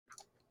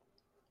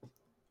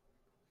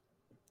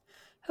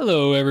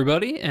Hello,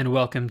 everybody, and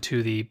welcome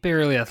to the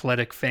Barely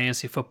Athletic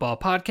Fantasy Football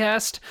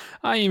Podcast.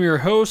 I am your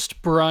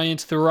host,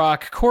 Bryant The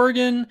Rock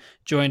Corrigan,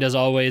 joined as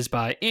always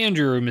by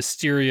Andrew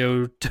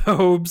Mysterio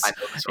Tobes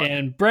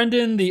and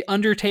Brendan The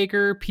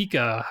Undertaker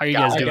Pika. How are you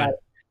guys doing?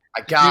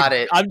 I got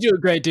it. I'm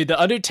doing great, dude.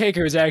 The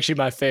Undertaker was actually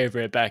my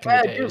favorite back in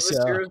the day.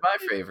 Mysterio is my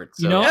favorite.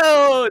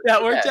 So.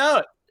 That worked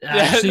out. I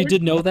actually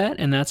did know that,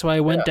 and that's why I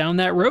went down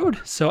that road.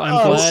 So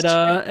I'm glad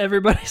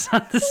everybody's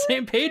on the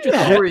same page with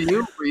that. Who are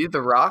you? Were you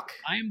The Rock?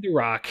 I am The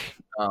Rock,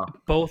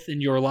 both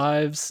in your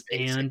lives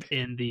and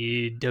in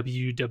the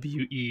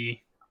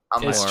WWE.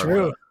 It's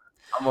true.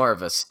 I'm more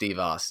of a Steve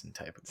Austin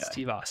type of guy.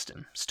 Steve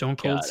Austin, Stone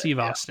Cold Steve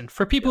Austin.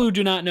 For people who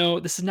do not know,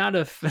 this is not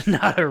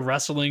a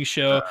wrestling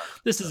show.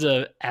 This is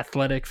a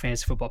athletic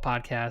fantasy football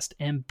podcast,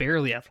 and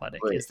Barely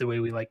Athletic is the way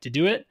we like to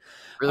do it.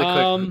 Really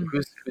quick,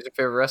 who's your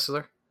favorite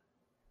wrestler?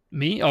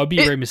 Me? I'll be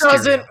Rey Mysterio. It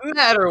doesn't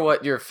matter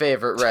what your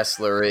favorite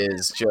wrestler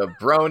is,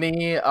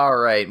 Jabroni. All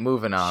right,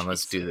 moving on.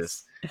 Let's do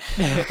this.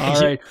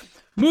 All right.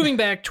 Moving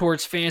back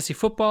towards fantasy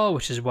football,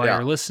 which is why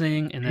you're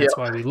listening, and that's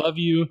why we love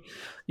you.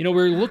 You know,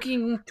 we're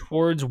looking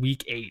towards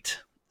week 8.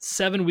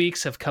 7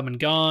 weeks have come and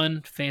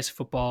gone. Fantasy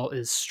football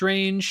is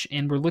strange,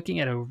 and we're looking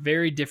at a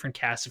very different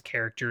cast of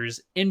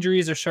characters.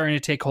 Injuries are starting to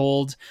take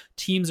hold.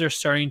 Teams are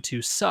starting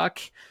to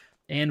suck.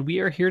 And we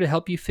are here to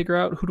help you figure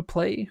out who to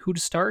play, who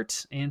to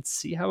start, and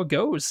see how it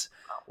goes.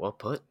 Well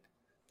put.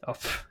 Oh,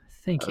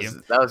 thank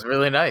you. That was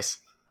really nice.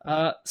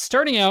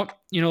 Starting out,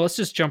 let's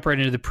just jump right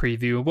into the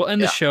preview. We'll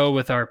end the show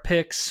with our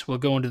picks. We'll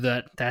go into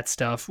that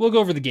stuff. We'll go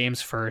over the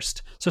games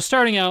first. So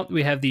starting out,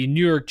 we have the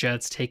New York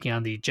Jets taking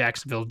on the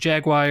Jacksonville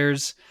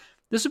Jaguars.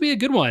 This will be a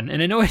good one.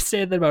 And I know I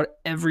say that about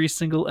every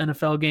single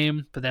NFL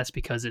game, but that's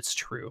because it's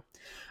true.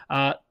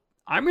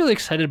 I'm really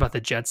excited about the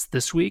Jets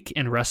this week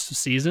and rest of the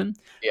season.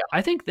 Yeah.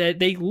 I think that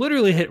they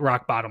literally hit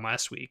rock bottom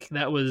last week.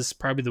 That was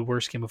probably the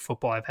worst game of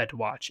football I've had to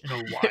watch in a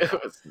while.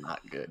 It was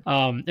not good.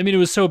 It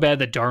was so bad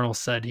that Darnold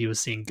said he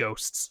was seeing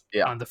ghosts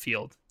on the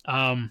field.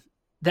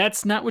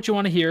 That's not what you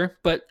want to hear,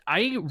 but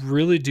I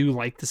really do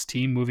like this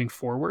team moving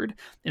forward.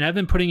 And I've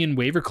been putting in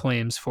waiver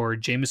claims for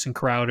Jamison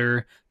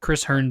Crowder,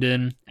 Chris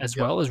Herndon, as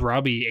well as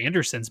Robbie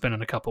Anderson's been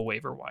on a couple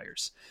waiver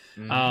wires.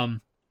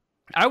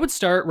 I would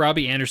start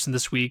Robbie Anderson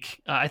this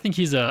week. I think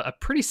he's a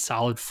pretty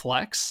solid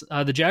flex.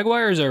 The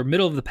Jaguars are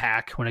middle of the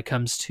pack when it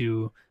comes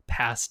to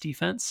pass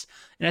defense.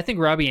 And I think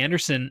Robbie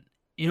Anderson,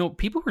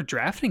 people were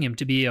drafting him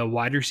to be a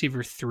wide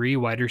receiver 3,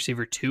 wide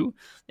receiver 2.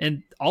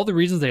 And all the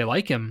reasons they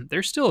like him,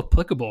 they're still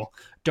applicable.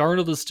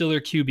 Darnold is still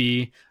their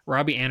QB.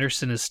 Robbie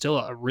Anderson is still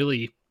a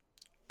really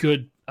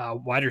good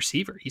wide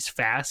receiver. He's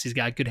fast. He's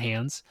got good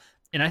hands.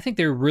 And I think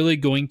they're really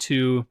going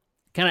to,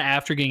 kind of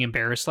after getting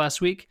embarrassed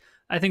last week,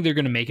 I think they're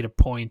going to make it a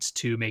point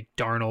to make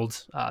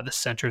Darnold the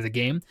center of the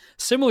game,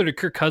 similar to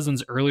Kirk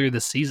Cousins earlier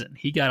this season.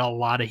 He got a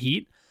lot of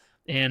heat,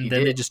 and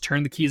then they just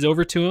turned the keys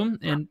over to him,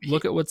 and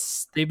look at what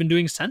they've been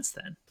doing since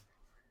then.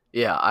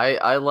 Yeah,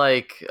 I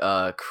like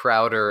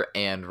Crowder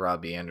and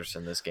Robbie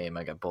Anderson this game.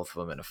 I got both of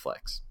them in a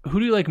flex.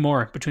 Who do you like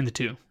more between the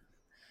two?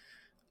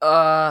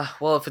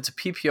 Well, if it's a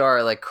PPR,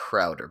 I like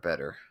Crowder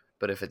better.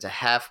 But if it's a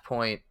half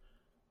point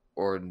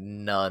or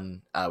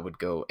none, I would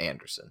go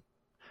Anderson.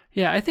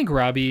 Yeah, I think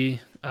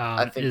Robbie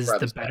is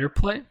the better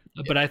play,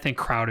 but I think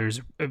Crowder's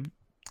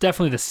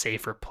definitely the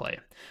safer play.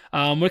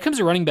 When it comes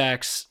to running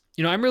backs,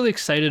 I'm really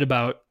excited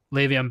about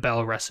Le'Veon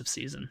Bell rest of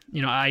season.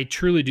 I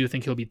truly do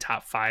think he'll be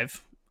top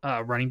 5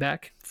 running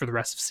back for the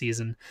rest of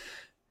season.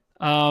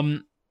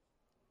 I'm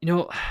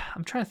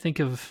trying to think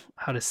of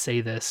how to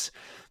say this.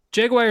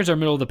 Jaguars are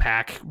middle of the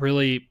pack.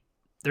 Really,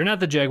 they're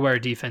not the Jaguar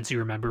defense you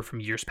remember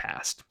from years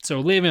past.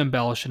 So Le'Veon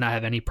Bell should not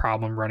have any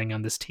problem running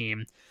on this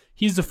team.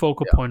 He's the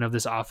focal point of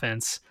this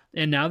offense.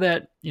 And now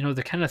that, they're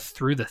kind of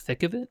through the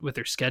thick of it with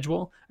their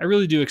schedule, I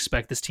really do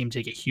expect this team to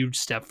take a huge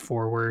step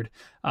forward.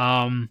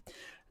 Sam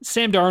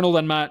Darnold,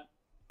 I'm not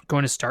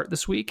going to start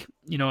this week.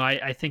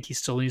 I think he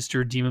still needs to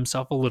redeem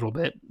himself a little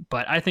bit,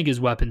 but I think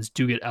his weapons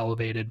do get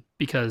elevated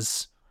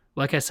because,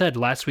 like I said,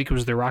 last week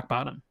was their rock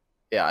bottom.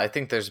 Yeah, I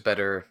think there's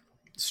better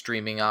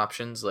streaming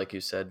options, like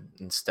you said,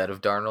 instead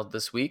of Darnold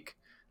this week.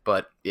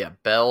 But yeah,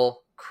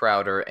 Bell,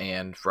 Crowder,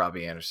 and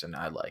Robbie Anderson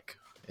I like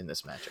in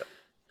this matchup.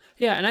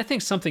 Yeah, and I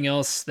think something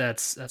else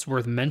that's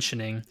worth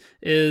mentioning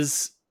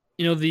is,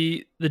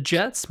 the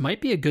Jets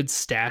might be a good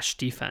stash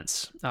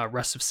defense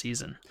rest of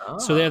season.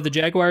 So they have the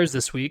Jaguars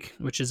this week,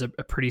 which is a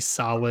pretty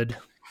solid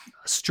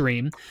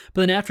stream.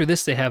 But then after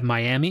this, they have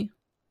Miami,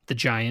 the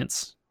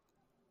Giants,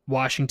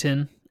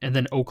 Washington, and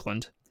then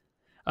Oakland,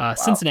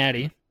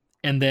 Cincinnati,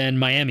 and then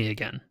Miami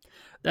again.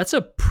 That's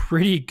a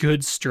pretty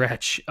good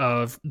stretch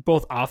of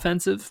both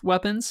offensive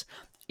weapons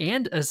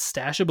and a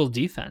stashable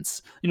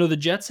defense. The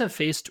Jets have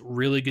faced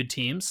really good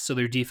teams, so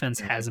their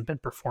defense hasn't been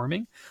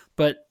performing,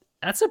 but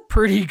that's a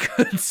pretty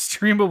good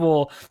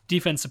streamable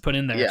defense to put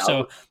in there. Yeah,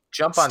 so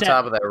jump on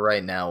top of that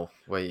right now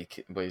where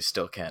you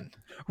still can.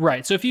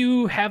 Right. So if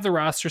you have the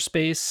roster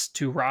space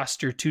to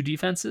roster 2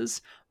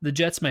 defenses, the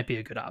Jets might be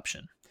a good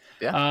option.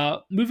 Yeah.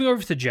 Moving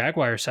over to the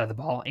Jaguars side of the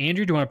ball,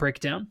 Andrew, do you want to break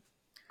it down?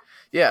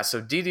 Yeah,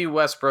 so D.D.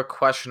 Westbrook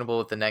questionable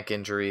with the neck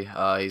injury.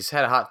 He's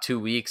had a hot 2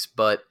 weeks,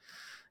 but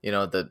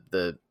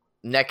the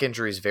neck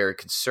injury is very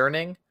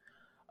concerning.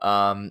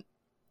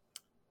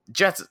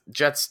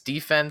 Jets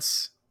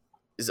defense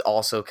is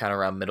also kind of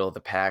around middle of the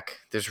pack.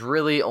 There's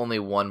really only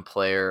one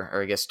player,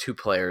 or I guess two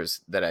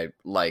players that I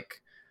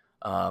like.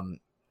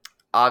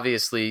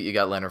 Obviously, you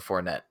got Leonard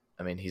Fournette.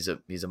 I mean, he's a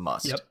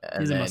must. Yep,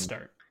 and he's then a must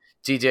start.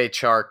 DJ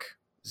Chark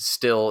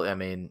still. I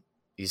mean,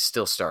 he's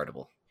still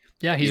startable.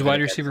 Yeah, he's wide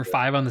receiver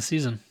 5 on the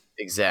season.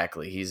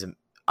 Exactly.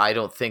 I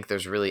don't think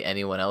there's really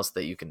anyone else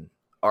that you can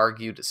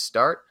argue to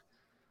start.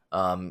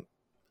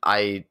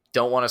 I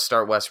don't want to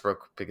start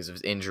Westbrook because of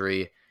his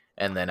injury,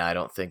 and then I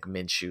don't think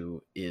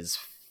Minshew is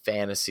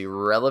fantasy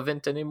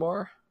relevant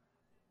anymore.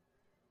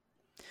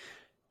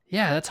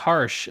 Yeah, that's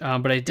harsh,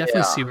 but I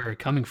definitely see where you're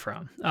coming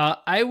from.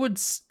 I would,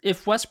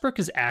 if Westbrook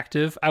is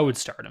active, I would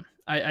start him.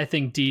 I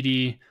think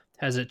DD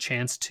has a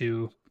chance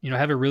to,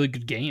 have a really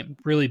good game,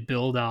 really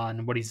build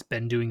on what he's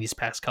been doing these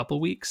past couple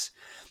weeks.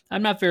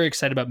 I'm not very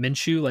excited about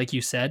Minshew, like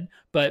you said,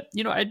 but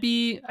I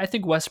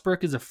think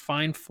Westbrook is a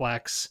fine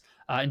flex,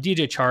 and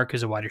DJ Chark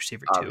is a wide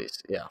receiver too.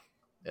 Obvious. Yeah.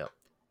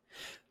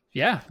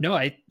 Yeah, no,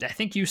 I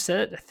think you said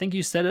it. I think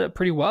you said it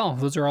pretty well.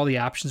 Those are all the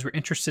options we're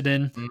interested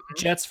in. Mm-hmm.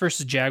 Jets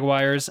versus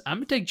Jaguars. I'm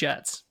gonna take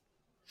Jets.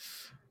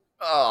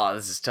 Oh,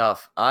 this is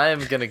tough. I'm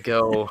just gonna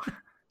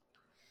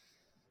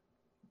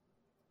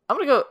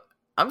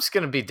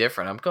be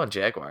different. I'm going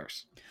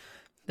Jaguars.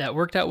 That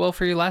worked out well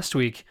for you last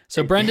week.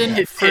 So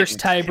Brendan, first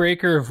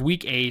tiebreaker of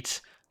week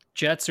 8,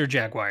 Jets or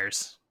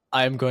Jaguars?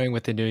 I'm going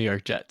with the New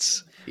York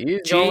Jets.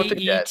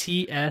 Jets,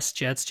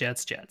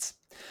 Jets.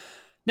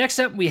 Next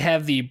up, we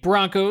have the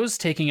Broncos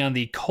taking on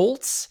the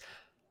Colts.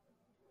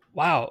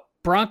 Wow,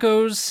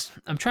 Broncos.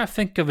 I'm trying to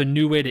think of a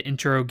new way to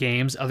intro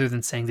games other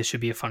than saying this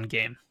should be a fun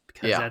game.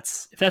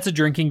 Because if that's a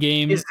drinking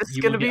game, is this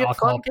going to be a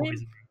fun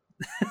game?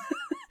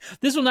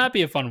 This will not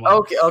be a fun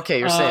one. Okay,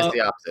 you're saying it's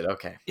the opposite.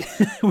 Okay,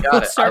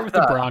 we'll start with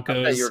the Broncos.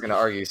 I thought you were going to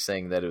argue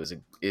saying that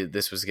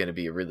this was going to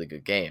be a really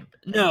good game.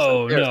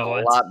 No, there's a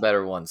lot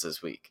better ones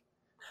this week.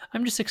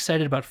 I'm just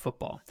excited about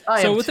football.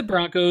 So with the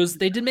Broncos,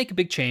 they did make a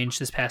big change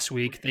this past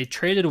week. They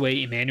traded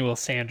away Emmanuel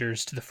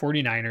Sanders to the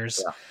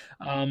 49ers.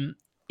 Yeah.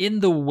 In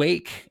the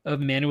wake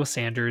of Emmanuel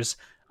Sanders,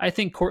 I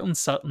think Courtland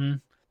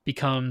Sutton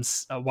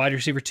becomes a wide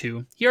receiver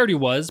 2. He already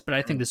was, but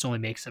I think this only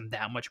makes him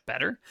that much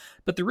better.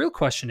 But the real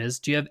question is,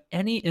 do you have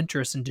any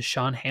interest in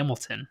Deshaun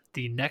Hamilton,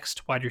 the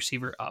next wide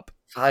receiver up?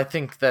 I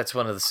think that's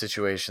one of the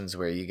situations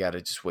where you got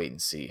to just wait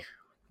and see,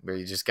 where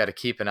you just got to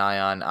keep an eye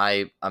on.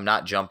 I'm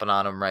not jumping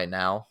on him right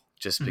now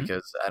just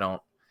because I'm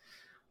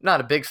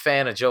not a big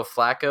fan of Joe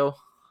Flacco.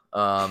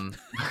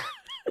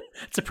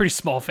 It's a pretty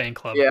small fan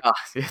club. Yeah,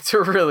 it's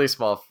a really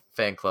small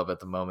fan club at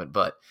the moment.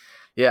 But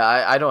yeah,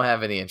 I don't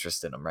have any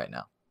interest in him right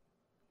now.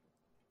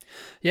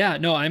 Yeah,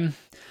 no,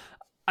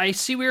 I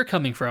see where you're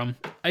coming from.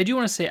 I do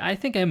want to say I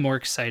think I'm more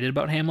excited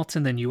about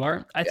Hamilton than you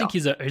are. I think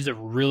he's a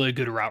really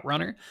good route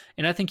runner,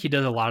 and I think he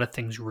does a lot of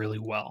things really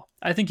well.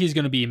 I think he's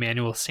going to be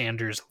Emmanuel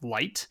Sanders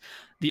light.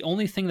 The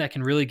only thing that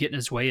can really get in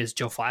his way is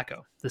Joe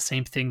Flacco, the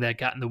same thing that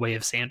got in the way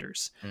of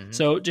Sanders. Mm-hmm.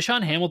 So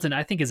Deshaun Hamilton,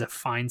 I think, is a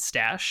fine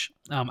stash.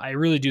 I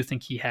really do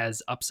think he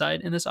has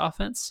upside in this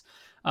offense.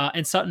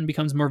 And Sutton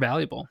becomes more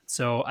valuable.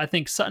 So I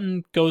think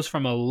Sutton goes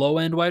from a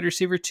low-end wide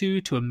receiver 2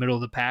 to a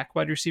middle-of-the-pack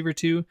wide receiver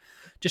 2.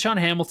 Deshaun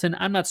Hamilton,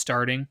 I'm not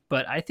starting,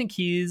 but I think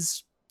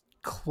he's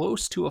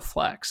close to a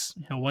flex.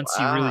 Once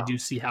you really do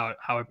see how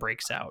it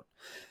breaks out.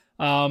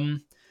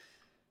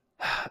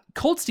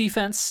 Colts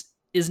defense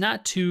is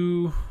not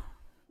too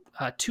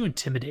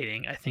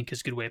intimidating, I think is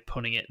a good way of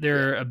putting it.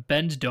 They're a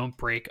bend, don't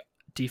break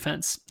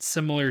defense,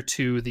 similar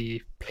to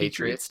the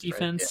Patriots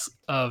defense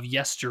of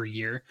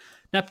yesteryear.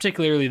 Not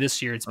particularly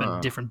this year. It's been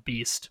a different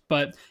beast.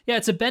 But yeah,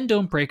 it's a bend,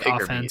 don't break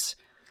offense. Beast.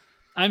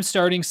 I'm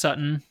starting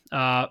Sutton.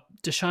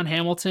 Deshaun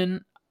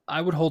Hamilton,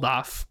 I would hold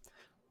off.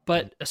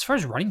 But as far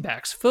as running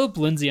backs, Philip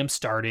Lindsay, I'm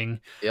starting.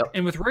 Yep.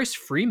 And with Royce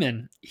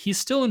Freeman, he's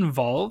still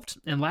involved.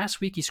 And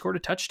last week he scored a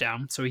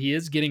touchdown. So he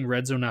is getting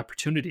red zone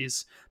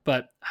opportunities.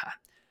 But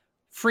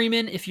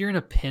Freeman, if you're in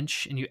a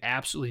pinch and you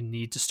absolutely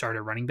need to start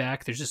a running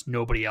back, there's just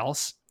nobody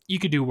else, you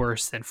could do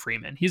worse than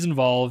Freeman. He's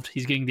involved.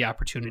 He's getting the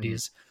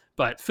opportunities. Mm-hmm.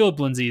 But Philip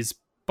Lindsay's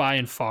by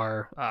and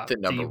far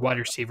the wide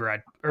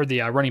receiver or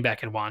the running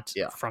back I'd want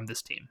from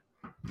this team.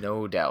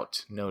 No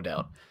doubt.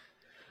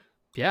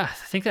 Yeah,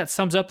 I think that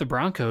sums up the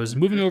Broncos.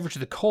 Moving over to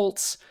the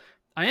Colts,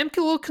 I am a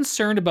little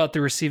concerned about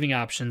the receiving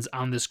options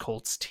on this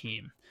Colts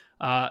team.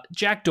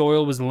 Jack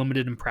Doyle was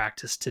limited in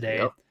practice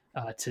today.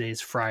 Yep.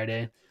 Today's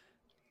Friday.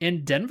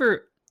 And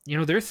Denver,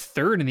 they're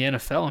third in the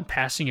NFL in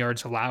passing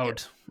yards allowed.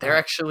 Yeah, they're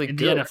actually in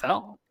good. The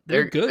NFL.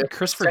 They're good.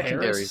 Christopher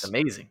Harris is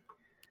amazing.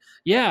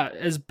 Yeah,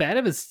 as bad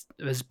of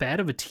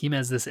a team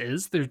as this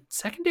is, their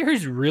secondary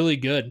is really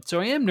good. So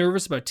I am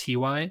nervous about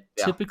Ty.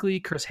 Yeah. Typically,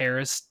 Chris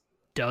Harris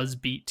does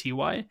beat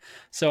Ty.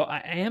 So I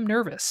am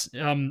nervous.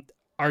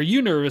 Are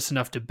you nervous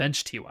enough to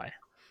bench Ty?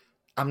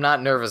 I'm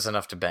not nervous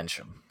enough to bench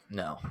him.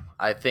 No.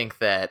 I think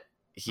that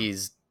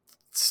he's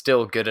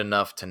still good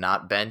enough to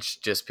not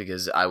bench, just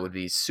because I would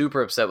be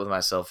super upset with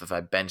myself if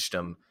I benched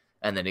him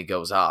and then he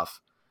goes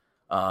off.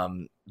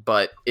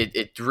 But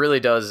it really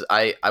does.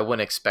 I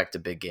wouldn't expect a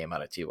big game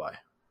out of TY.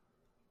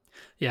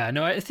 Yeah,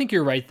 no, I think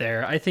you're right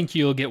there. I think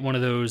you'll get one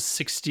of those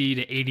 60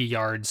 to 80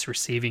 yards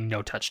receiving,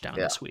 no touchdown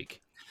this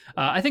week.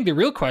 I think the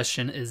real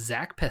question is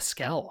Zach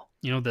Pascal,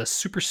 the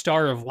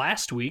superstar of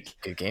last week.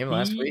 Good game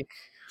last week.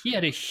 He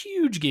had a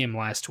huge game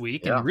last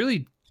week and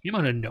really came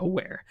out of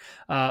nowhere.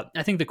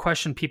 I think the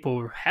question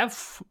people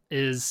have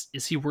is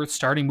he worth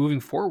starting moving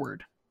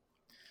forward?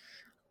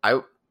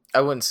 I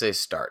wouldn't say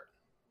start.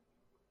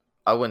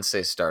 I wouldn't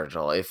say start at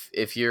all.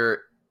 If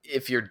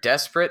you're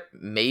desperate,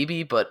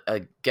 maybe, but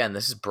again,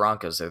 this is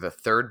Broncos. They're the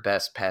third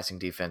best passing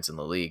defense in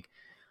the league.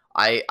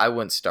 I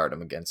wouldn't start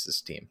him against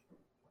this team.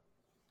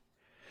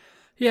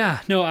 Yeah,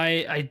 no,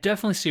 I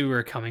definitely see where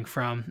you're coming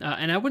from.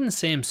 And I wouldn't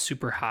say I'm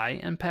super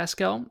high on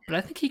Pascal, but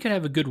I think he could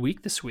have a good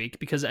week this week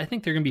because I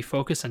think they're going to be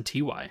focused on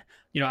TY.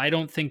 I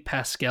don't think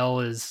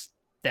Pascal is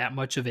that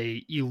much of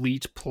a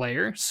elite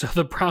player, so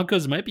the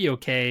Broncos might be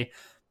okay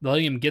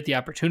letting him get the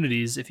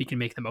opportunities if he can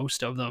make the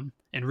most of them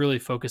and really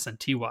focus on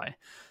TY.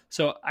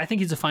 So I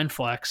think he's a fine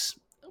flex.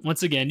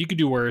 Once again, you could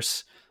do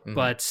worse,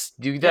 but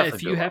you definitely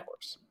if you have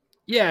worse.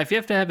 Yeah, if you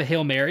have to have a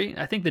Hail Mary,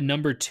 I think the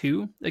number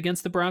 2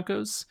 against the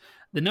Broncos,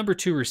 the number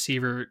 2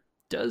 receiver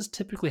does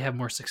typically have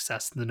more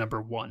success than the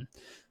number 1.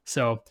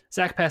 So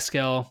Zach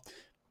Pascal,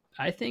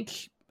 I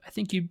think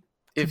you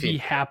could be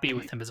happy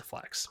with him as a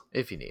flex.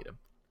 If you need him.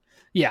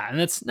 Yeah, and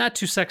that's not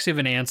too sexy of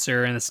an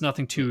answer, and it's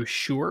nothing too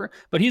sure,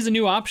 but he's a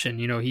new option.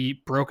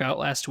 He broke out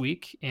last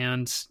week,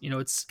 and,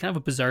 it's kind of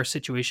a bizarre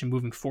situation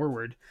moving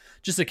forward,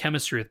 just the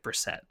chemistry with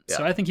Brissett. Yeah.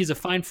 So I think he's a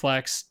fine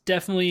flex.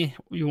 Definitely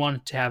you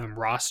want to have him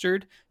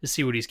rostered to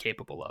see what he's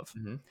capable of.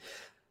 Mm-hmm.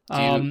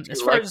 I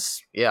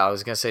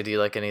was going to say, do you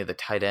like any of the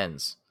tight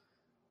ends?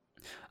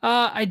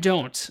 I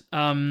don't.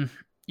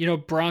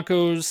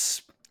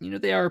 Broncos,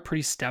 they are a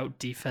pretty stout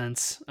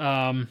defense.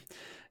 And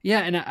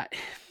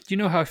do you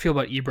know how I feel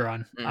about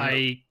Ebron? Mm-hmm.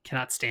 I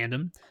cannot stand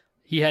him.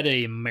 He had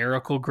a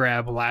miracle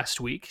grab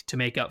last week to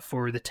make up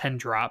for the 10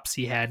 drops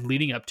he had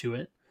leading up to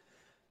it.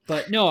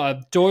 But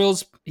no,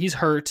 Doyle's, he's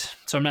hurt,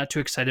 so I'm not too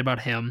excited about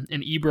him.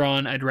 And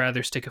Ebron, I'd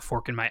rather stick a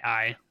fork in my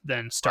eye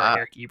than start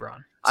Eric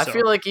Ebron. I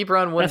feel like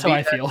Ebron wouldn't be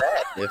that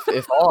bad.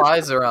 If all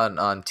eyes are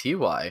on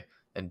TY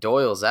and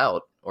Doyle's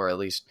out, or at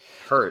least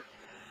hurt,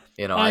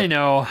 I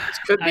know. This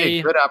could be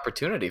a good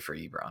opportunity for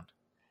Ebron.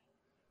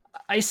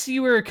 I see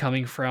where you're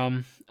coming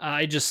from.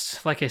 I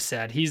just, like I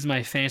said, he's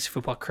my fantasy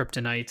football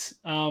kryptonite.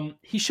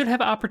 He should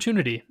have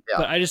opportunity,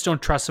 but I just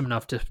don't trust him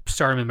enough to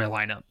start him in my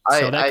lineup.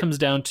 So that comes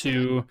down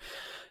to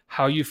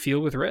how you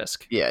feel with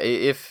risk. Yeah,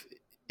 if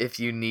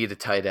you need a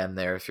tight end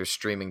there, if you're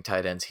streaming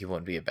tight ends, he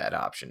wouldn't be a bad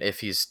option if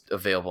he's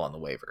available on the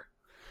waiver.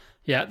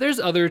 Yeah, there's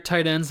other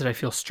tight ends that I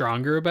feel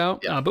stronger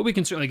about, but we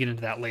can certainly get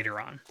into that later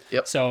on.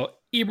 Yep. So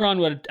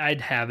Ebron,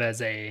 I'd have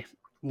as a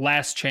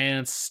last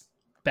chance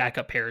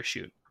backup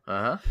parachute.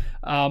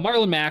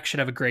 Marlon Mack should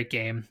have a great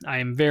game. I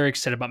am very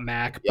excited about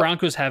Mack. Yep.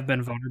 Broncos have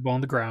been vulnerable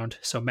on the ground,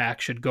 so Mack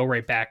should go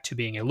right back to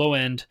being a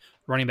low-end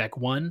running back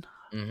 1,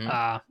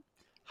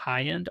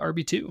 high-end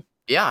RB2.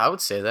 Yeah, I would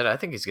say that. I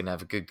think he's going to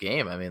have a good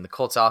game. I mean, the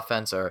Colts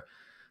offense are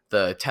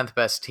the 10th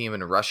best team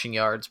in rushing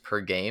yards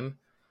per game,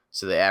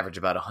 so they average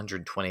about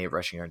 128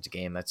 rushing yards a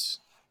game. That's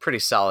pretty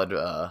solid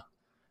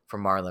for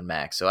Marlon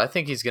Mack. So I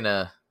think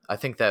I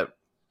think that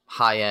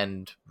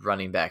high-end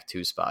running back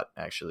 2 spot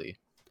actually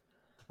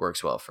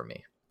works well for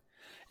me.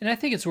 And I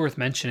think it's worth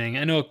mentioning.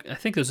 I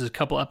think this was a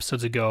couple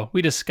episodes ago.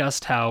 We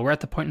discussed how we're at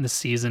the point in the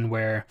season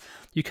where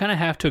you kind of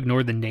have to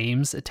ignore the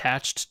names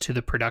attached to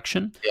the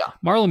production. Yeah.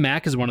 Marlon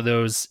Mack is one of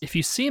those, if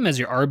you see him as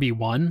your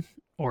RB1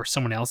 or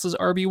someone else's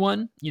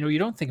RB1, you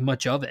don't think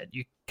much of it.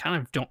 You kind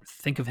of don't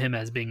think of him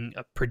as being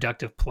a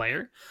productive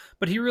player,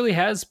 but he really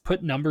has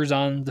put numbers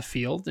on the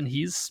field, and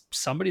he's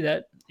somebody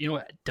that,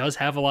 does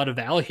have a lot of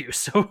value.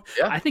 So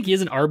I think he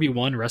is an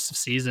RB1 rest of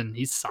season.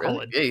 He's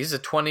solid. Really? Yeah, he's the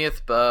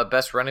 20th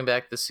best running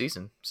back this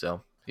season.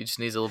 So he just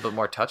needs a little bit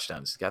more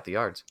touchdowns. He's got the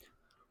yards.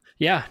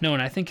 Yeah, no,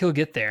 and I think he'll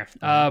get there.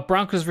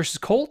 Broncos versus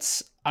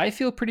Colts. I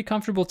feel pretty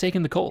comfortable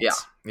taking the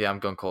Colts. Yeah, I'm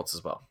going Colts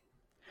as well.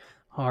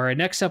 All right,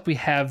 next up we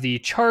have the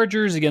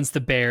Chargers against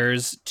the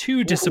Bears.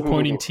 2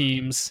 disappointing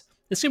teams.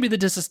 It's going to be the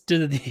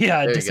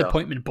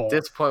Disappointment Bowl.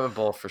 Disappointment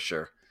Bowl for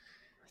sure.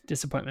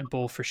 Disappointment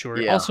Bowl for sure.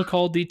 Yeah. Also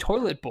called the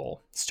Toilet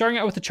Bowl. Starting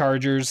out with the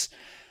Chargers,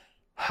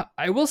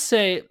 I will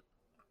say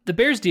the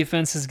Bears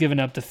defense has given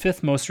up the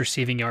 5th most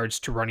receiving yards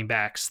to running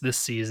backs this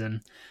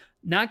season.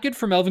 Not good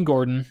for Melvin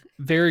Gordon,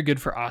 very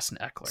good for Austin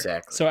Eckler.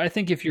 Exactly. So I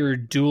think if you're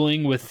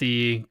dueling with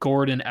the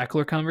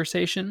Gordon-Eckler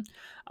conversation,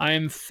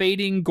 I'm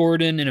fading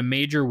Gordon in a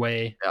major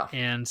way. Yeah.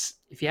 And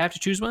if you have to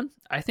choose one,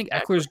 I think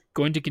Eckler's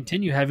going to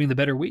continue having the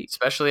better week.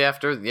 Especially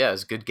after,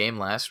 his good game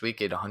last week.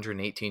 He had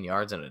 118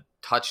 yards and a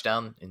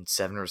touchdown in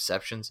 7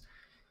 receptions.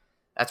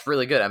 That's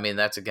really good. I mean,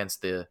 that's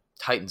against the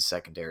Titans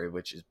secondary,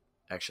 which is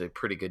actually a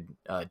pretty good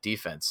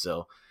defense.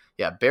 So,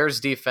 Bears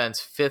defense,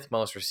 5th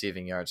most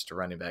receiving yards to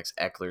running backs.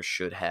 Eckler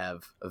should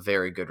have a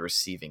very good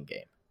receiving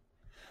game.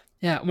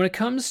 Yeah, when it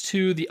comes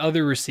to the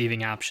other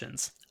receiving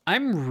options,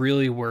 I'm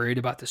really worried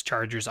about this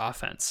Chargers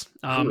offense.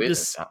 Who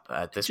is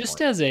at this just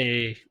point? as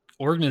a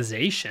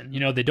organization,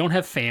 they don't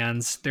have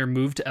fans. Their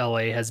move to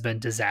LA has been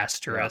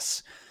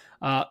disastrous.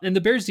 And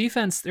the Bears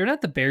defense, they're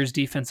not the Bears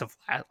defense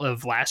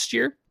of last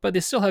year, but they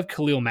still have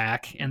Khalil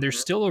Mack, and they're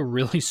still a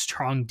really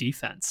strong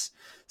defense.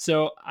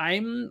 So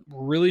I'm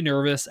really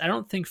nervous. I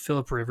don't think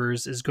Phillip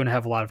Rivers is going to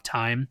have a lot of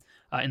time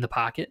in the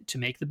pocket to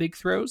make the big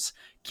throws.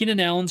 Keenan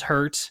Allen's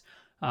hurt.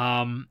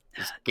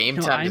 Game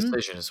time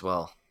decision as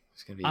well.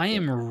 I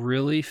am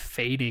really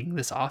fading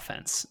this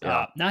offense,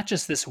 not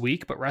just this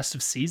week, but rest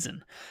of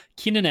season.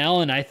 Keenan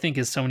Allen, I think,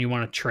 is someone you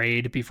want to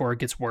trade before it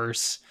gets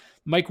worse.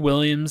 Mike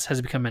Williams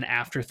has become an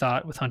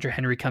afterthought with Hunter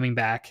Henry coming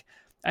back.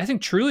 I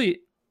think truly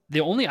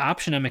the only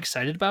option I'm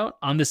excited about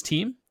on this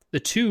team, the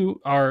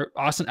two are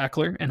Austin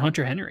Eckler and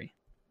Hunter Henry.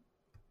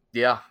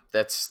 Yeah,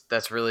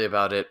 that's really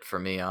about it for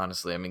me,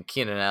 honestly. I mean,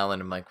 Keenan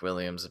Allen and Mike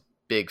Williams, a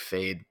big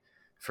fade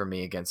for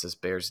me against this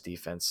Bears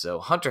defense. So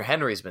Hunter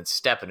Henry's been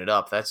stepping it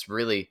up. That's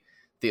really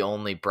the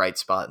only bright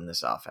spot in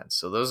this offense.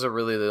 So those are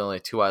really the only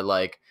two I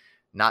like.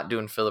 Not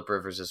doing Phillip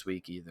Rivers this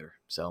week either.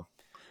 So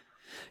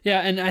yeah,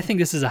 and I think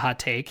this is a hot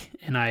take,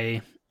 and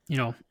I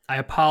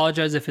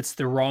apologize if it's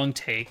the wrong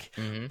take,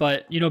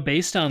 but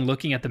based on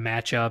looking at the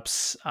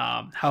matchups,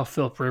 how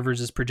Phillip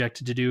Rivers is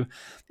projected to do,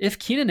 if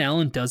Keenan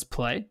Allen does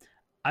play,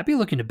 I'd be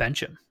looking to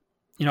bench him.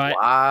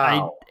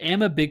 I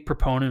am a big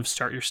proponent of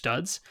start your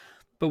studs,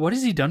 but what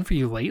has he done for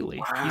you lately?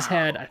 Wow. He's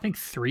had, I think,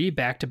 3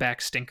 back-to-back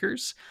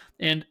stinkers,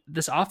 and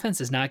this offense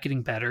is not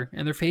getting better,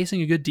 and they're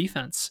facing a good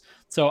defense.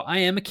 So I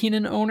am a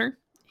Keenan owner.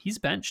 He's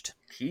benched.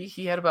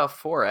 He had about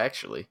 4,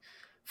 actually.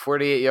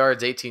 48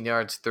 yards, 18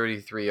 yards,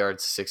 33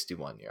 yards,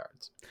 61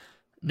 yards.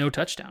 No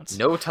touchdowns.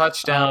 No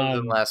touchdowns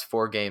in the last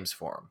 4 games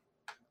for him.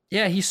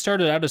 Yeah, he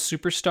started out a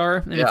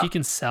superstar, and if he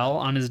can sell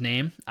on his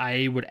name,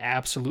 I would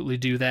absolutely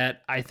do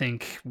that. I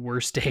think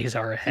worse days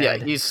are ahead. Yeah,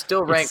 he's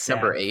still ranked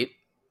number 8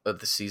 of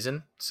the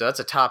season, so that's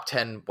a top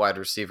 10 wide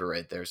receiver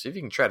right there. So if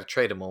you can try to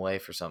trade him away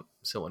for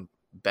someone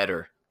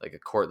better, like a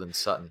Cortland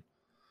Sutton.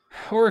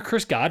 Or a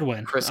Chris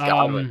Godwin.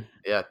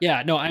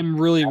 Yeah, no, I'm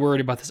really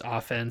worried about this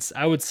offense.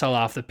 I would sell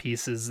off the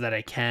pieces that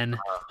I can.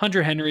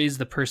 Hunter Henry is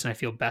the person I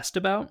feel best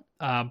about.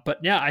 But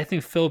yeah, I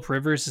think Phillip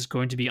Rivers is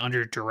going to be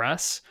under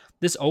duress.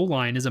 This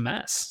O-line is a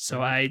mess. So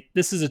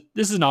this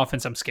is an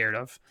offense I'm scared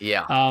of.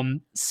 Yeah.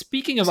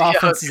 Speaking of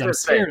offenses I'm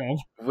scared of.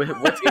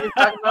 What's he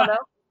talking about now?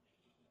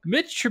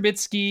 Mitch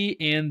Trubisky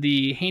and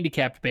the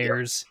handicapped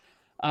Bears.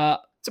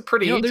 It's a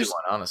pretty easy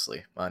one,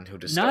 honestly, on who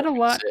to start. Not a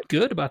lot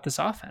good about this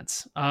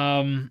offense.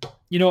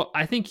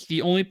 I think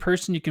the only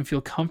person you can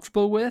feel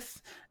comfortable with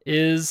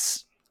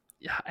is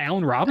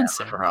Allen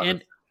Robinson.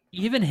 And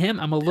even him,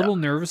 I'm a little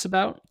nervous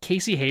about.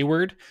 Casey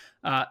Hayward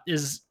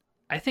is,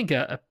 I think,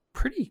 a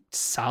pretty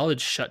solid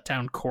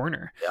shutdown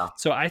corner. Yeah.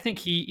 So I think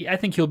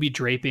he'll be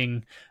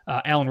draping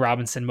Allen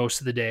Robinson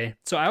most of the day.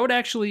 So I would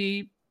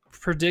actually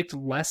predict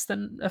less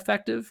than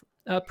effective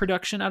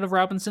production out of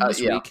Robinson this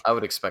week. I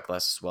would expect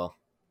less as well.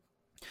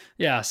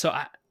 Yeah, so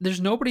there's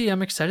nobody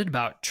I'm excited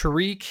about.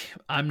 Tariq,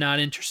 I'm not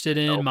interested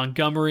in. Nope.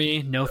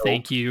 Montgomery, no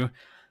thank you.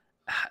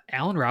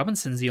 Allen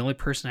Robinson's the only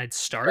person I'd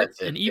start.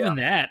 And even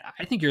that,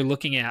 I think you're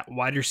looking at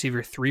wide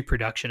receiver 3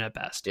 production at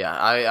best. Yeah,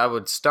 I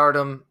would start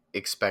him,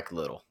 expect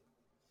little.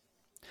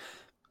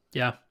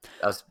 Yeah.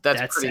 That's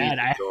pretty sad.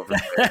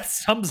 easy that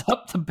sums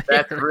up the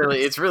Bears.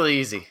 It's really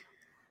easy.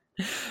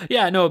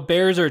 Yeah, no,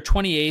 Bears are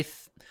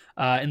 28th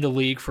in the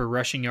league for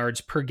rushing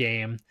yards per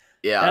game.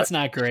 Yeah, that's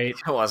not great.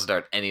 You don't want to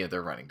start any of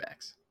their running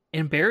backs.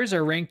 And Bears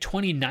are ranked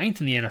 29th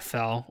in the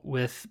NFL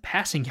with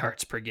passing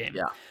yards per game.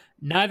 Yeah.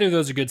 Neither of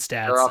those are good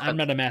stats. I'm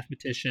not a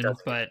mathematician,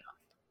 but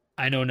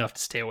I know enough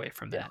to stay away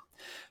from that.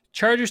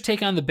 Chargers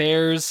take on the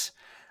Bears.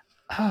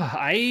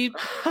 They're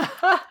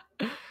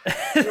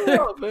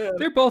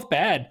both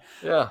bad.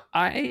 Yeah.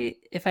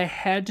 If I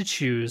had to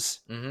choose,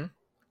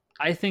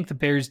 I think the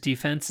Bears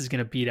defense is going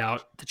to beat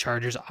out the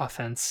Chargers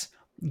offense.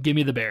 Give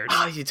me the Bears.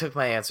 Oh, you took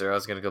my answer. I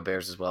was going to go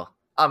Bears as well.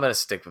 I'm gonna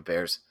stick with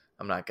Bears.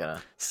 I'm not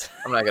gonna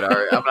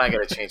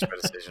change my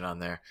decision on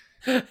there.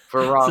 If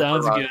we're wrong,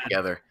 Sounds we're wrong good.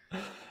 Together.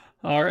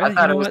 All right. I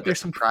thought it was gonna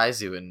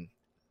surprise you and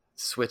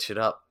switch it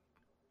up.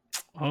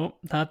 Oh,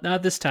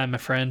 not this time, my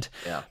friend.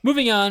 Yeah.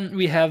 Moving on,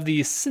 we have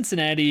the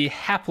Cincinnati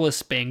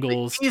hapless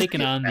Bengals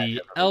taking on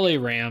the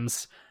LA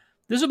Rams.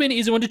 This will be an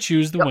easy one to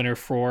choose the winner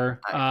for.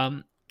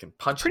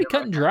 Pretty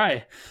cut and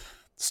dry.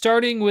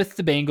 Starting with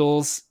the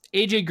Bengals,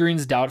 AJ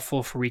Green's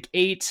doubtful for week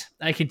 8.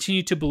 I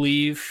continue to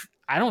believe.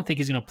 I don't think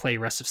he's going to play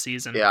rest of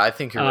season. Yeah, I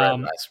think you're right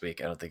last week.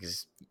 I don't think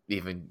he's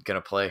even going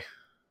to play.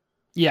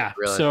 Yeah,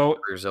 so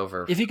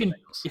over if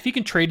he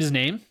can trade his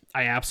name,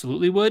 I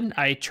absolutely would.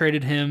 I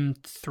traded him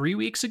 3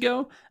 weeks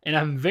ago, and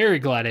I'm very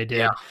glad I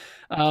did.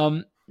 Yeah.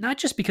 Not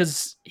just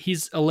because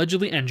he's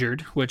allegedly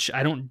injured, which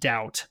I don't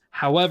doubt.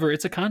 However,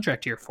 it's a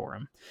contract year for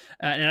him.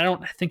 And I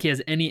don't think he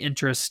has any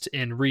interest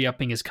in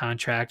re-upping his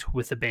contract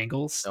with the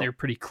Bengals. Nope. They're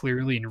pretty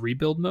clearly in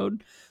rebuild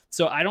mode.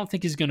 So I don't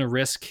think he's going to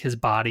risk his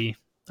body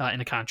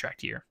in a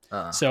contract year.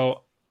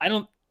 So I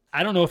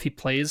I don't know if he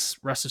plays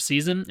rest of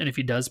season, and if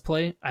he does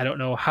play, I don't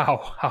know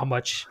how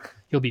much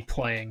he'll be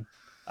playing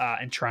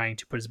and trying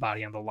to put his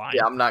body on the line.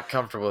 Yeah, I'm not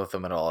comfortable with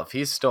him at all. If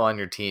he's still on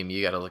your team,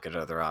 you got to look at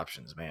other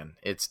options, man.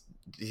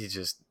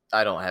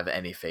 I don't have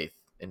any faith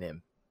in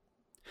him.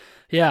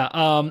 Yeah,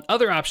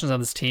 other options on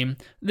this team.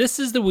 This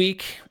is the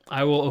week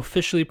I will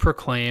officially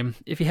proclaim,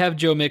 if you have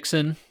Joe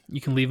Mixon,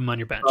 you can leave him on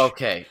your bench.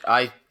 Okay,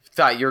 I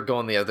thought you were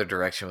going the other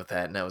direction with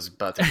that, and I was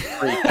about to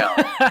freak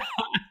out.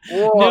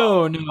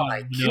 No.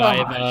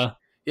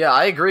 Yeah,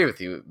 I agree with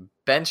you.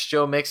 Bench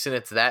Joe Mixon,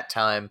 it's that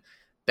time.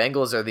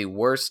 Bengals are the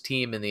worst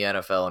team in the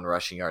NFL in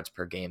rushing yards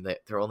per game.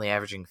 They're only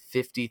averaging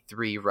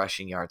 53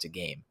 rushing yards a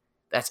game.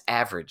 That's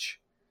average.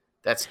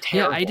 That's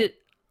terrible. Yeah,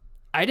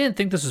 I didn't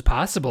think this was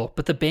possible,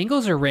 but the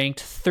Bengals are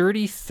ranked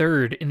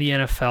 33rd in the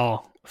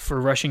NFL for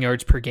rushing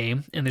yards per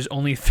game, and there's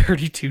only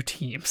 32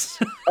 teams.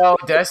 Oh,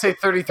 did I say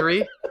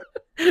 33?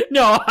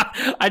 No,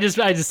 I just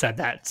said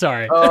that.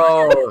 Sorry.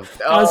 Oh,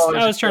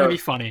 I was trying to be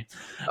funny.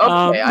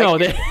 Okay, no,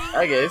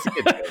 it's a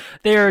good joke.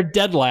 They are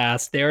dead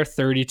last. They are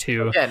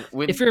 32. Again,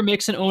 if you're a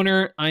Mixon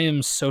owner, I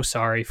am so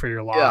sorry for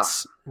your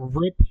loss. Yeah.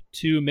 Rip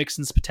to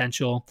Mixon's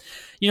potential.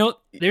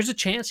 There's a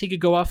chance he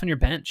could go off on your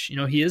bench.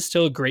 He is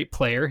still a great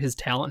player. His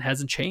talent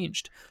hasn't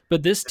changed.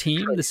 But this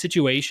team, the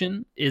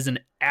situation is an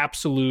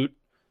absolute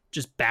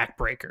just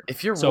backbreaker.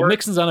 If you're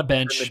Mixon's on a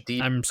bench,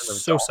 I'm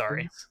so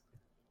sorry.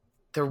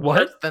 They're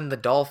worse than the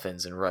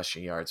Dolphins in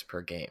rushing yards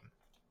per game.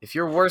 If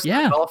you're worse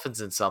than the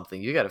Dolphins in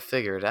something, you got to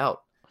figure it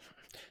out.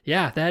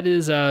 Yeah, that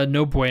is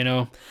no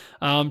bueno.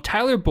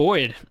 Tyler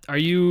Boyd, are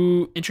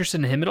you interested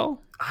in him at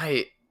all?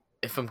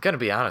 If I'm going to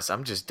be honest,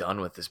 I'm just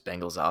done with this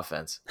Bengals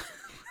offense.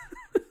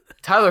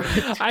 Tyler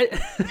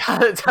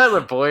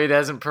Boyd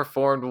hasn't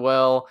performed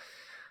well.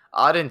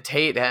 Auden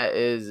Tate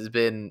has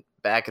been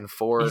back and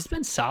forth. He's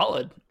been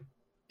solid.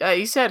 Yeah,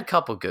 he's had a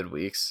couple good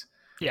weeks.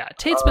 Yeah,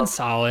 Tate's been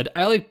solid.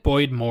 I like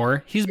Boyd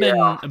more. He's been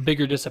a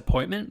bigger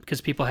disappointment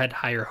because people had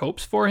higher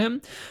hopes for him.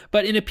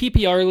 But in a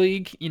PPR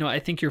league, I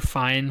think you're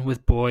fine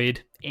with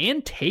Boyd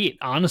and Tate,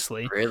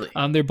 honestly. Really?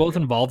 They're both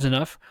involved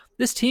enough.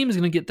 This team is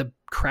going to get the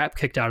crap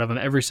kicked out of them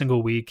every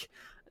single week.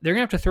 They're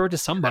going to have to throw it to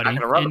somebody.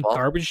 And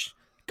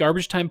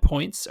garbage time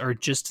points are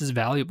just as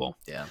valuable.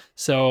 Yeah.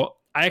 So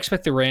I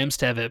expect the Rams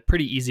to have a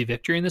pretty easy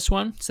victory in this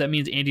one. So that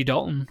means Andy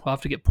Dalton will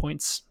have to get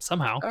points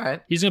somehow. All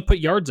right. He's going to put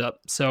yards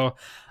up. So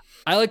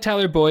I like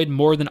Tyler Boyd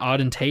more than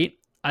Auden Tate.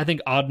 I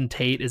think Auden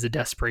Tate is a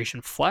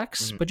desperation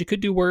flex, but you could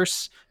do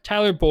worse.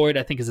 Tyler Boyd,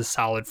 I think, is a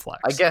solid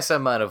flex. I guess I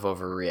might have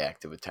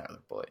overreacted with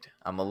Tyler Boyd.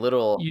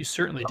 You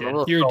certainly did.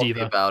 You're a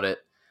diva about it.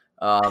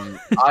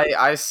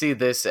 I see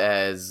this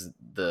as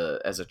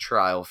a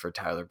trial for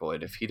Tyler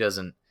Boyd. If he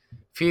doesn't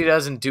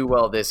do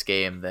well this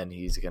game, then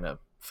he's gonna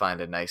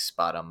find a nice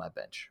spot on my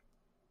bench.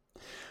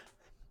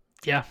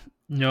 Yeah.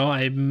 No,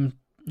 I'm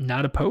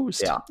not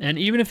opposed. Yeah. And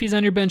even if he's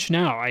on your bench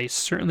now, I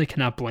certainly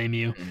cannot blame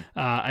you.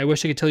 I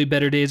wish I could tell you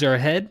better days are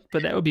ahead,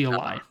 but that would be a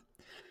lie.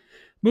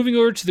 Moving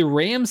over to the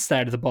Rams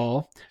side of the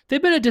ball,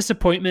 they've been a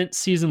disappointment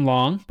season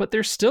long, but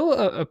they're still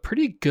a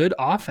pretty good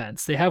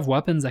offense. They have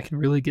weapons that can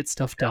really get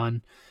stuff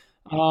done.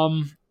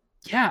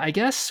 I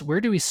guess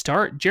where do we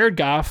start? Jared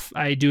Goff,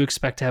 I do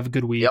expect to have a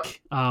good week.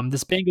 Yep.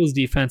 This Bengals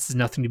defense is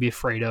nothing to be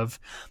afraid of.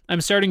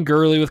 I'm starting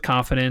Gurley with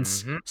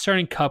confidence,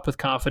 starting Kupp with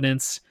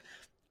confidence.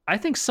 I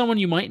think someone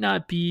you might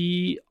not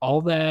be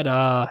all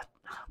that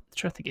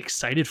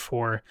excited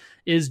for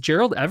is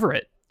Gerald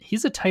Everett.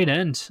 He's a tight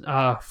end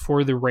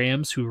for the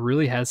Rams who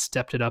really has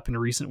stepped it up in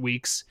recent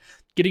weeks,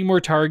 getting more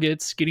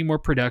targets, getting more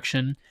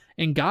production,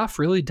 and Goff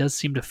really does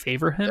seem to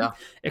favor him,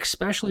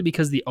 especially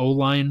because the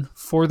O-line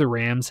for the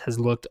Rams has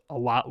looked a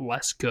lot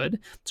less good.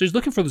 So he's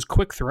looking for those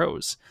quick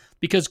throws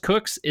because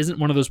Cooks isn't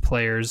one of those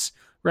players.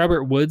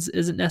 Robert Woods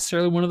isn't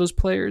necessarily one of those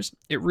players.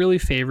 It really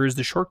favors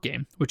the short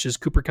game, which is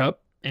Cooper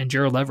Kupp and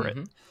Gerald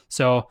Everett.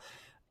 So,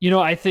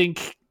 I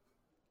think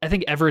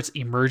Everett's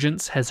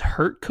emergence has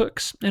hurt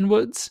Cooks and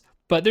Woods,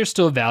 but there's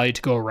still value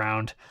to go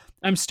around.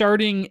 I'm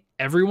starting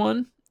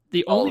everyone.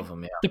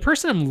 The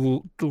person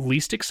I'm the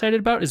least excited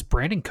about is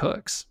Brandon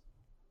Cooks.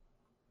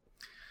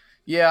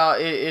 Yeah,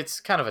 it's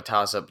kind of a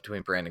toss-up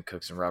between Brandon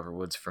Cooks and Robert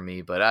Woods for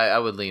me, but I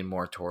would lean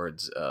more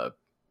towards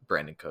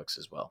Brandon Cooks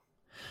as well.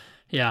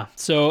 Yeah,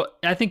 so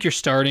I think you're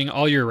starting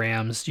all your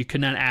Rams. You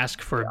could not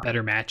ask for a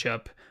better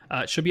matchup.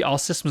 It should be all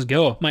systems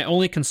go. My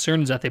only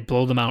concern is that they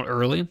blow them out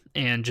early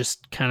and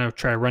just kind of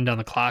try to run down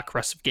the clock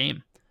rest of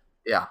game.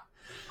 Yeah.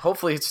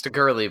 Hopefully it's to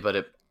Gurley, but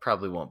it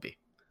probably won't be.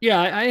 Yeah,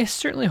 I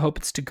certainly hope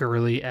it's to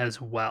Gurley as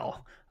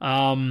well.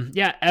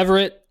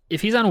 Everett,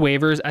 if he's on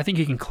waivers, I think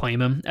you can claim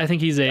him. I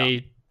think he's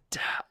a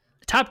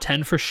top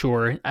 10 for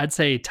sure. I'd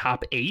say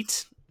top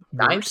 8.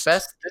 Ninth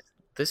best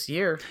this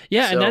year.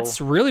 Yeah, and that's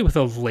really with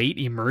a late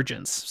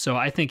emergence. So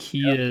I think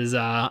he is.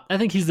 I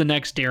think he's the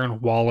next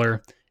Darren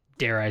Waller.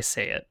 Dare I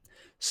say it?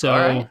 So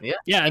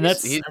and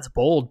that's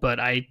bold,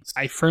 but I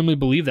firmly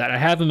believe that. I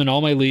have him in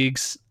all my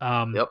leagues.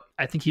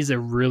 I think he's a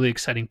really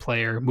exciting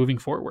player moving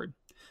forward.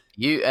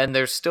 And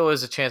there still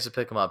is a chance to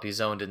pick him up.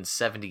 He's owned in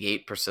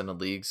 78%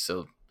 of leagues,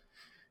 so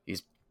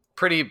he's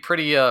pretty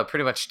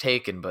much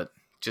taken. But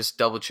just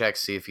double check,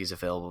 see if he's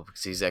available,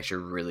 because he's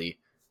actually really,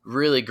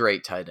 really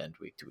great tight end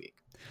week to week.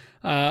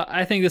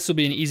 I think this will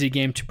be an easy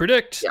game to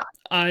predict. Yeah.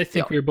 I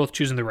think we're both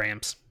choosing the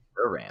Rams.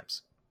 The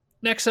Rams.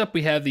 Next up,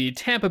 we have the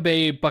Tampa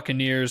Bay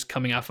Buccaneers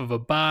coming off of a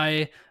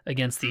bye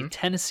against the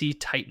Tennessee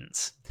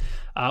Titans.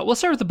 We'll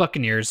start with the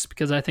Buccaneers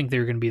because I think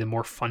they're going to be the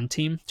more fun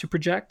team to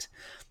project.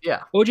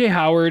 Yeah. OJ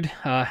Howard,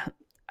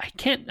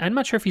 I'm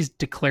not sure if he's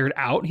declared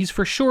out. He's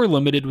for sure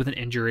limited with an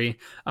injury.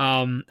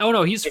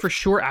 He's for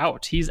sure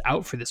out. He's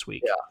out for this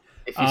week. Yeah.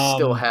 If you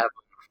still have him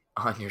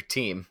on your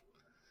team.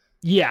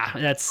 Yeah,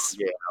 that's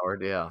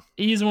Howard. Yeah,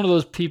 he's one of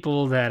those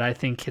people that I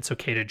think it's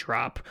okay to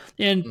drop.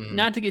 And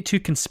not to get too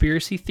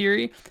conspiracy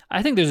theory,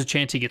 I think there's a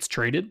chance he gets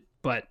traded,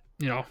 but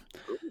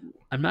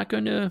I'm not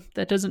going to.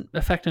 That doesn't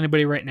affect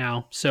anybody right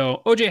now.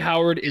 So OJ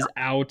Howard is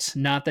out.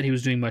 Not that he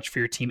was doing much for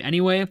your team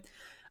anyway.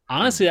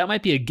 Honestly, that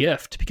might be a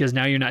gift because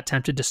now you're not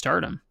tempted to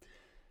start him.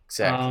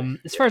 Exactly.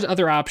 As far as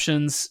other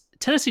options,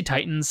 Tennessee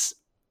Titans,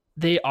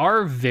 they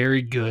are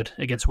very good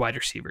against wide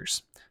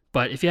receivers.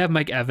 But if you have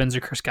Mike Evans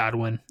or Chris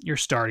Godwin, you're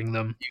starting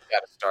them. You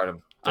got to start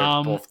them. They're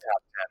both top 10.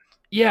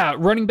 Yeah,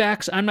 running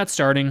backs, I'm not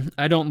starting.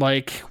 I don't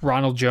like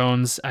Ronald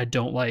Jones. I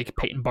don't like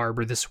Peyton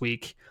Barber this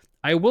week.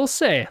 I will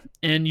say,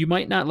 and you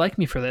might not like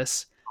me for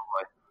this,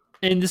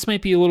 and this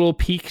might be a little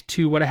peek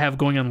to what I have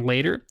going on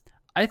later.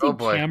 I think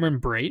Cameron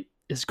Brate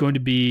is going to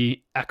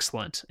be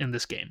excellent in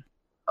this game.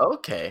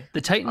 Okay.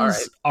 The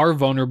Titans are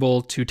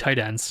vulnerable to tight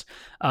ends,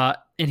 and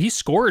he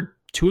scored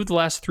 2 of the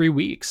last 3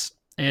 weeks.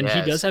 And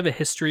he does have a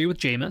history with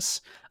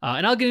Jameis.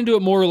 And I'll get into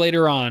it more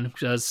later on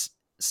because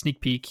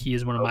sneak peek, he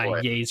is one of my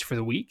yays for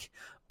the week.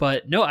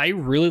 But no, I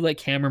really like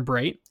Cameron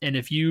Brate. And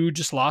if you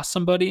just lost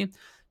somebody,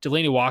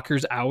 Delaney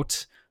Walker's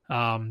out.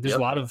 There's a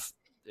lot of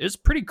it's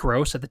pretty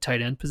gross at the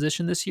tight end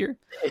position this year.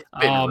 It's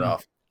been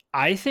rough.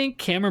 I think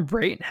Cameron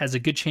Brate has a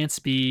good chance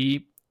to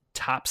be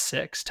top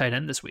 6 tight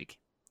end this week.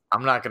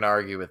 I'm not going to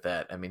argue with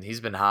that. I mean,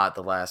 he's been hot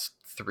the last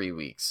 3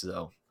 weeks,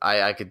 so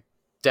I could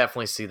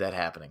definitely see that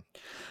happening.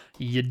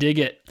 You dig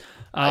it.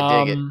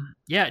 I dig it.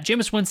 Yeah,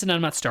 Jameis Winston,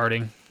 I'm not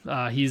starting.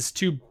 He's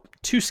too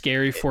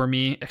scary for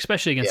me,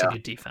 especially against a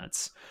good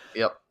defense.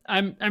 Yep.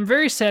 I'm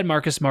very sad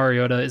Marcus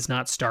Mariota is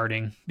not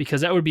starting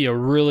because that would be a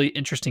really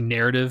interesting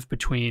narrative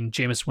between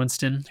Jameis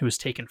Winston, who was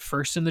taken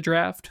first in the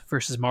draft,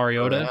 versus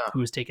Mariota, who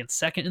was taken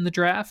second in the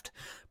draft.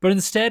 But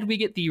instead, we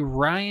get the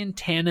Ryan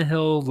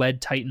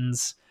Tannehill-led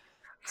Titans.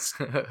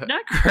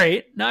 Not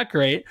great.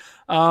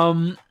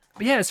 But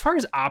yeah, as far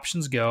as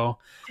options go,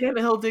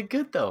 Tannehill did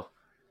good though.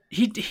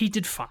 He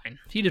did fine.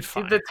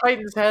 The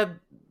Titans had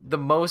the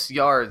most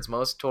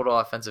total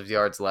offensive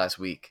yards last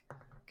week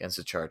against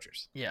the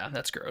Chargers. Yeah,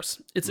 that's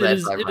gross. It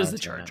is the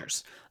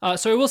Chargers.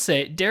 So I will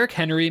say, Derrick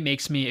Henry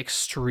makes me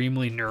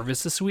extremely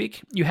nervous this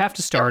week. You have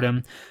to start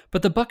him,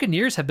 but the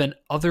Buccaneers have been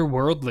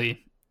otherworldly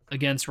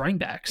against running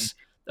backs.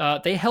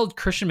 They held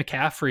Christian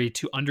McCaffrey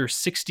to under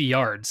 60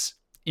 yards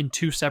in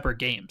 2 separate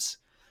games.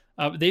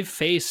 They've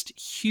faced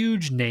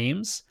huge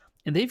names,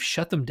 and they've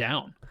shut them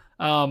down.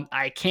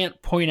 I can't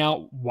point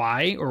out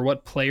why or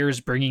what player is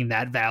bringing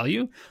that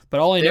value, but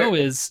all I know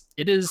is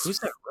who's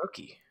that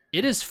rookie?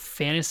 It is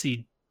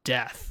fantasy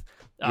death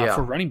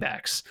for running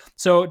backs.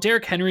 So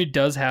Derrick Henry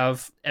does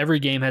have every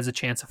game has a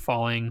chance of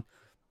falling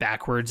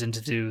backwards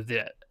into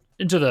the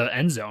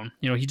end zone.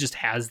 He just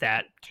has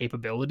that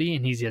capability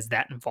and he has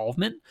that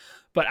involvement.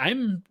 But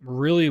I'm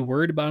really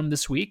worried about him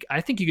this week.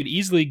 I think you could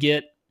easily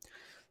get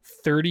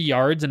 30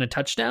 yards and a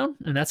touchdown,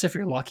 and that's if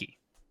you're lucky.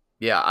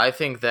 Yeah, I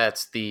think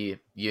that's you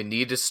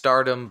need to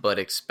start him, but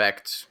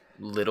expect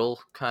little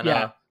kind of.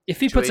 Yeah,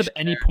 if he puts up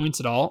any points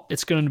at all,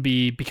 it's going to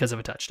be because of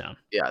a touchdown.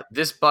 Yeah,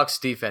 this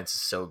Bucs defense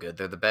is so good.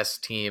 They're the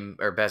best team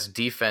or best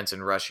defense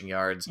in rushing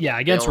yards. Yeah,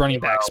 against running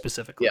backs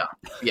specifically. Yeah,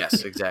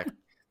 yes, exactly.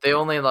 They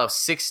only allow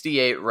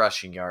 68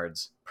 rushing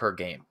yards per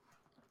game.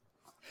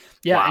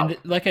 Yeah, and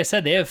like I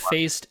said, they have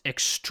faced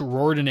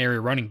extraordinary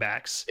running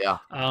backs. Yeah.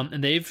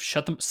 And they've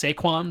shut down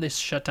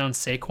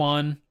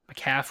Saquon,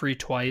 McCaffrey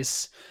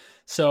twice.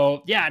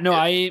 So, yeah, no,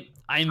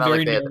 I'm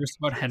very nervous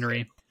about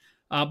Henry.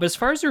 But as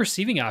far as the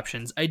receiving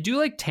options, I do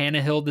like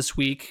Tannehill this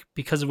week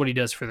because of what he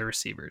does for the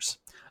receivers.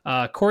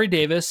 Corey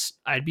Davis,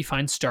 I'd be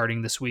fine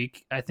starting this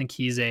week. I think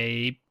he's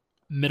a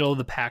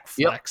middle-of-the-pack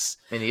flex.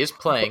 Yep. And he is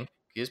playing.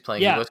 He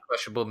was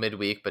questionable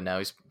midweek, but now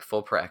he's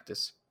full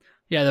practice.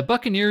 Yeah, the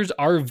Buccaneers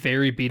are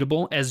very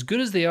beatable. As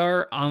good as they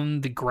are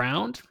on the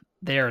ground,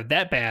 they are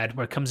that bad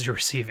when it comes to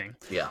receiving.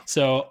 Yeah.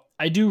 So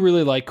I do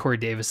really like Corey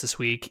Davis this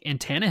week. And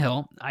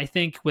Tannehill, I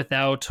think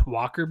without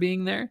Walker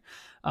being there,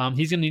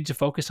 he's going to need to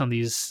focus on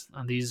these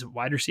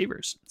wide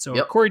receivers. So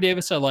Corey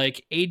Davis, I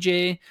like.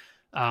 AJ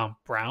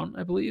Brown,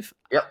 I believe.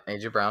 Yep,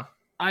 AJ Brown.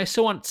 I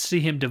still want to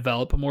see him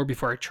develop more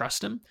before I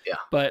trust him. Yeah.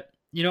 But,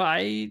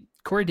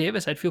 Corey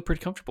Davis, I'd feel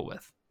pretty comfortable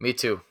with. Me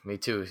too.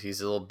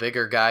 He's a little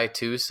bigger guy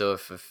too, so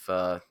if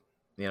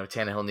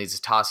Tannehill needs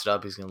to toss it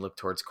up, he's going to look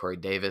towards Corey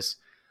Davis.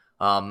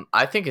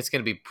 I think it's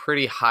going to be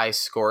pretty high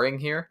scoring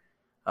here.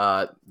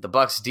 The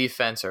Bucs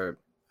defense are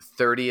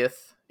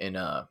 30th in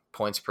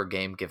points per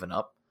game given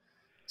up,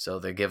 so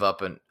they give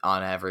up on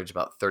average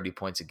about 30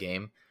 points a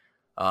game.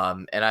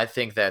 And I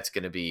think that's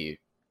going to be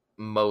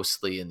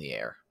mostly in the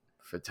air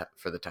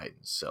for the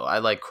Titans. So I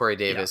like Corey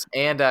Davis,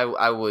 and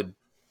I would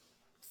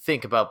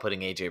think about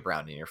putting A.J.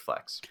 Brown in your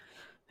flex.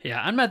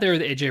 Yeah, I'm not there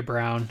with A.J.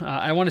 Brown.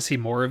 I want to see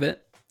more of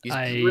it. He's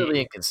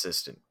really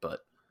inconsistent,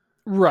 but...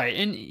 Right,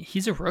 and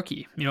he's a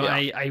rookie.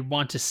 I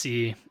want to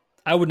see...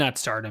 I would not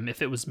start him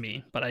if it was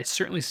me, but I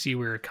certainly see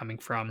where you're coming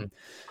from.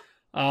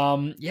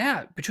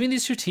 Between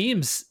these two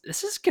teams,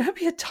 this is going to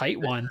be a tight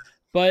one,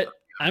 but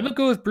I'm going to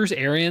go with Bruce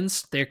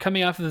Arians. They're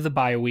coming off of the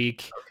bye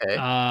week. Okay.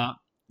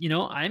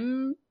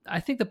 I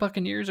think the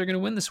Buccaneers are going to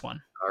win this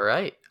one. All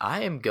right.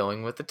 I am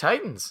going with the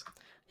Titans.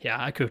 Yeah,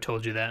 I could have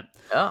told you that.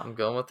 Yeah, I'm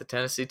going with the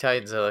Tennessee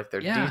Titans. I like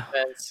their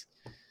defense.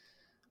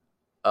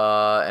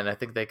 And I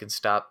think they can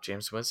stop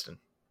Jameis Winston.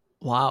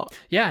 Wow.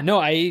 Yeah, no,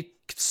 I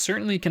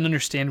certainly can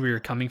understand where you're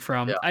coming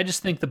from. Yeah. I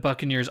just think the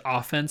Buccaneers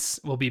offense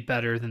will be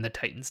better than the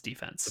Titans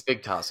defense. It's a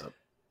big toss-up.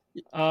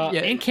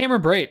 And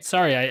Cameron Brate.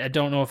 Sorry, I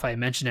don't know if I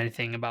mentioned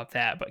anything about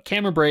that, but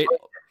Cameron Brate,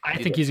 I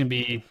think he's going to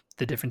be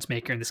the difference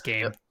maker in this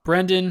game. Yep.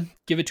 Brendan,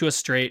 give it to us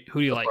straight.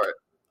 Who do you like?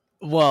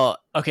 Well,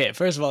 okay,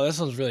 first of all, this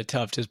one's really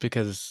tough just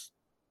because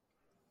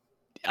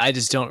I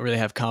just don't really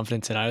have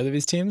confidence in either of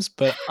these teams.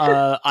 But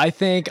I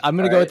think I'm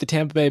going to go with the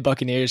Tampa Bay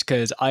Buccaneers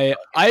because I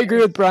agree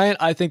with Brian.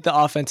 I think the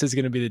offense is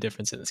going to be the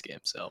difference in this game.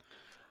 So,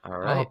 all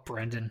right. Oh,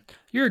 Brendan,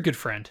 you're a good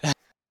friend.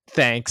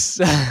 Thanks.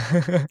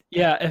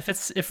 Yeah,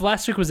 if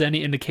last week was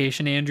any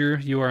indication, Andrew,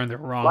 you are on the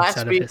wrong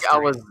side of history.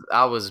 Last week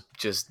I was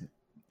just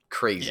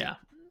crazy.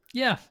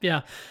 Yeah.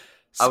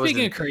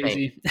 Speaking of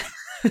crazy,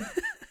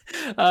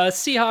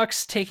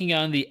 Seahawks taking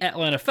on the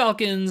Atlanta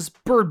Falcons.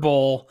 Bird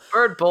Bowl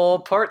Part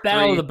 3.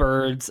 Battle of the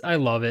Birds. I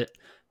love it.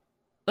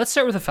 Let's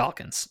start with the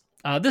Falcons.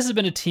 This has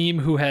been a team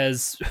who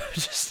has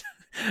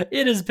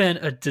it has been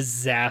a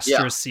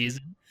disastrous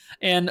season.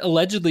 And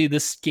allegedly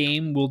this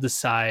game will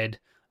decide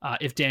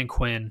if Dan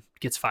Quinn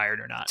gets fired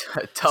or not.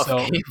 Tough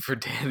game for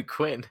Dan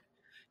Quinn.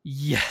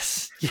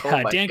 Yes.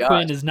 Yeah, Dan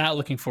Quinn is not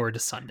looking forward to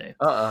Sunday.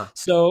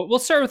 So we'll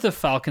start with the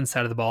Falcons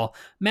side of the ball.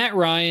 Matt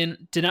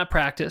Ryan did not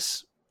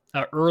practice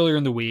earlier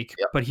in the week,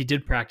 but he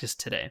did practice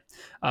today.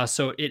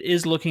 So it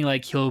is looking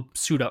like he'll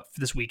suit up for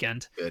this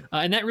weekend. Good.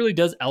 And that really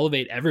does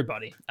elevate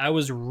everybody. I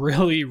was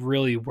really,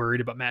 really worried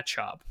about Matt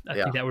Schaub. I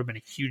think that would have been a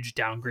huge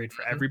downgrade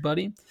for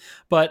everybody.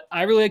 But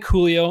I really like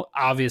Julio,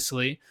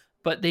 obviously.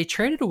 But they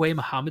traded away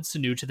Mohamed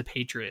Sanu to the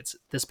Patriots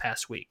this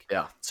past week.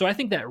 Yeah. So I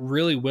think that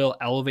really will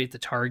elevate the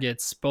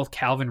targets both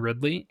Calvin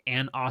Ridley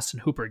and Austin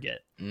Hooper get.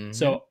 Mm-hmm.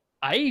 So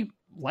I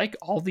like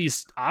all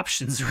these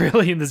options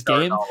really in this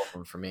game. All of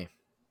them for me.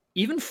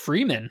 Even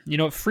Freeman.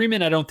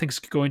 Freeman I don't think is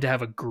going to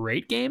have a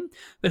great game,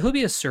 but he'll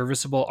be a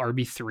serviceable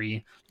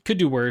RB3. Could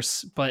do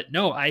worse, but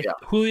no,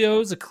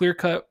 Julio's a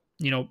clear-cut,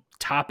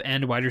 top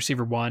end wide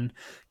receiver 1.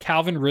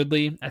 Calvin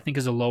Ridley, I think,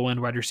 is a low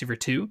end wide receiver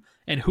 2.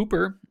 And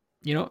Hooper,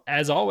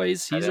 as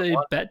always, he's a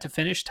bet to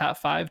finish top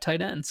 5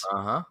 tight ends.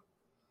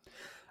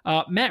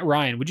 Matt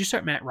Ryan. Would you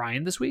start Matt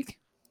Ryan this week?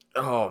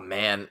 Oh,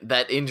 man.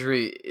 That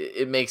injury,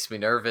 it makes me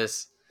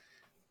nervous.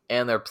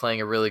 And they're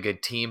playing a really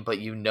good team, but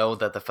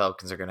that the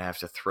Falcons are going to have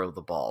to throw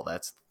the ball.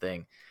 That's the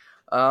thing.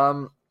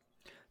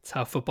 That's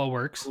how football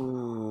works.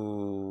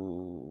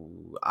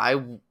 Ooh, I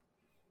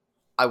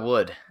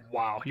would.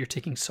 Wow, you're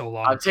taking so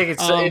long. I'm taking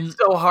it's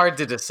so hard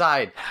to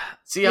decide.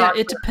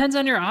 It depends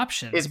on your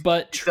options.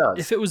 But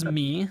if it was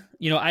me,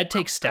 I'd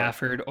take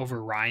Stafford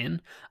over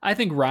Ryan. I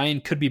think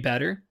Ryan could be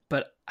better,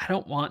 but I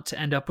don't want to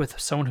end up with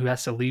someone who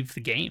has to leave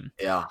the game.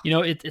 Yeah.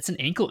 It's an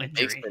ankle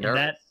injury, and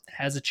that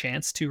has a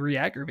chance to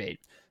re-aggravate.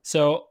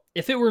 So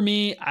if it were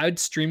me, I would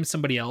stream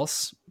somebody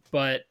else.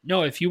 But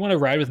no, if you want to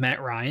ride with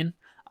Matt Ryan,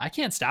 I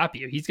can't stop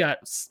you. He's got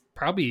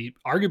probably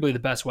arguably the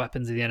best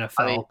weapons in the NFL.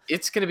 I mean,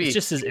 it's going to be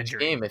just his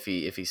injury game if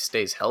he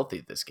stays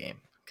healthy this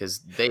game,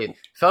 because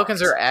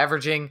Falcons are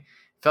averaging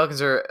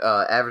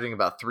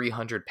about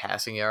 300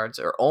 passing yards,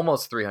 or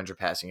almost 300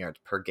 passing yards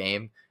per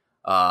game,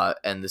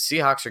 and the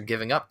Seahawks are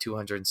giving up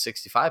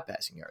 265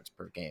 passing yards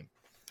per game.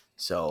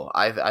 So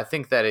I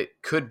think that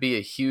it could be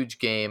a huge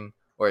game,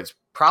 or it's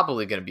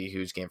probably going to be a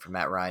huge game for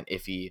Matt Ryan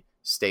if he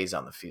stays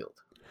on the field.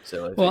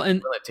 So if you're willing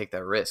to take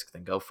that risk,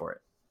 then go for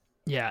it.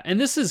 Yeah, and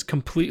this is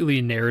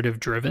completely narrative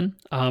driven.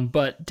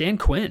 But Dan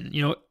Quinn,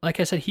 like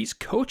I said, he's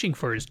coaching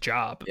for his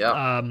job.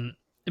 Yeah.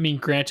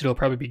 Granted, he'll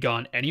probably be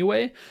gone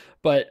anyway,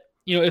 but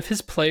if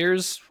his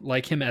players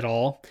like him at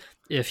all,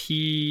 if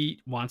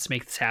he wants to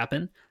make this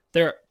happen,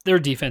 their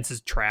defense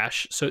is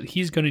trash. So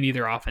he's going to need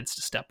their offense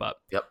to step up.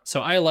 Yep.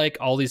 So I like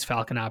all these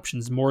Falcon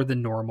options more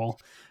than normal.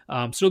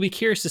 So it'll be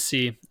curious to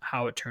see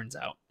how it turns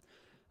out.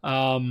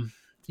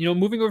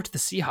 Moving over to the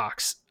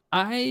Seahawks,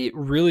 I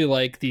really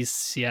like these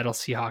Seattle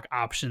Seahawks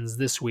options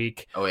this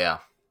week. Oh, yeah.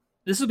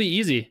 This will be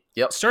easy.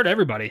 Yep. Start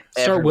everybody.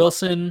 Start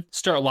Wilson.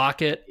 Start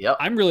Lockett. Yep.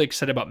 I'm really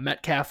excited about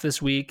Metcalf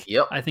this week.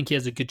 Yep. I think he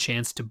has a good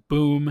chance to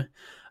boom.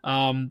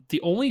 The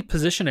only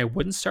position I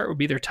wouldn't start would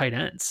be their tight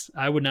ends.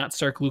 I would not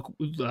start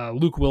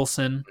Luke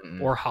Wilson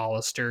or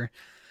Hollister.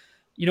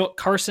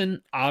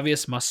 Carson,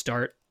 obvious must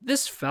start.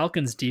 This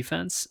Falcons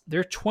defense,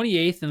 they're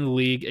 28th in the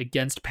league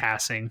against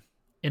passing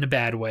in a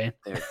bad way.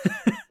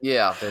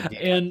 Yeah,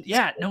 and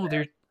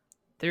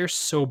they're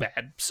so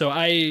bad. So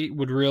I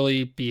would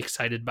really be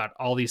excited about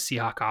all these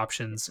Seahawk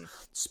options. Mm-hmm.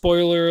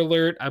 Spoiler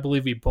alert, I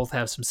believe we both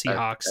have some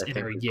Seahawks in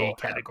our yay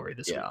category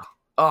this week.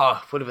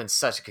 Oh, would have been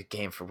such a good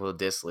game for Will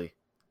Dissly.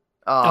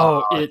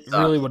 Oh, it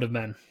really would have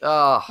been.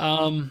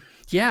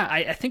 Yeah,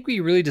 I think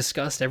we really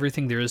discussed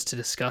everything there is to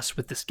discuss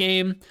with this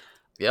game.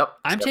 Yep.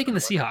 I'm taking the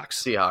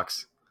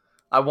Seahawks.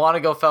 I want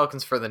to go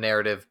Falcons for the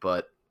narrative,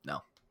 but no.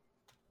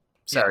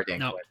 Sorry, Dan.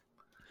 No.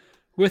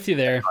 With you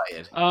there.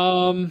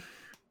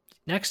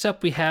 Next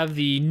up, we have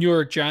the New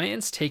York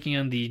Giants taking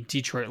on the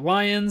Detroit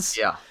Lions.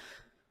 Yeah.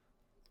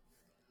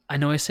 I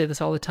know I say this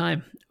all the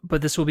time,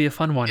 but this will be a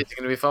fun one. It's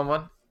going to be a fun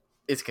one.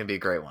 It's going to be a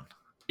great one.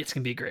 It's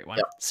going to be a great one.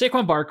 Yep.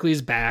 Saquon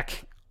Barkley's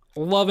back.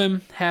 Love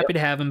him. Happy to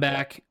have him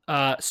back.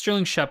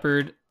 Sterling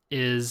Shepard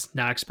is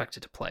not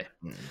expected to play.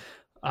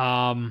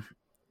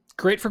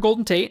 Great for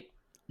Golden Tate.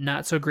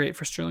 Not so great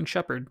for Sterling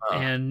Shepard.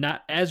 And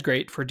not as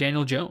great for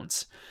Daniel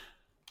Jones.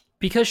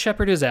 Because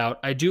Shepard is out,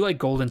 I do like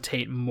Golden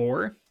Tate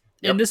more.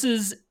 Yep. And this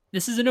is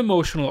an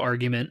emotional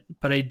argument,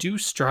 but I do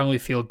strongly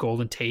feel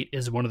Golden Tate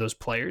is one of those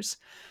players.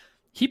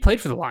 He played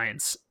for the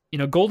Lions.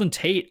 Golden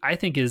Tate, I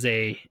think, is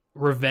a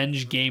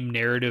revenge game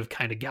narrative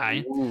kind of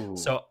guy. Ooh,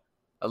 so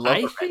I love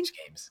revenge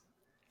games.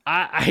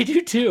 I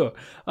do too.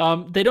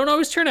 They don't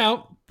always turn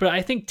out, but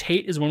I think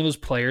Tate is one of those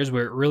players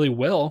where it really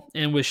will.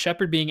 And with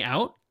Shepard being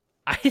out,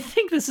 I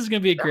think this is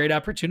going to be a great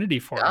opportunity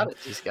for him.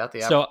 He's got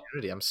the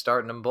opportunity. I'm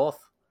starting them both.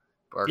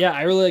 Yeah,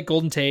 I really like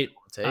Golden Tate.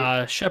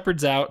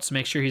 Shepard's out, so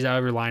make sure he's out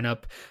of your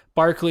lineup.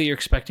 Barkley, you're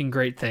expecting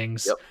great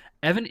things. Yep.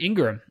 Evan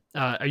Ingram,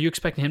 are you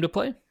expecting him to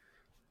play?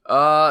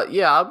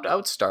 Yeah, I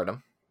would start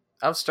him.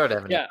 I would start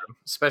Evan Ingram,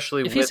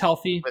 especially if he's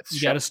healthy.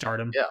 You got to start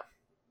him.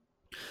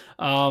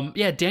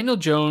 Yeah. Daniel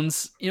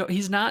Jones.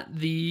 He's not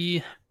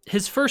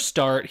his first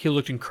start. He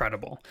looked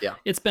incredible. Yeah.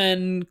 It's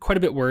been quite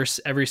a bit worse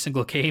every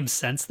single game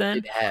since then.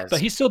 It has. But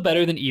he's still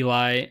better than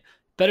Eli.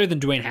 Better than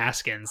Dwayne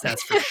Haskins,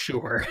 that's for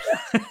sure.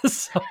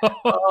 Rough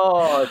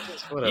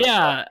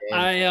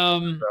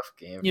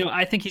game.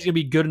 I think he's gonna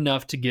be good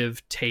enough to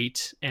give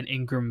Tate and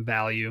Ingram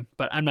value,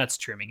 but I'm not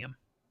streaming him.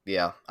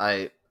 Yeah,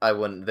 I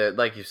wouldn't.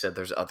 Like you said,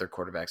 there's other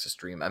quarterbacks to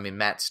stream. I mean,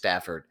 Matt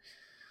Stafford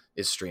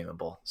is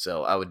streamable,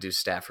 so I would do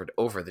Stafford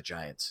over the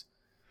Giants.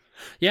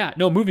 Yeah,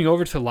 no, moving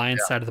over to the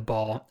Lions side of the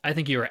ball, I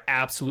think you are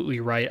absolutely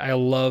right. I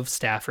love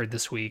Stafford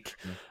this week.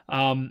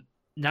 Mm-hmm.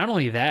 Not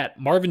only that,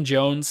 Marvin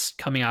Jones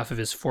coming off of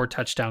his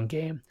 4-touchdown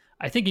game.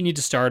 I think you need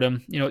to start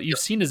him. You've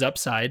seen his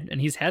upside,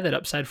 and he's had that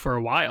upside for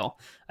a while.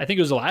 I think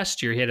it was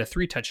last year he had a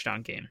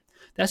 3-touchdown game.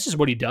 That's just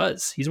what he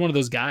does. He's one of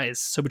those guys.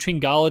 So between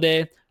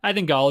Golladay, I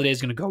think Golladay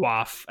is going to go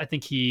off. I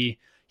think he's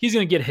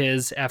going to get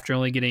his after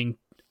only getting,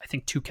 I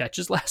think, 2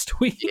 catches last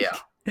week. Yeah.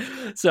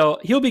 So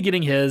he'll be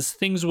getting his.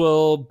 Things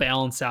will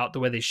balance out the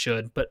way they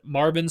should. But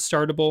Marvin's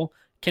startable.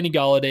 Kenny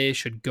Golladay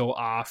should go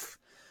off.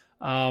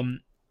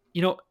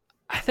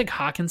 I think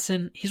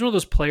Hawkinson, he's one of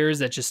those players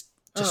that just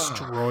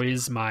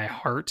destroys my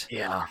heart.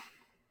 Yeah.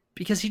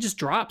 Because he just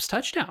drops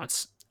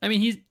touchdowns. I mean,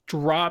 he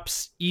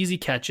drops easy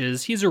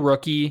catches. He's a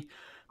rookie.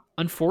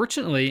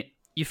 Unfortunately,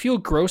 you feel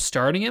gross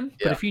starting him,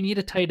 but if you need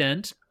a tight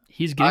end,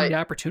 he's getting the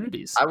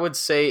opportunities. I would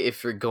say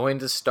if you're going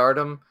to start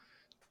him,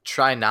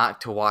 try not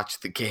to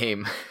watch the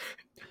game.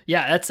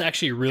 Yeah, that's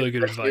actually really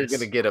good advice. You're going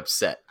to get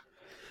upset.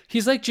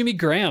 He's like Jimmy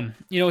Graham.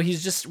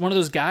 He's just one of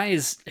those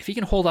guys, if he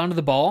can hold on to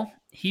the ball,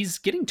 he's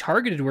getting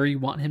targeted where you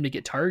want him to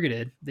get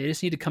targeted. They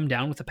just need to come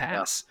down with the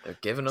pass. They're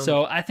giving him.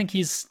 So I think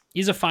he's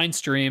a fine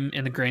stream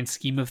in the grand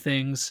scheme of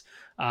things.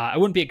 I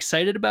wouldn't be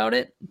excited about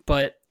it,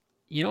 but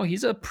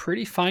he's a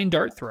pretty fine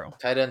dart throw.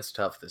 Tight end's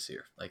tough this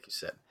year, like you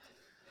said.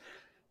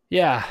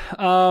 Yeah.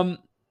 I'm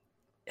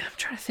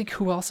trying to think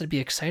who else I'd be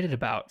excited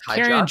about.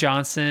 Kerryon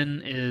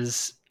Johnson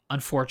is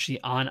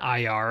unfortunately on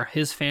IR.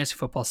 His fantasy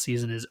football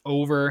season is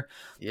over.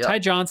 Yep. Ty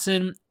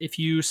Johnson, if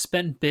you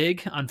spent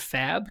big on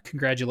Fab,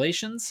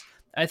 congratulations.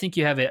 I think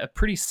you have a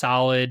pretty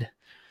solid,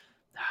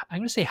 I'm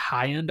going to say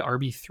high-end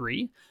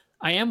RB3.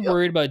 I am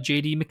worried about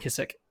J.D.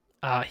 McKissick.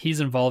 He's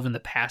involved in the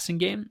passing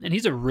game, and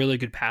he's a really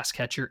good pass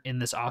catcher in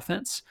this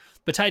offense.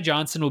 But Ty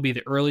Johnson will be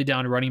the early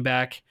down running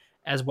back,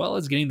 as well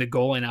as getting the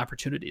goal line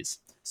opportunities.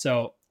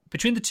 So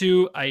between the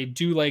two, I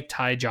do like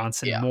Ty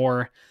Johnson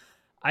more.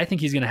 I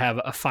think he's going to have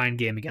a fine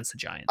game against the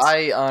Giants.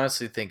 I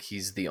honestly think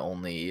he's the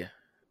only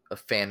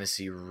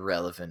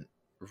fantasy-relevant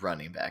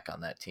running back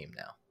on that team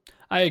now.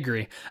 I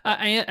agree.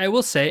 I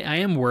will say I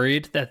am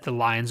worried that the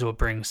Lions will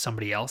bring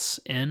somebody else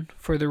in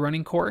for the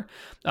running core.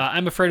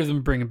 I'm afraid of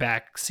them bringing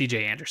back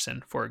C.J.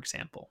 Anderson, for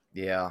example.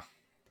 Yeah.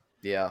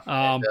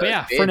 But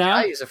yeah, for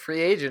now, he's a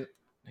free agent.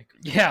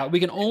 Yeah,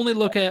 we can only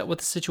look at what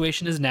the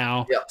situation is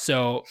now. Yeah.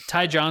 So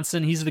Ty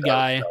Johnson, he's the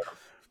guy.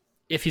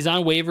 If he's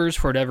on waivers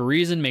for whatever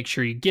reason, make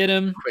sure you get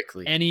him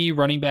quickly. Any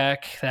running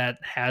back that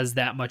has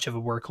that much of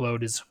a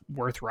workload is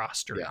worth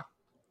rostering.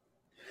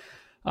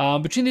 Yeah.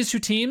 Between these two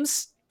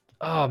teams,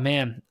 oh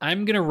man,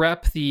 I'm gonna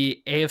rep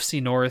the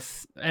NFC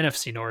North,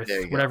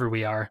 whatever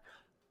we are.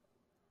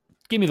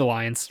 Give me the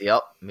Lions.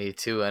 Yep, me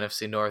too.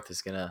 NFC North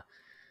is gonna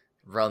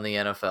run the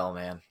NFL,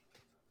 man.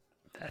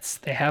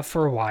 They have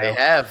for a while. They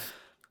have,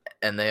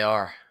 and they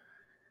are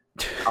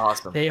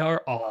awesome. They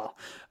are all.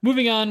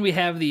 Moving on, we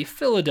have the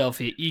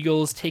Philadelphia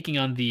Eagles taking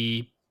on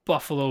the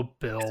Buffalo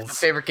Bills. It's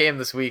my favorite game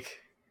this week.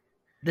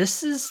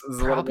 This is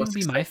probably going to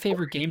be my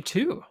favorite game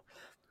too.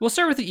 We'll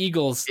start with the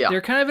Eagles. Yeah.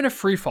 They're kind of in a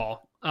free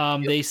fall.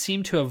 They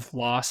seem to have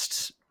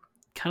lost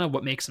kind of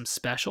what makes them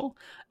special.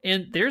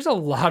 And there's a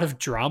lot of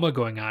drama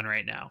going on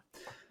right now.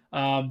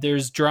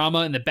 There's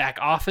drama in the back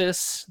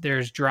office.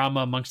 There's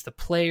drama amongst the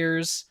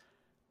players.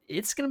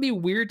 It's going to be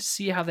weird to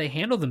see how they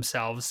handle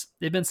themselves.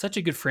 They've been such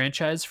a good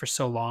franchise for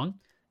so long.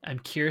 I'm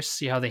curious to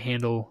see how they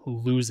handle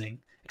losing,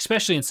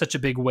 especially in such a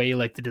big way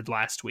like they did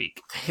last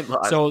week. They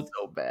lost so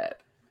bad.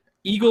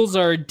 Eagles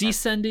are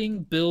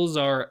descending. Bills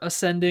are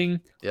ascending.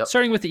 Yep.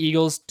 Starting with the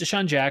Eagles,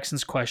 Deshaun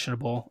Jackson's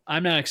questionable.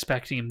 I'm not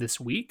expecting him this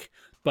week,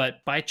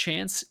 but by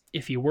chance,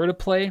 if he were to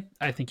play,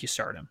 I think you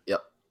start him.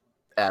 Yep,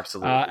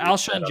 absolutely.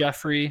 Alshon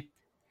Jeffrey,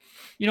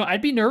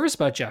 I'd be nervous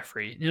about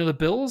Jeffrey. The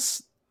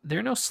Bills,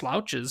 they're no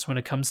slouches when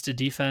it comes to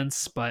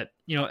defense, but,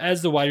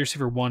 as the wide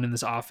receiver 1 in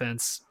this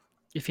offense,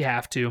 if you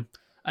have to,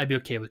 I'd be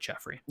okay with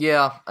Jeffrey.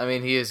 Yeah, I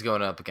mean, he is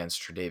going up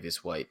against Tre'Davious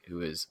White,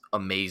 who is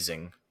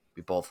amazing.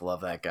 We both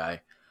love that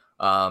guy.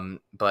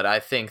 But I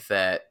think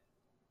that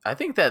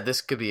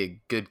this could be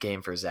a good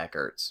game for Zach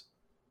Ertz.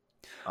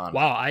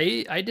 Wow,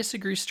 I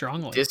disagree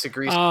strongly.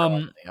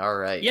 All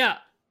right. Yeah,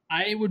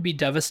 I would be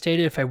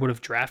devastated if I would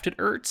have drafted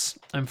Ertz.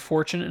 I'm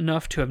fortunate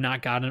enough to have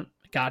not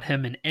got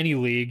him in any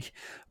league.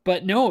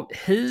 But no,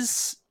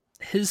 his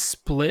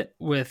split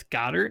with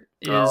Goddard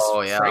is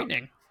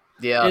frightening.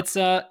 Yeah.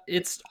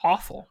 It's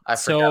awful. I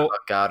forgot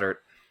about Goddard.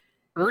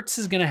 Ertz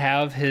is going to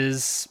have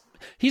his...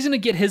 He's going to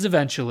get his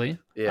eventually.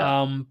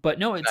 Yeah. But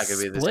no, it's not going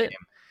to be this split. game.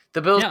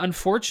 The Bills,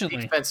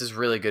 unfortunately, defense is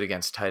really good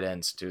against tight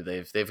ends too.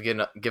 They've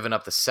given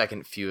up the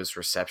second fewest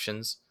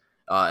receptions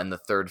and the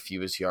third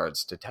fewest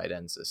yards to tight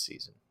ends this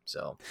season.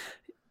 So,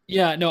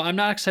 yeah, no, I'm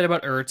not excited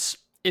about Ertz.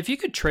 If you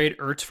could trade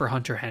Ertz for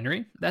Hunter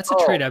Henry, that's a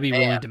trade I'd be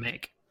willing to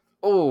make.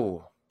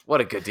 Oh, what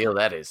a good deal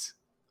that is.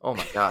 Oh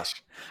my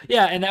gosh.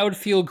 Yeah, and that would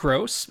feel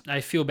gross.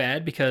 I feel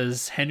bad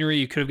because Henry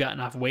you could have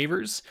gotten off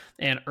waivers,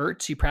 and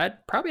Ertz you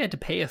probably had to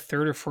pay a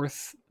third or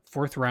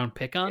fourth round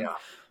pick on. Yeah.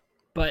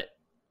 But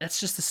that's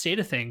just the state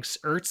of things.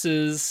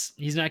 Ertz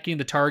he's not getting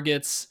the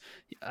targets.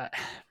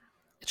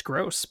 It's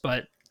gross,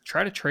 but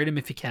try to trade him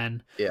if you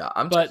can. Yeah,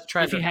 I'm just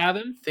trying to have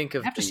him, think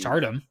of you have to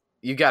start him.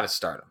 You got to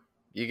start him.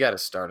 You got to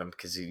start him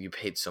because you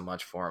paid so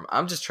much for him.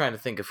 I'm just trying to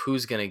think of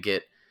who's going to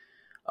get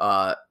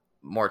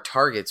more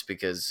targets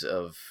because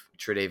of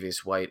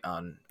Tre'Davious White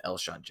on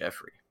Alshon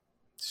Jeffrey.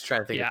 Just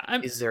trying to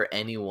think. Is there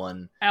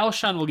anyone?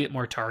 Alshon will get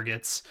more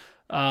targets.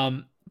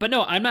 But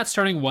no, I'm not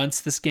starting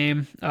Wentz this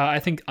game. I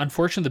think,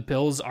 unfortunately, the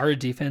Bills are a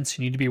defense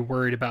you need to be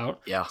worried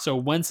about. Yeah. So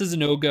Wentz is a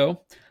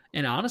no-go.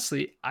 And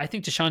honestly, I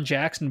think Deshaun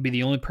Jackson would be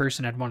the only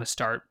person I'd want to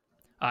start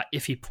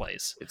if he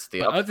plays.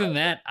 But other than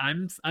that,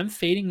 I'm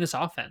fading this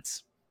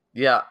offense.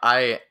 Yeah,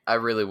 I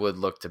really would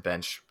look to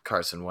bench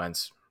Carson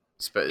Wentz.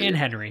 And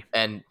Henry.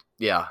 And,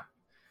 yeah.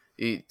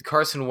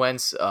 Carson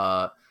Wentz,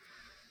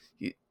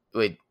 wait,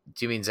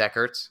 do you mean Zach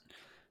Ertz?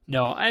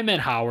 No, I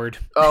meant Howard.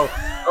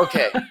 Oh,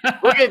 okay.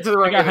 We'll get to the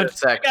run game in a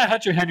sec. I got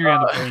Hunter Henry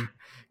on the brain.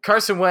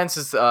 Carson Wentz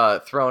has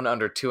thrown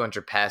under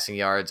 200 passing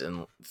yards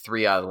in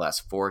 3 out of the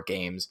last 4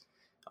 games.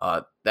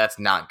 That's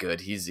not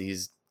good.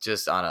 He's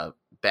just on a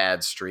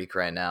bad streak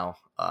right now.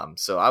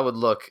 So I would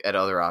look at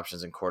other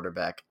options in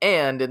quarterback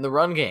and in the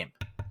run game.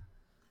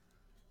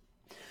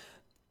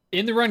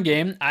 In the run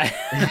game,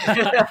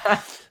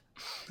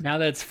 now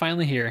that it's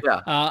finally here,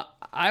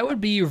 I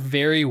would be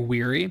very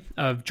weary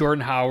of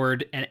Jordan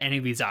Howard and any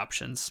of these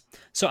options.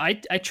 So I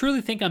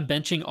truly think I'm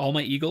benching all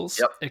my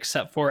Eagles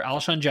except for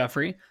Alshon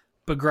Jeffrey,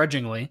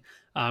 begrudgingly,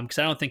 because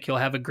I don't think he'll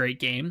have a great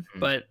game,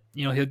 but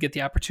he'll get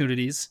the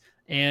opportunities.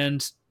 And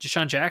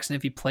Deshaun Jackson,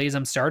 if he plays,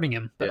 I'm starting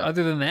him. But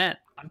other than that,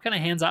 I'm kind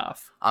of hands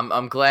off.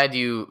 I'm glad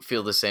you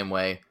feel the same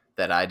way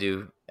that I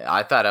do.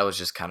 I thought I was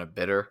just kind of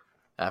bitter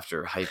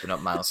after hyping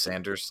up Miles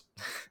Sanders,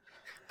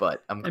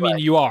 but I'm glad. I mean,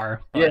 you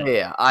are. But,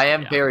 yeah. I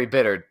am very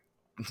bitter.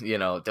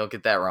 Don't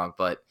get that wrong.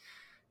 But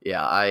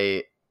yeah,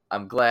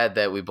 I'm glad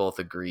that we both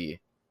agree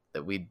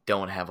that we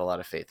don't have a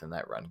lot of faith in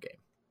that run game,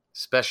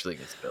 especially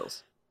against the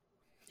Bills.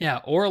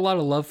 Yeah, or a lot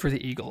of love for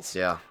the Eagles.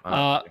 Yeah.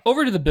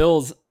 Over to the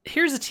Bills.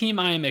 Here's a team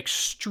I am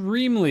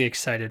extremely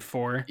excited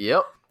for.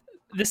 Yep.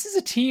 This is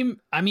a team.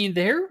 I mean,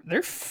 are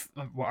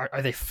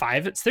they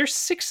 5? They're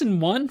 6-1,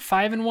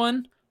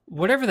 5-1,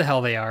 whatever the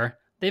hell they are.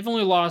 They've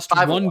only lost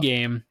one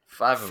game.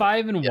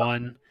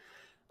 5-1.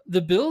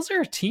 The Bills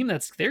are a team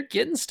they're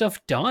getting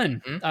stuff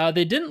done. Mm-hmm.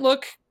 They didn't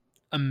look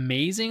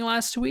amazing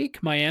last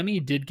week. Miami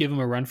did give them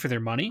a run for their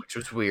money, which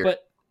was weird.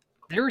 But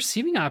their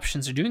receiving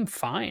options are doing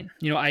fine.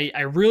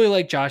 I really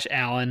like Josh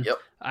Allen. Yep.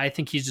 I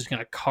think he's just going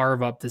to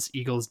carve up this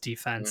Eagles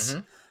defense.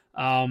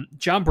 Mm-hmm.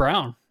 John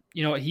Brown,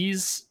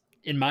 he's,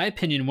 in my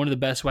opinion, one of the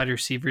best wide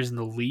receivers in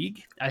the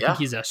league. I think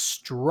he's a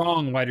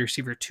strong wide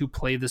receiver to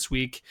play this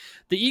week.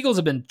 The Eagles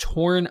have been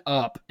torn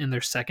up in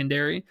their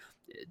secondary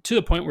to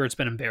the point where it's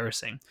been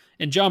embarrassing.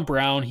 And John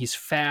Brown, he's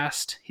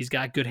fast. He's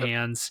got good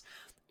hands.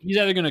 he's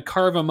either going to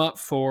carve them up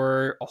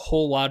for a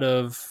whole lot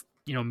of,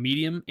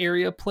 medium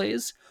area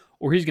plays,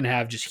 or he's going to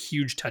have just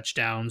huge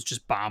touchdowns,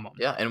 just bomb them.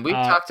 Yeah, and we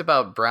talked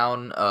about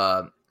Brown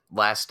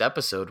last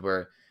episode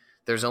where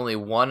there's only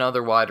one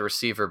other wide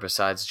receiver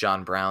besides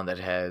John Brown that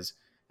has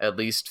at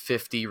least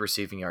 50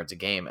 receiving yards a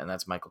game, and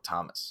that's Michael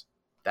Thomas.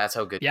 That's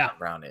how good John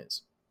Brown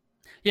is.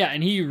 Yeah,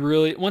 and he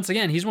really, once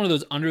again, he's one of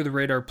those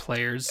under-the-radar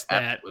players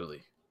that,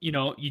 Absolutely.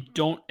 You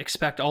don't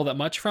expect all that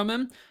much from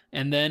him,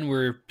 and then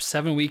we're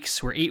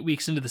 8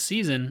 weeks into the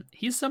season,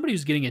 he's somebody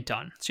who's getting it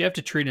done. So you have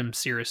to treat him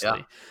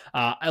seriously.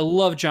 Yeah. I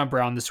love John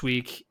Brown this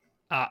week.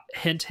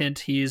 Hint, hint,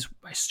 he's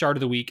my start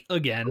of the week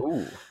again.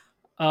 Ooh.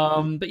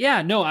 But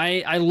yeah, no,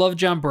 I love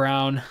John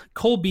Brown.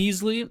 Cole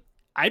Beasley,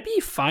 I'd be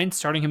fine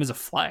starting him as a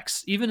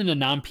flex, even in a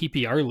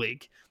non-PPR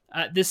league.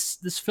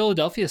 This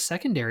Philadelphia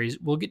secondaries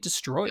will get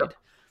destroyed. Yep.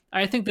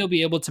 I think they'll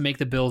be able to make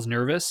the Bills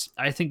nervous.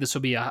 I think this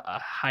will be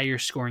a higher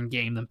scoring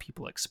game than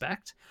people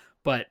expect.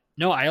 But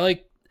no,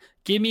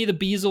 give me the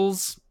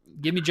Beasles,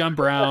 give me John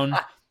Brown.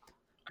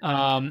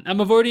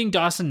 I'm avoiding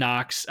Dawson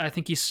Knox. I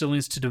think he still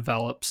needs to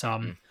develop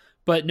some.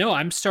 But no,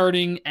 I'm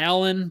starting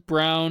Allen,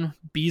 Brown,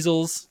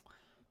 Beasles.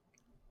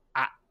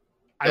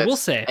 I will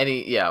say.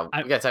 We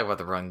got to talk about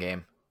the run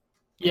game.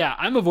 Yeah,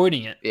 I'm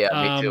avoiding it.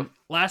 Yeah, me too.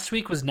 Last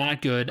week was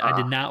not good. I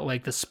did not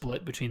like the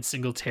split between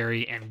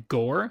Singletary and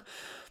Gore.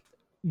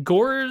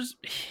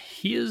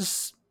 He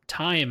is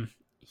time.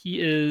 He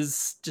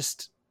is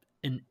just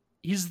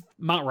he's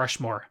Mount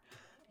Rushmore.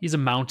 He's a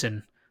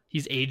mountain.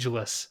 He's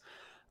ageless.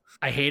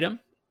 I hate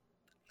him.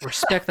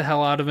 Respect the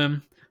hell out of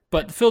him.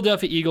 But the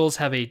Philadelphia Eagles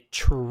have a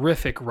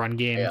terrific run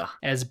game. Yeah.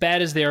 As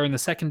bad as they are in the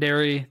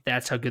secondary,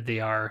 that's how good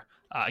they are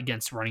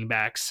against running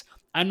backs.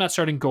 I'm not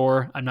starting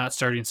Gore. I'm not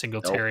starting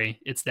Singletary. Nope.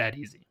 It's that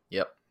easy.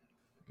 Yep.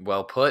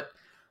 Well put.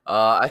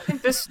 I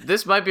think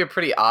this might be a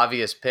pretty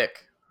obvious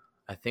pick.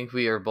 I think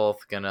we are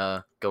both going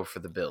to go for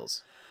the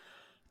Bills.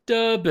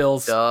 The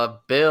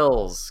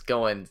Bills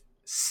going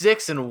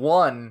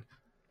 6-1.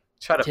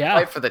 Try to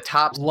fight for the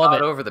top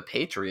spot over the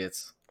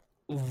Patriots.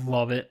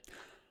 Love it.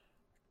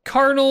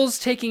 Cardinals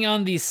taking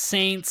on the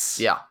Saints.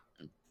 Yeah.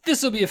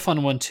 This will be a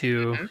fun one,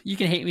 too. Mm-hmm. You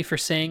can hate me for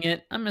saying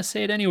it. I'm going to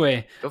say it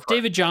anyway.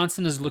 David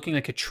Johnson is looking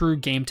like a true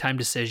game-time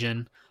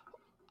decision.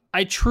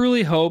 I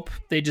truly hope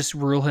they just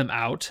rule him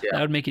out. Yeah.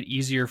 That would make it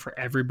easier for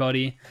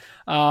everybody.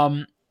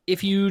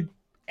 If you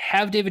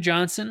have David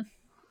Johnson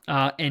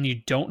and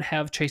you don't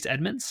have Chase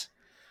Edmonds,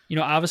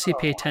 obviously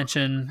pay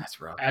attention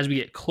as we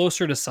get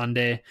closer to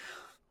Sunday.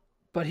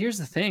 But here's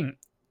the thing.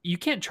 You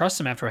can't trust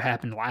him after what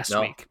happened last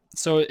week.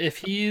 So if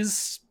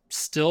he's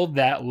still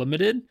that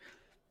limited,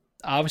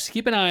 obviously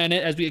keep an eye on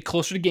it as we get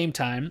closer to game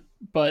time.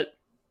 But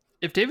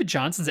if David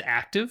Johnson's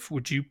active,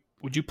 would you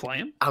play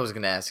him? I was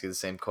going to ask you the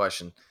same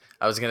question.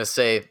 I was going to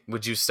say,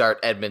 would you start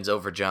Edmonds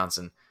over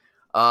Johnson?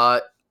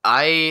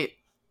 I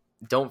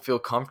don't feel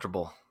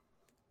comfortable.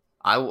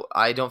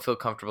 I don't feel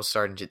comfortable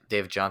starting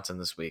David Johnson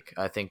this week.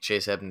 I think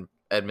Chase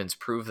Edmonds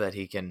proved that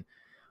he can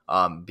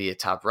be a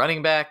top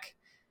running back,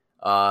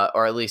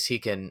 or at least he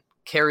can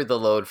carry the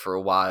load for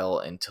a while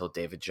until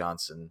David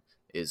Johnson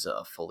is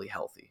fully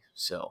healthy.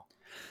 So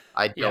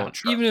I don't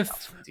trust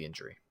Johnson with the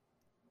injury.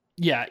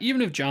 Yeah,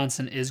 even if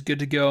Johnson is good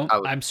to go,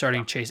 I'm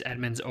starting Chase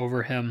Edmonds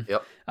over him.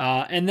 Yep.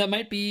 And that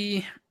might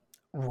be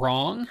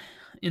wrong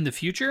in the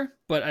future,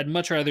 but I'd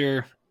much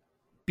rather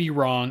be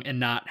wrong and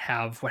not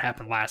have what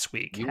happened last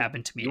week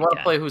happen to me. You want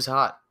to play who's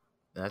hot?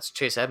 That's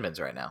Chase Edmonds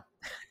right now.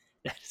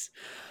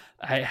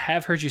 I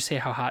have heard you say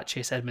how hot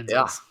Chase Edmonds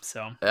is.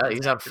 So yeah,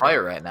 he's on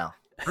fire right now.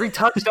 3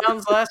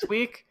 touchdowns last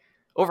week,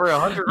 over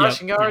 100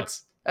 rushing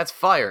yards. Yep. That's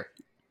fire.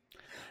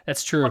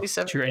 That's true.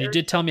 True. And you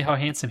did tell me how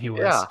handsome he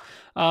was.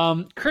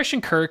 Yeah.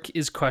 Christian Kirk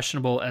is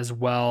questionable as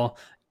well.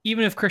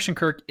 Even if Christian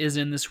Kirk is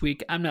in this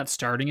week, I'm not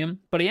starting him,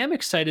 but I am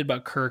excited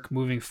about Kirk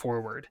moving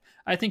forward.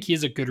 I think he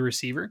is a good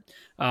receiver.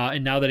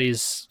 And now that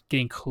he's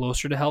getting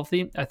closer to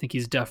healthy, I think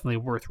he's definitely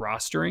worth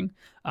rostering.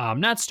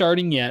 Not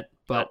starting yet,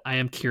 but I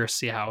am curious to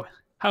see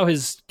how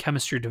his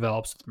chemistry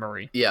develops with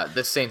Murray. Yeah,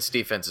 the Saints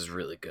defense is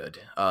really good.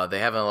 They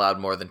haven't allowed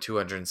more than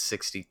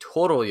 260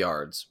 total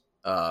yards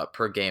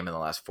per game in the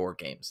last 4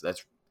 games.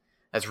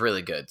 That's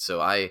really good.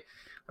 So I'm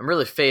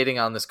really fading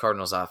on this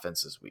Cardinals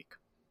offense this week.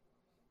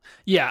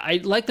 Yeah,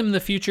 I like them in the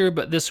future,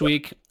 but this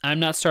week I'm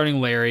not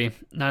starting Larry,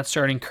 not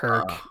starting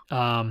Kirk.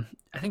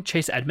 I think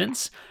Chase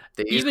Edmonds,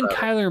 even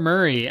Kyler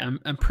Murray,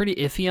 I'm pretty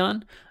iffy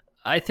on.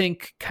 I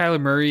think Kyler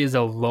Murray is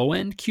a low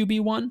end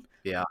QB1.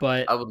 Yeah,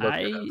 but I would look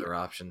at other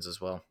options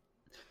as well.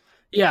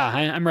 Yeah,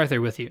 I'm right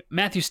there with you.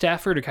 Matthew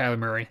Stafford or Kyler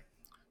Murray?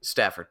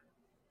 Stafford.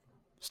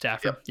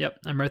 Yep,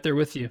 I'm right there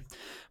with you.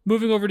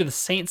 Moving over to the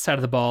Saints side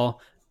of the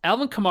ball,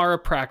 Alvin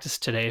Kamara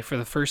practiced today for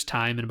the first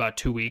time in about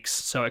 2 weeks,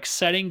 so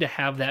exciting to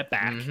have that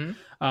back.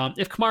 Mm-hmm.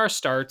 If Kamara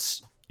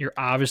starts, you're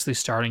obviously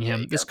starting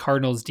him. This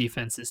Cardinals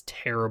defense is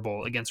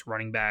terrible against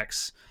running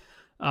backs.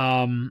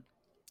 The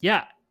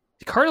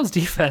Cardinals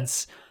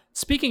defense,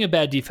 speaking of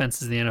bad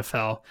defenses in the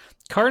NFL,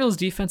 Cardinals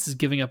defense is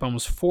giving up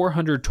almost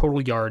 400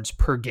 total yards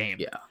per game.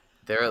 Yeah,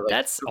 they're like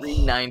that's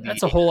 390.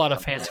 That's a whole lot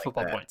of fantasy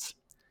football points.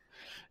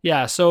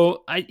 Yeah,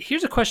 so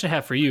here's a question I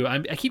have for you.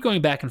 I keep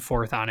going back and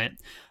forth on it.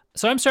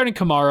 So I'm starting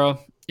Kamara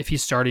if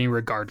he's starting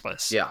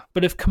regardless. Yeah.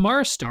 But if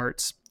Kamara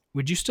starts,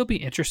 would you still be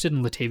interested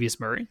in Latavius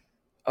Murray?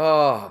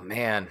 Oh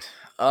man.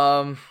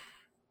 I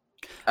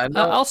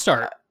know, I'll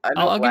start.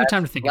 I'll give you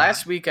time to think.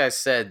 Last week I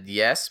said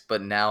yes,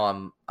 but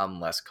now I'm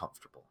less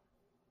comfortable.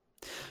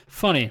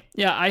 Funny.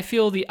 Yeah, I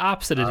feel the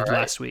opposite of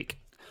last week.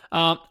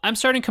 I'm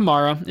starting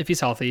Kamara if he's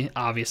healthy,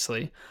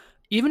 obviously.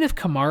 Even if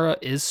Kamara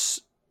is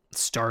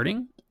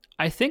starting,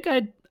 I think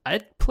I'd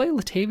play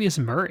Latavius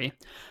Murray.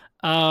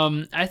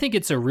 I think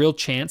it's a real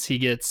chance he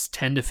gets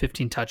 10 to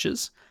 15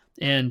 touches,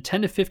 and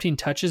 10 to 15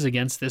 touches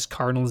against this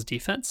Cardinals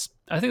defense.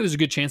 I think there's a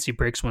good chance he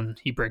breaks one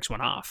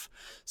off.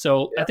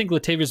 So I think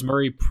Latavius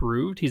Murray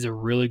proved he's a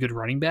really good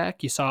running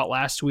back. You saw it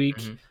last week.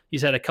 Mm-hmm.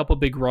 He's had a couple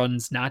big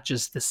runs, not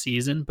just this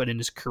season, but in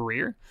his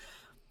career.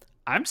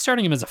 I'm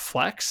starting him as a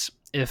flex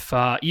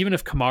even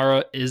if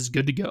Kamara is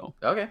good to go.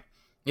 Okay.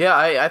 Yeah,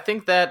 I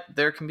think that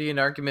there can be an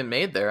argument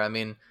made there. I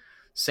mean,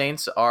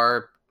 Saints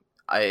are,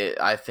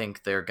 I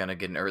think they're going to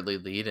get an early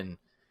lead and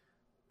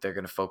they're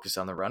going to focus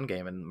on the run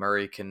game, and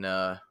Murray can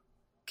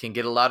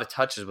get a lot of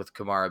touches with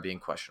Kamara being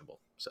questionable.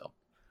 So,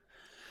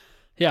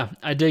 yeah,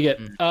 I dig it.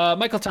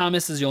 Michael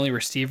Thomas is the only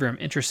receiver I'm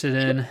interested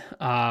in.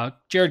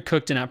 Jared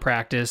Cook did not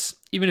practice.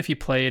 Even if he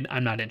played,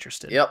 I'm not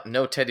interested. Yep,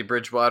 no Teddy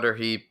Bridgewater.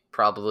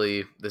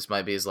 This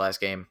might be his last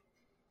game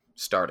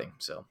starting.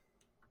 So.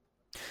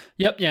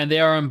 Yep, yeah, they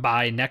are on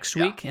bye next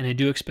week, and I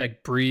do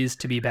expect Breeze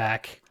to be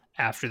back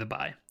after the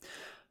bye.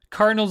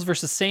 Cardinals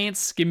versus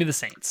Saints. Give me the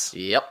Saints.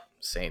 Yep,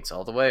 Saints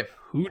all the way.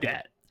 Who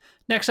dat?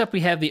 Next up, we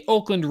have the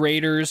Oakland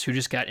Raiders, who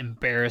just got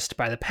embarrassed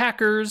by the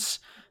Packers.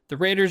 The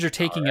Raiders are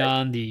taking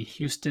on the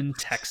Houston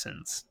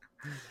Texans.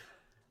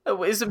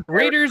 Is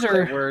Raiders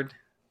are word?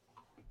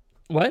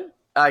 What?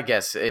 I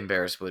guess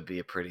embarrassed would be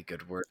a pretty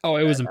good word. Oh,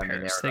 it was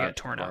embarrassed. They got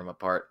torn up.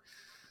 Apart.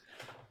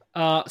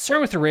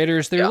 Starting with the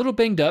Raiders, they're a little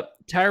banged up.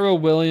 Tyrell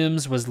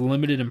Williams was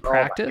limited in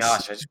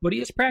practice, but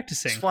he is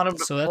practicing. Just want him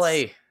to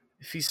play.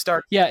 If he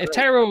starts,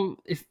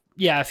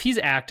 if he's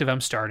active,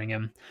 I'm starting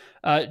him.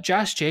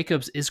 Josh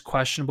Jacobs is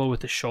questionable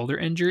with a shoulder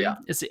injury. Yeah.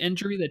 It's the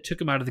injury that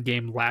took him out of the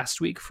game last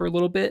week for a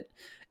little bit.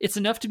 It's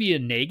enough to be a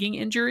nagging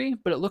injury,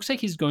 but it looks like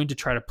he's going to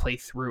try to play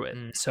through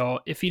it. So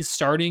if he's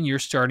starting, you're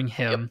starting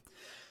him. Yep.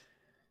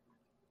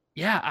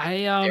 Yeah,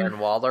 Darren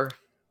Waller.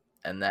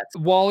 And that's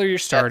Waller you're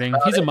starting.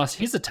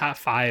 He's a top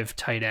 5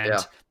 tight end.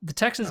 Yeah. The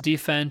Texans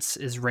defense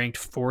is ranked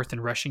 4th in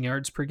rushing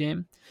yards per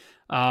game.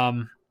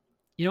 I'm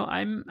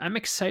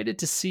excited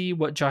to see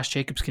what Josh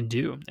Jacobs can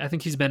do. I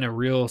think he's been a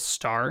real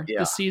star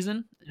this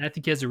season, and I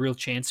think he has a real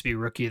chance to be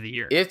Rookie of the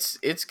Year. It's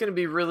going to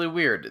be really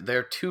weird.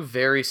 They're two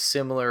very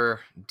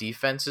similar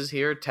defenses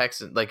here.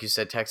 Texans, like you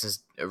said,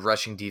 Texans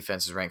rushing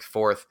defense is ranked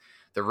 4th.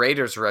 The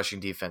Raiders rushing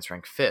defense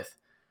ranked 5th.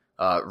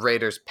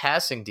 Raiders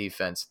passing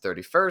defense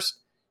 31st.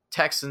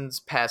 Texans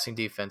passing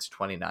defense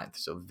 29th.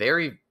 So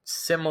very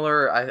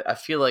similar. I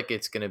feel like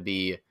it's going to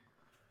be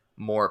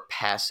more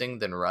passing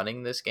than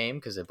running this game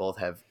because they both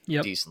have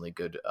decently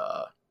good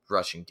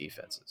rushing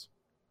defenses.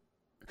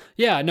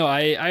 Yeah, no,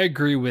 I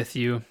agree with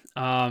you.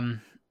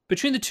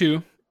 Between the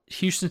two,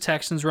 Houston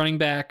Texans running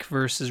back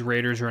versus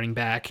Raiders running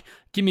back,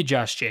 give me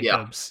Josh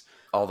Jacobs.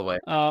 Yeah, all the way.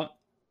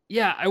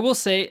 I will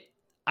say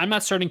I'm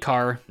not starting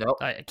Carr. Nope.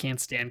 I can't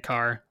stand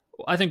Carr.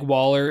 I think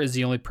Waller is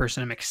the only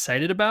person I'm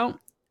excited about.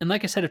 And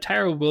like I said, if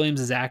Tyrell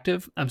Williams is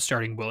active, I'm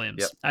starting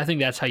Williams. Yep. I think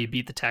that's how you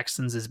beat the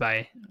Texans is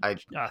by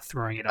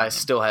throwing it on them.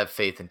 Still have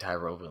faith in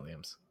Tyrell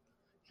Williams.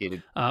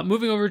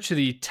 Moving over to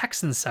the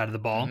Texans side of the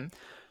ball,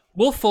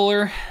 Will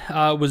Fuller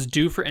was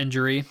due for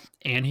injury,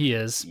 and he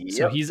is. Yep.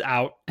 So he's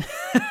out.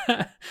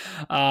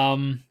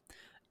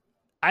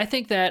 I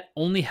think that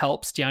only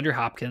helps DeAndre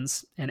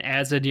Hopkins. And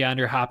as a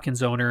DeAndre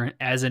Hopkins owner,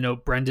 as I know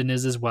Brendan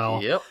is as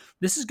well,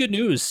 this is good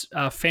news,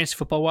 fantasy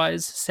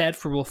football-wise. Sad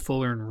for Will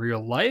Fuller in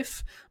real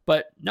life.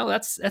 But no,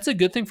 that's a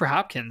good thing for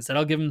Hopkins.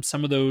 That'll give him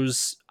some of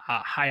those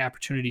high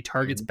opportunity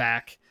targets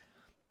back.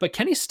 But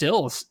Kenny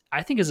Stills,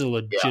 I think, is a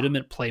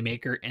legitimate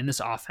playmaker in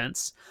this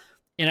offense.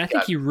 And I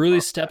think he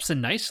really steps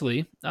in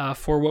nicely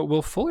for what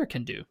Will Fuller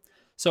can do.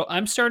 So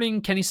I'm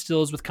starting Kenny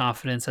Stills with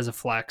confidence as a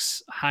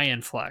flex,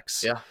 high-end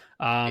flex. Yeah,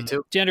 me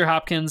too. DeAndre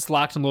Hopkins,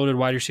 locked and loaded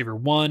wide receiver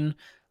 1.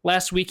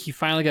 Last week, he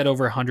finally got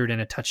over 100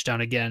 and a touchdown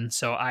again.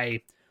 So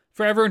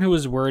for everyone who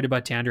was worried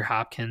about DeAndre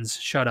Hopkins,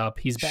 shut up.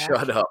 He's back.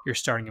 Shut up. You're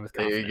starting him with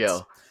confidence. There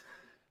you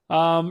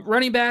go.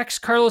 Running backs,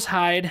 Carlos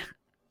Hyde.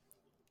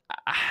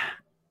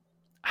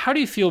 How do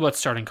you feel about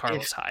starting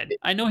Carlos Hyde?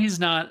 I know he's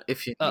not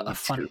a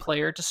fun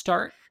player to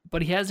start,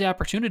 but he has the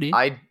opportunity.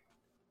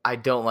 I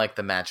don't like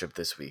the matchup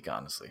this week,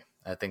 honestly.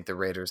 I think the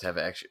Raiders have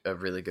a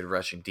really good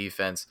rushing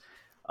defense.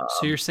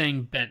 So you're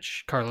saying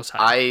bench Carlos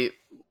Hyde?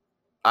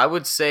 I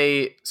would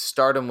say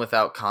start him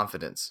without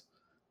confidence.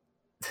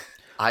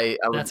 I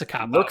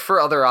would look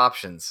for other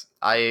options.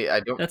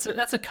 I don't.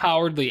 That's a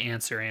cowardly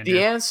answer, Andrew.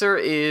 The answer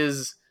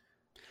is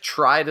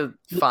try to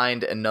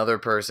find another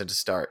person to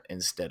start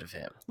instead of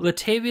him.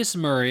 Latavius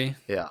Murray,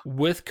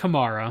 with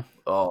Kamara,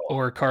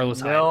 or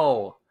Carlos Hyde.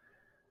 No,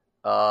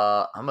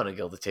 I'm gonna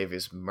go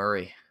Latavius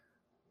Murray.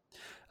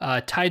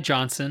 Ty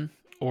Johnson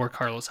or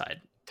Carlos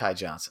Hyde? Ty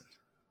Johnson.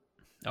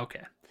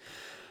 Okay.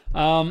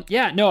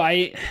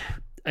 I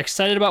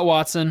excited about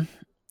Watson.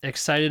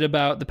 Excited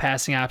about the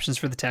passing options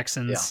for the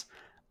Texans.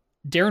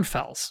 Yeah. Darren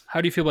Fells.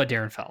 How do you feel about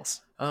Darren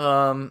Fells?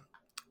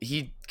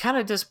 He kind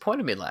of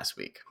disappointed me last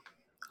week.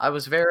 I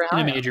was very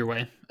high in a major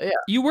way. Yeah,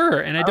 you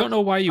were, and I don't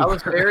know why you were. I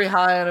was very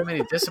high on him, and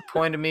he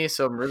disappointed me,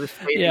 so I'm really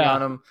fading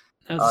on him.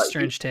 That was a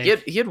strange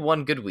take. He had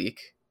one good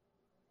week,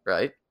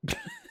 right?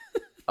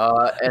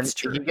 And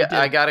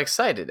I got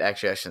excited.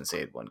 Actually, I shouldn't say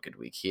he had one good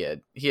week. He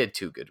had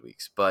 2 good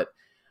weeks, but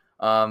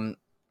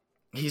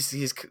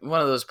he's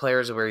one of those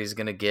players where he's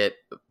going to get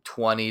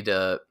 20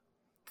 to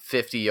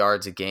 50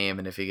 yards a game,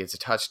 and if he gets a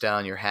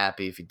touchdown, you're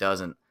happy. If he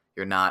doesn't,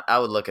 you're not. I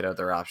would look at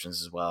other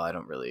options as well.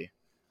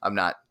 I'm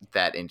not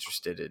that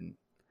interested in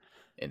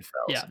Fells.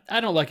 Yeah,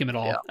 I don't like him at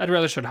all. Yeah. I'd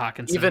rather start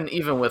Hawkinson.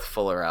 Even with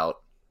Fuller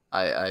out,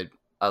 I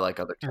like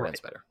other tight ends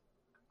better.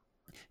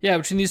 Yeah,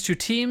 between these two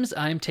teams,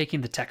 I'm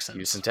taking the Texans.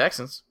 Houston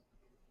Texans.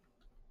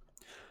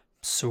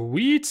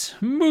 Sweet.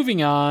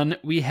 Moving on,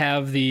 we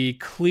have the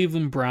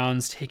Cleveland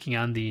Browns taking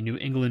on the New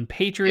England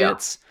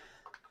Patriots. Yeah.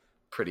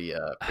 Pretty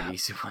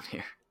easy one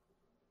here.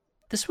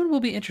 This one will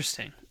be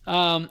interesting.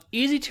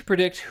 Easy to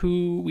predict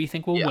who we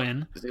think will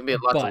win. There's going to be a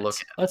lot to look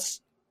at.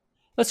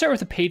 Let's start with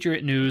the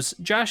Patriot news.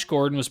 Josh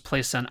Gordon was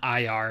placed on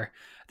IR.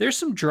 There's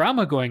some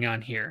drama going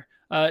on here.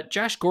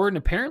 Josh Gordon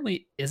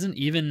apparently isn't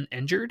even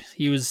injured.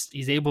 He's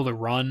able to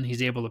run.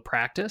 He's able to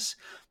practice.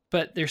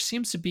 But there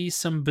seems to be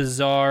some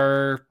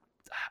bizarre...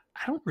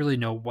 I don't really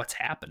know what's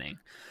happening.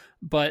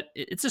 But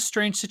it's a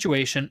strange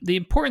situation. The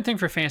important thing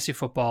for fantasy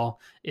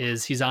football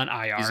is he's on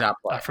IR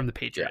from the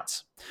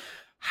Patriots. Yeah.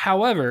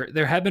 However,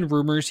 there have been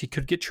rumors he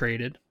could get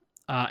traded.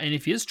 And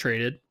if he is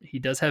traded, he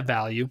does have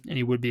value, and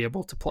he would be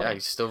able to play. Yeah,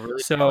 he's still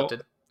really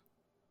talented.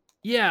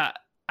 Yeah,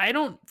 I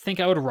don't think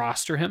I would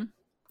roster him.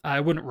 I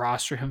wouldn't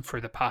roster him for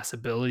the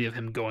possibility of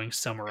him going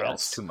somewhere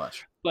else. It's too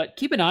much. But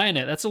keep an eye on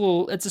it. It's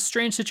a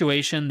strange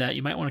situation that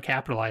you might want to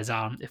capitalize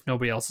on if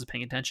nobody else is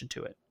paying attention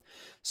to it.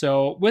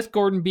 So with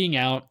Gordon being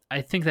out,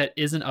 I think that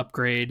is an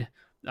upgrade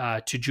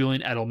to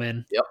Julian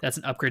Edelman. Yep. That's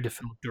an upgrade to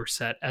Philip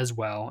Dorsett as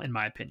well, in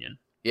my opinion.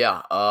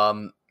 Yeah.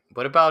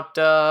 What about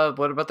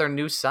their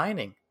new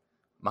signing?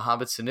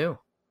 Mohamed Sanu.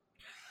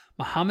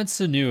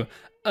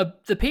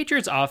 The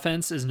Patriots'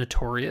 offense is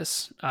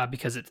notorious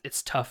because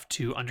it's tough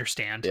to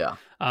understand. Yeah.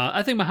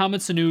 I think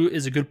Mohamed Sanu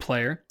is a good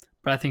player,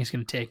 but I think it's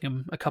going to take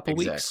him a couple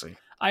weeks.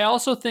 I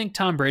also think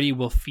Tom Brady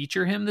will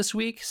feature him this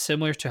week,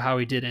 similar to how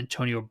he did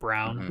Antonio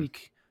Brown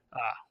week,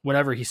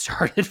 whatever he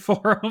started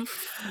for him.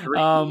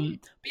 I'm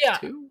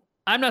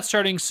not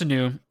starting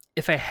Sanu.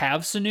 If I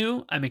have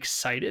Sanu, I'm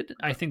excited.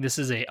 I think this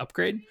is a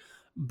upgrade.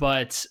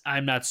 But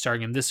I'm not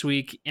starting him this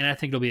week, and I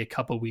think it'll be a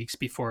couple weeks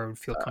before I would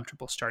feel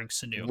comfortable starting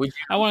Sanu.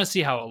 I want to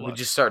see how it looks. Would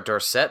you start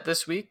Dorsett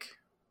this week?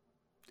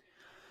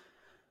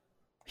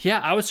 Yeah,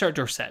 I would start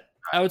Dorsett.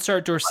 I would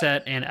start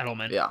Dorsett and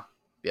Edelman. Yeah.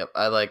 Yep.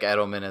 I like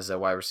Edelman as a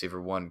wide receiver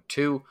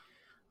 1-2.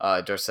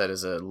 Dorsett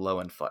is a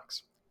low-end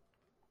flex.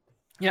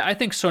 Yeah, I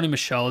think Sony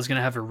Michel is going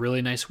to have a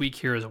really nice week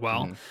here as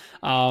well.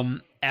 Mm-hmm.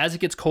 As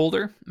it gets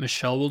colder,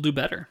 Michel will do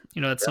better.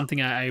 That's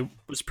something I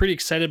was pretty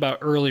excited about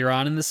earlier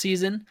on in the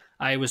season.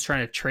 I was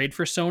trying to trade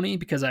for Sony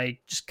because I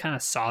just kind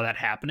of saw that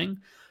happening.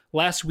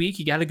 Last week,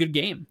 he got a good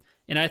game.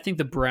 And I think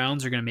the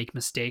Browns are going to make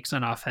mistakes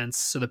on offense.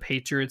 So the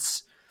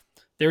Patriots,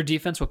 their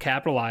defense will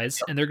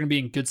capitalize, and they're going to be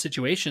in good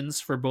situations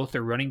for both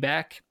their running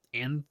back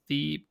and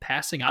the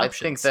passing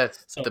options. I think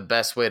that's the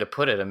best way to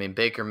put it. I mean,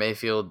 Baker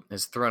Mayfield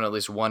has thrown at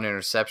least one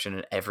interception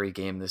in every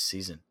game this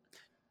season.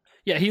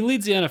 Yeah, he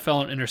leads the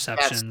NFL in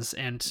interceptions,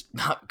 and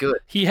not good.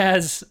 He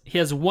has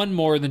one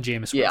more than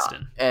Jameis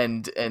Winston.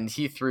 And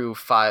he threw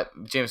 5.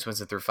 Jameis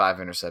Winston threw 5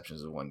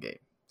 interceptions in one game.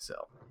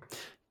 So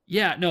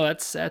yeah, no,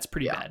 that's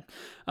pretty bad.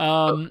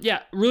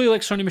 Really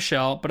like Sony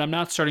Michel, but I'm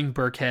not starting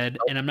Burkhead,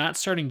 and I'm not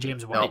starting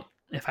James White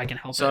if I can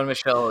help it. Sony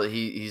Michel,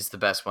 he's the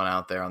best one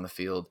out there on the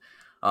field.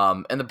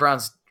 And the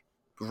Browns'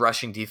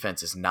 rushing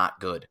defense is not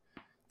good.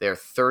 They're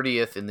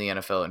 30th in the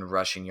NFL in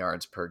rushing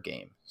yards per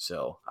game.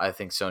 So I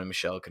think Sony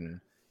Michel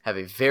can have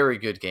a very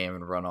good game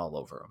and run all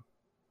over him.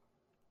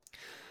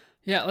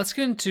 Yeah, let's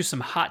get into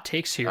some hot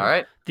takes here. All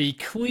right. The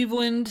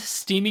Cleveland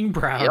Steaming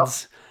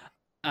Browns.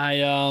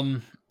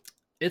 Yep.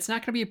 It's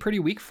not going to be a pretty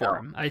week for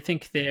them. I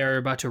think they are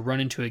about to run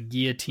into a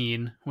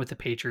guillotine with the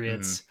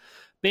Patriots. Mm-hmm.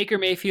 Baker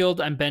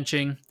Mayfield, I'm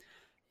benching.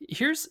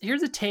 Here's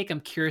a take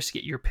I'm curious to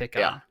get your pick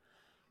on.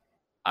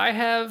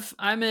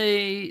 I'm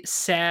a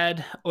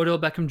sad Odell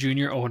Beckham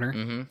Jr. owner.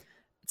 Mm-hmm.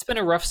 It's been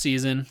a rough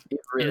season,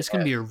 and it's going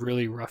to be a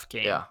really rough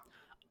game. Yeah.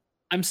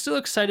 I'm still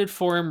excited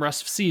for him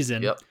rest of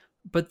season,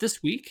 but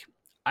this week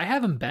I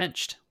have him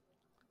benched.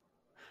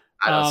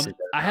 I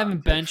have him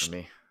benched.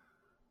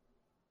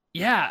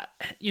 Yeah,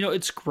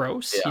 it's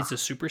gross. Yeah. He's a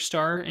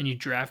superstar, and you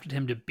drafted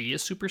him to be a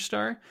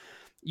superstar.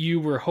 You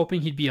were hoping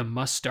he'd be a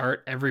must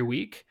start every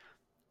week.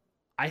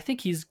 I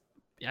think he's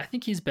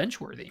bench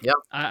worthy. Yep.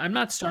 I'm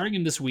not starting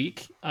him this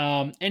week.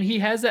 And he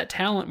has that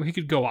talent where he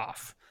could go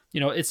off.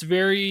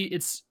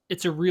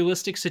 It's a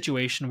realistic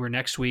situation where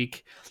next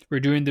week we're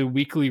doing the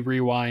weekly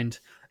rewind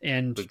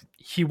and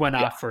he went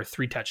off for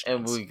 3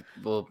 touchdowns. And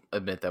we will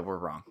admit that we're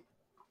wrong.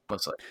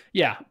 Most likely.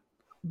 Yeah,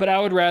 but I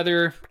would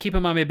rather keep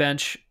him on my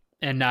bench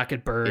and not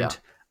get burned. Yeah.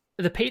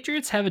 The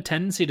Patriots have a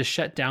tendency to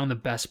shut down the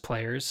best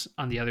players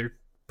on the other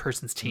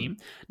person's team.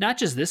 Not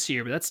just this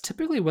year, but that's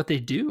typically what they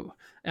do.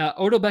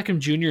 Odell Beckham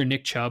Jr. and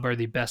Nick Chubb are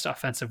the best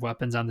offensive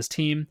weapons on this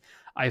team.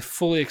 I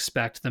fully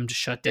expect them to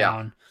shut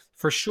down.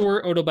 For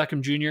sure, Odell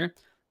Beckham Jr.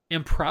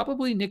 and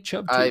probably Nick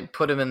Chubb too. I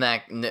put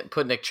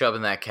Nick Chubb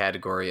in that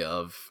category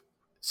of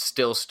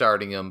still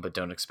starting him, but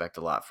don't expect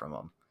a lot from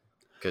him.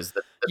 Because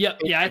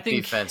I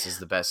think defense is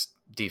the best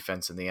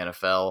defense in the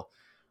NFL.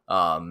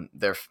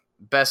 Their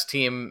best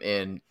team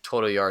in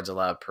total yards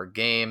allowed per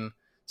game,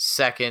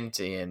 second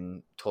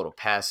in total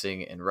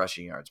passing and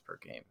rushing yards per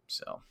game.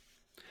 So,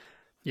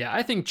 yeah,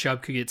 I think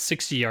Chubb could get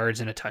 60 yards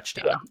and a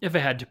touchdown if I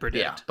had to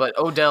predict. Yeah, but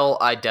Odell,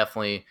 I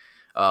definitely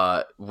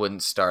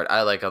wouldn't start.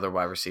 I like other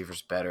wide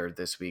receivers better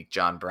this week.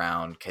 John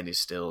Brown, Kenny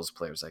Stills,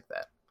 players like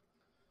that.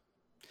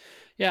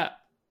 Yeah.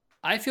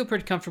 I feel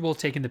pretty comfortable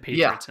taking the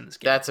Patriots in this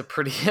game. That's a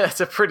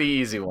pretty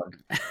easy one.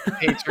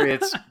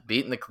 Patriots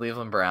beating the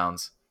Cleveland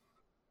Browns.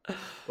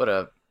 What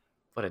a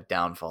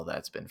downfall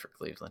that's been for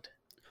Cleveland.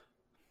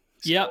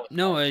 Yep.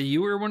 No,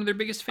 you were one of their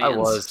biggest fans. I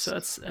was. So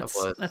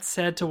that's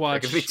sad to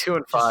watch. It could be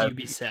 2-5. You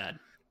be sad.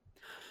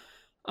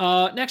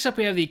 Next up,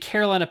 we have the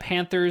Carolina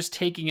Panthers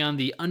taking on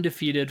the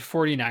undefeated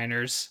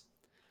 49ers.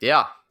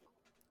 Yeah.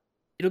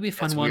 It'll be a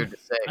fun one. Weird to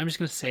say. I'm just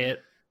going to say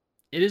it.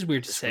 It is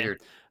weird to say.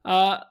 Weird.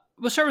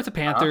 We'll start with the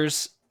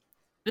Panthers.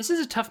 This is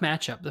a tough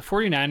matchup. The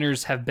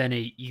 49ers have been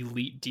an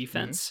elite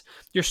defense.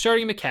 You're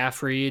starting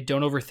McCaffrey.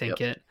 Don't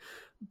overthink it.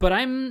 But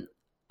I'm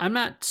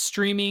not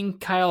streaming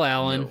Kyle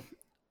Allen. No.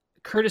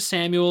 Curtis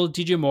Samuel,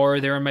 DJ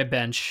Moore, they're on my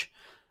bench.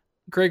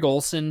 Greg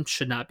Olsen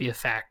should not be a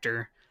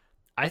factor.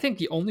 I think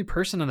the only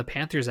person on the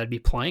Panthers I'd be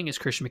playing is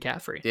Christian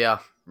McCaffrey. Yeah,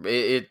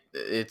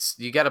 it's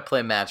you got to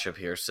play matchup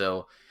here.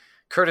 So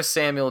Curtis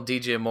Samuel,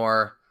 DJ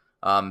Moore,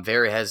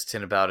 very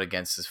hesitant about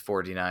against this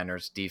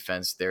 49ers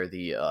defense. They're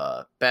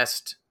the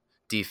best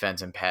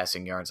defense in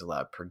passing yards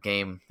allowed per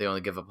game. They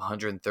only give up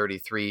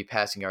 133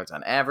 passing yards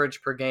on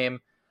average per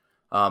game.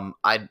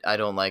 I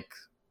don't like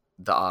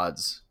the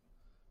odds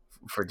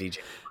for DJ.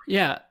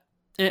 Yeah.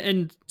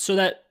 And so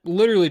that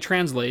literally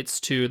translates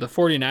to the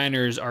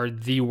 49ers are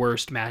the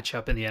worst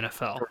matchup in the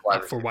NFL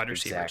for wide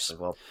receivers. Exactly.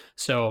 Well,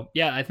 so,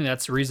 yeah, I think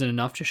that's reason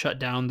enough to shut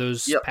down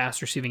those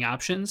pass receiving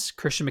options.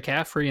 Christian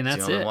McCaffrey, and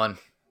that's the only it. One.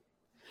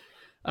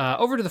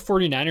 Over to the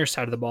 49ers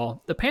side of the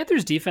ball, the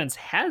Panthers defense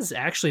has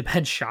actually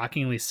been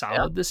shockingly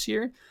solid this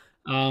year,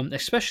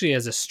 especially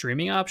as a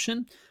streaming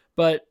option.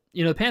 But,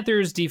 the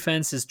Panthers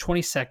defense is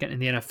 22nd in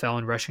the NFL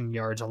in rushing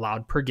yards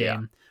allowed per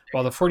game,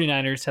 while the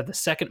 49ers have the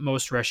second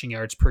most rushing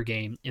yards per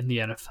game in the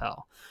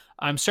NFL.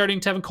 I'm starting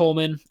Tevin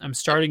Coleman. I'm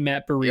starting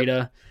Matt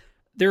Breida.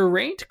 They're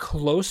ranked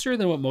closer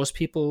than what most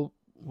people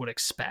would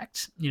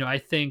expect. I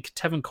think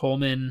Tevin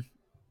Coleman,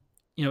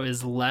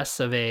 is less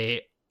of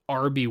a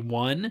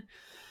RB1.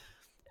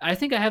 I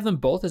think I have them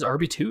both as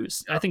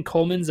RB2s. I think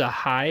Coleman's a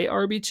high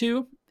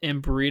RB2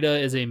 and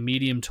Breida is a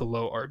medium to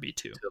low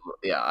RB2.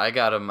 Yeah, I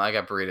got him. I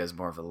got Breida as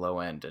more of a low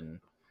end and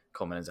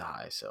Coleman is a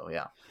high. So,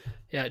 yeah.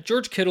 Yeah,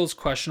 George Kittle's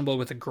questionable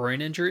with a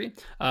groin injury,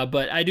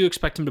 but I do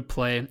expect him to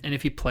play. And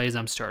if he plays,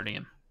 I'm starting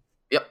him.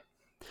 Yep.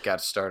 Got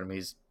to start him.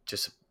 He's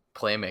just a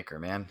playmaker,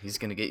 man. He's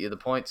going to get you the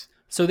points.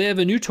 So they have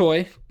a new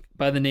toy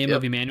by the name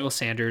of Emmanuel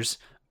Sanders.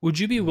 Would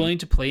you be willing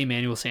to play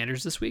Emmanuel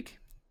Sanders this week?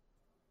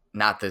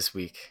 Not this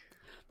week.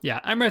 Yeah,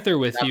 I'm right there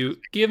with you.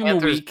 Give him a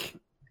week.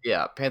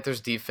 Yeah,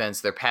 Panthers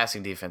defense, their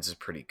passing defense is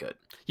pretty good.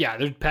 Yeah,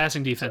 their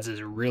passing defense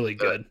is really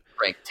good.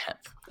 Ranked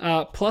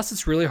 10th. Plus,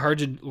 it's really hard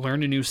to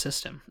learn a new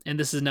system. And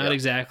this is not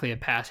exactly a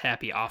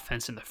pass-happy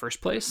offense in the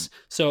first place.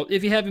 So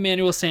if you have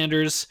Emmanuel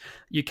Sanders,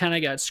 you kind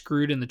of got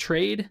screwed in the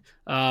trade.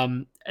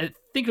 I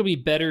think it'll be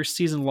better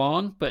season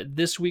long, but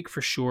this week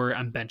for sure,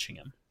 I'm benching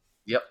him.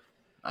 Yep,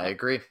 I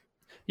agree.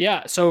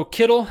 Yeah, so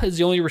Kittle is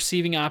the only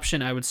receiving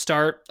option I would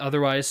start.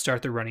 Otherwise,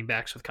 start the running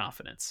backs with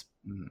confidence.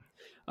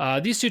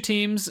 These two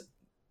teams,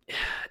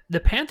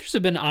 the Panthers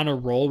have been on a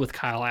roll with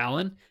Kyle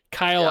Allen.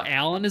 Kyle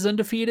Allen is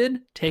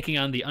undefeated, taking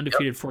on the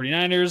undefeated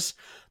 49ers.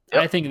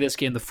 I think in this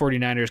game, the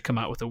 49ers come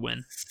out with a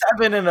win.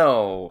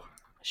 7-0.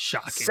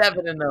 Shocking.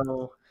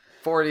 7-0.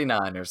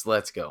 49ers.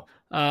 Let's go.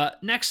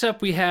 Next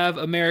up, we have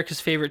America's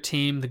favorite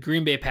team, the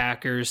Green Bay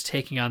Packers,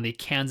 taking on the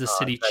Kansas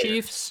City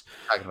Chiefs.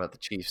 Talking about the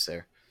Chiefs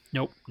there.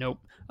 Nope.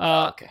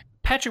 Okay.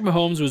 Patrick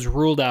Mahomes was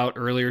ruled out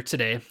earlier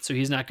today, so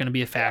he's not going to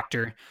be a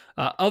factor.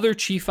 Other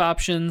Chief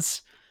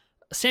options,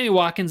 Sammy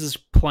Watkins is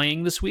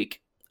playing this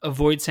week.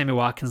 Avoid Sammy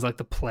Watkins like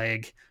the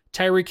plague.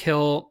 Tyreek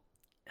Hill,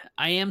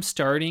 I am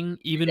starting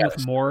even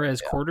with Moore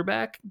as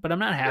quarterback, but I'm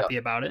not happy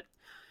about it.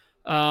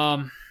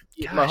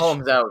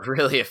 Mahomes out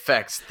really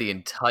affects the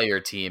entire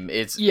team.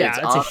 It's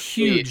honestly a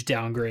huge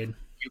downgrade.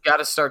 You got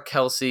to start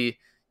Kelsey.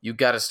 You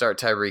got to start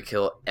Tyreek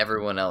Hill.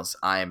 Everyone else,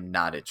 I am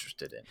not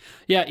interested in.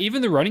 Yeah,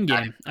 even the running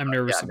game, I'm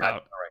nervous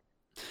about.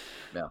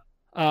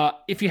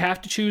 If you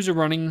have to choose a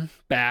running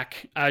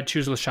back, I'd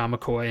choose LaShawn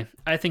McCoy.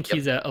 I think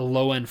he's a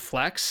low-end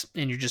flex,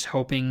 and you're just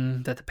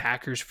hoping that the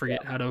Packers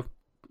forget how to,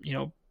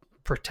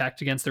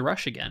 protect against the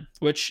rush again,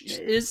 which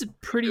is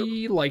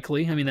pretty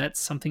likely. I mean, that's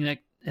something that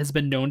has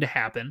been known to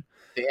happen.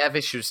 They have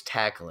issues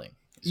tackling.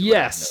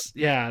 Yes.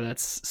 Yeah,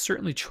 that's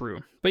certainly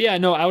true. But yeah,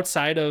 no,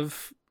 outside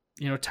of,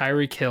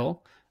 Tyreek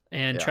Hill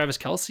and Travis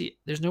Kelce,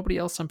 there's nobody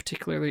else I'm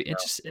particularly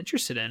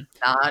interested in.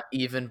 Not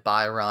even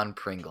Byron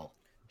Pringle.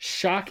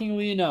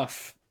 Shockingly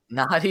enough.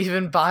 Not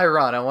even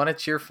Byron. I want to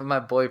cheer for my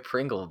boy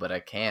Pringle, but I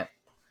can't.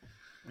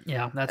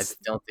 Yeah, I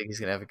don't think he's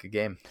going to have a good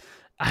game.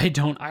 I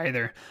don't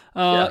either.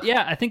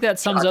 I think that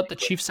sums up the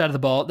Chiefs side of the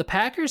ball. The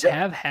Packers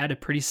have had a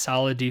pretty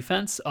solid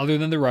defense, other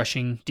than the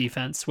rushing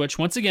defense, which,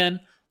 once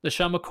again,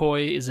 LaShawn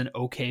McCoy is an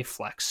okay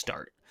flex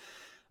start.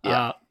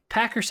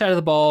 Packers side of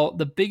the ball,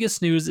 the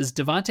biggest news is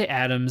Davante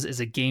Adams is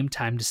a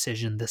game-time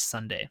decision this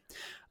Sunday.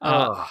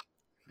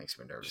 Makes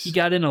me nervous. He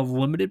got in a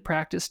limited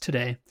practice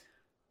today.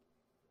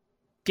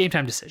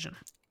 Game-time decision.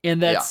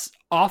 And that's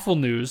awful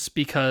news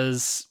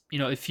because,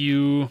 if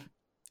you,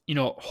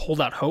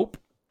 hold out hope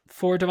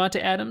for Davante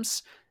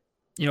Adams,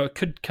 it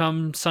could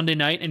come Sunday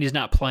night and he's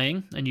not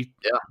playing, and it's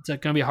going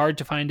to be hard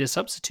to find a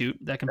substitute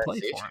that can play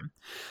for him.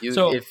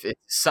 If it's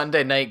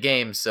Sunday night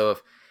game, so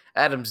if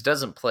Adams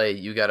doesn't play,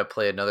 you got to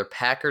play another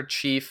Packer,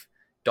 Chief,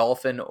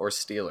 Dolphin, or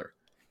Steeler.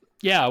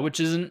 Yeah, which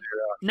isn't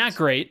not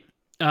great.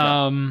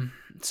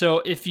 So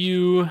if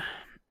you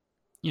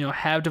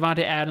have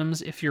Davante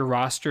Adams, if your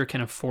roster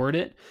can afford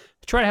it,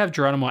 try to have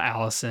Geronimo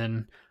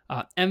Allison.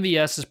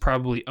 MVS is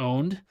probably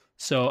owned,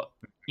 so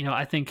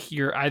I think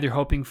you're either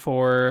hoping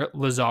for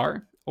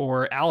Lazard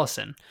or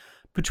Allison.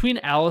 Between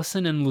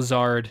Allison and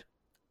Lazard,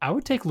 I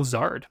would take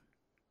Lazard.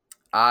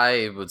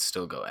 I would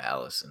still go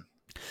Allison.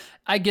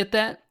 I get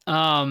that.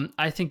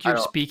 I think you're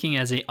speaking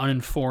as an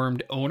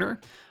uninformed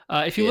owner.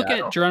 If you look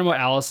at Geronimo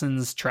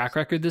Allison's track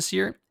record this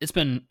year, it's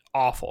been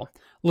awful.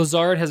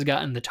 Lazard has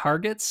gotten the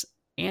targets,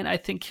 and I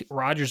think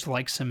Rodgers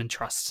likes him and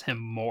trusts him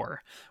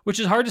more, which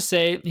is hard to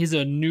say. He's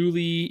a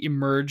newly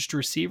emerged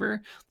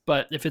receiver,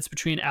 but if it's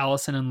between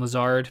Allison and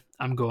Lazard,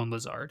 I'm going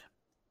Lazard.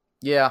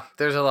 Yeah,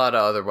 there's a lot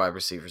of other wide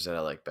receivers that I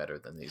like better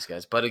than these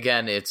guys. But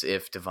again, it's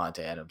if Davante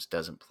Adams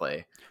doesn't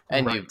play,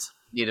 and you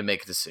need to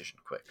make a decision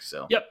quick.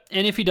 So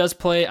and if he does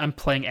play, I'm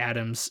playing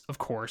Adams, of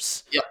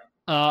course.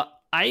 I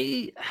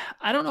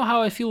don't know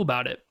how I feel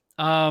about it.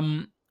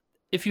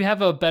 If you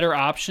have a better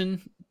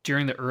option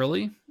during the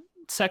early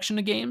section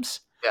of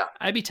games,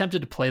 I'd be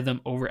tempted to play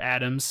them over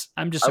Adams.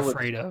 I'm just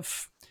afraid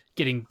of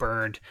getting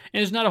burned. And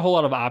there's not a whole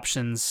lot of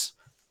options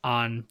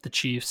on the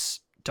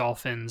Chiefs,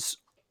 Dolphins,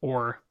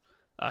 or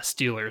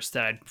Steelers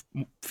that I'd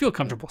feel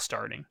comfortable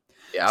starting.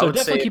 So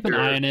definitely keep an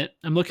eye on it.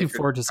 I'm looking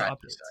forward to some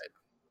updates.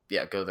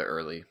 Yeah, go the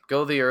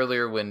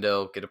earlier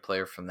window, get a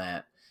player from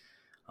that.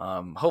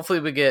 Hopefully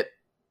we get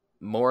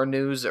more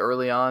news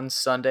early on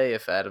Sunday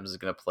if Adams is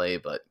going to play,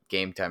 but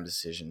game time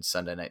decision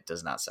Sunday night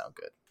does not sound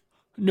good.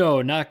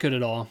 No, not good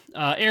at all.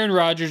 Aaron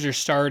Rodgers, you're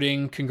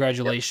starting.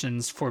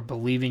 Congratulations for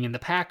believing in the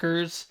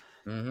Packers.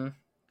 Mm-hmm.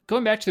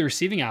 Going back to the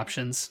receiving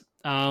options,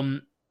 I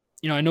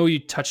know you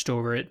touched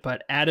over it,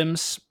 but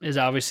Adams is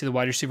obviously the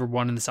wide receiver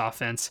one in this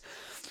offense.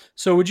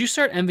 So would you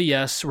start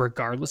MVS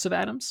regardless of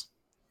Adams?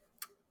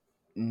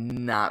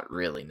 Not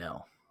really,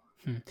 no.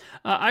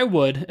 I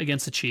would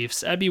against the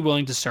Chiefs. I'd be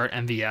willing to start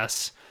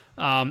MVS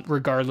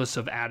regardless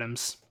of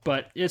Adams,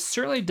 but it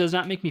certainly does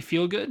not make me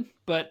feel good.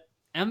 But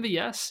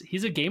MVS,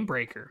 he's a game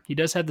breaker. He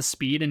does have the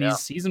speed, and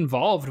he's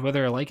involved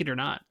whether I like it or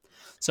not.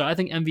 So I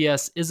think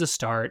MVS is a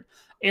start.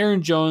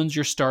 Aaron Jones,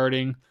 you're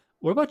starting.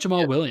 What about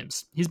Jamal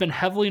Williams? He's been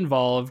heavily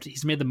involved.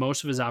 He's made the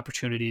most of his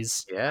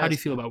opportunities. How do you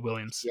feel about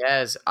Williams?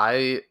 Yes,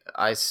 I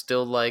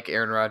still like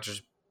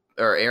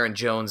Aaron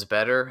Jones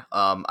better.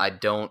 I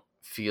don't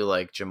feel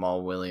like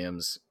Jamal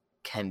Williams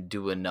can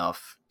do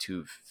enough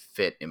to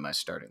fit in my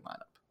starting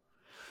lineup.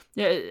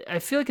 Yeah, I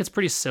feel like it's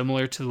pretty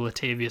similar to the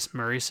Latavius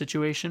Murray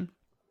situation.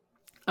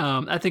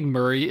 I think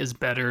Murray is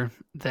better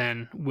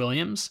than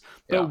Williams,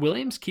 but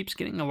Williams keeps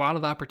getting a lot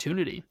of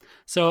opportunity.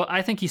 So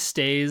I think he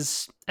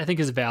stays. I think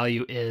his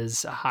value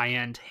is a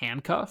high-end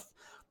handcuff.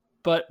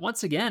 But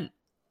once again,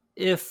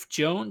 if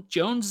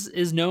Jones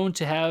is known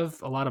to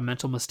have a lot of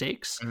mental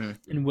mistakes,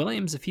 and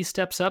Williams, if he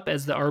steps up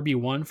as the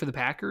RB1 for the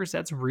Packers,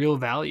 that's real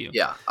value.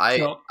 Yeah,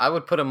 I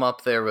would put him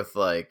up there with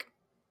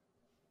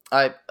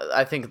I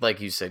think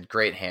like you said,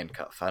 great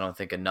handcuff. I don't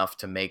think enough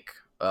to make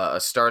a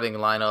starting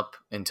lineup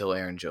until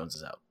Aaron Jones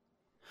is out.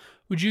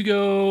 Would you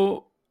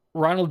go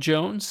Ronald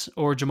Jones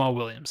or Jamal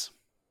Williams?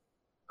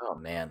 Oh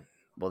man,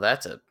 well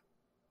that's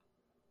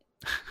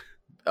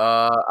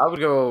I would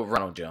go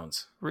Ronald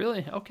Jones.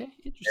 Really? Okay,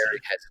 interesting. Very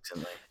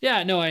hesitantly.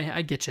 Yeah, no,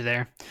 I get you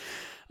there.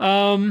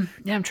 I'm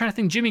trying to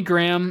think. Jimmy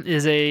Graham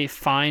is a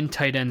fine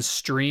tight end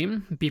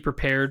stream. Be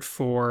prepared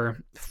for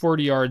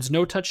 40 yards,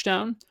 no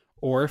touchdown,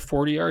 or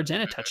 40 yards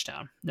and a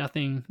touchdown.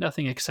 Nothing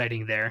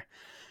exciting there.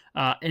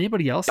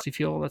 Anybody else do you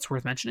feel that's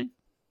worth mentioning?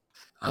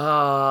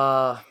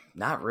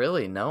 Not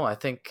really. No, I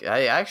think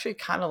I actually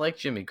kind of like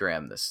Jimmy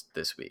Graham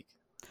this week.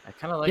 I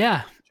kind of like.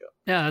 Yeah,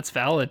 Yeah, that's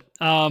valid.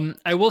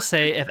 I will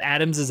say if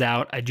Adams is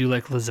out, I do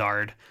like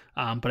Lazard,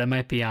 but I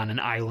might be on an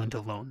island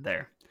alone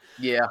there.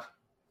 Yeah.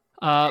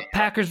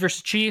 Packers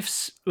versus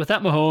Chiefs.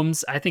 Without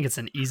Mahomes, I think it's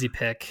an easy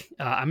pick.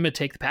 I'm going to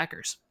take the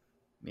Packers.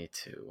 Me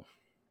too.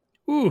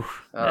 Ooh,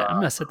 I'm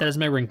going to set that as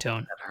my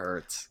ringtone. That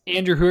hurts.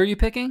 Andrew, who are you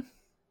picking?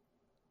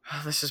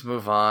 Let's just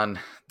move on.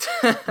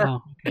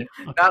 Okay.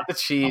 Not the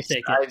Chiefs.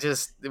 I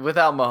just,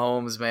 without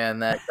Mahomes, man,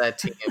 that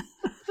team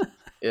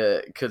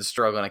could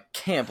struggle. And I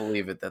can't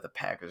believe it that the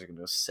Packers are going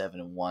to go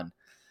 7-1.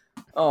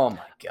 Oh my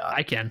god!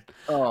 I can.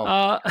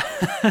 Oh,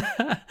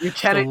 you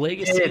can't. The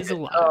legacy is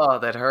alive. Oh,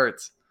 that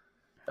hurts.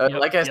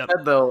 Like I said,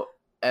 though,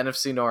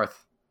 NFC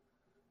North,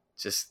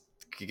 just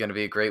going to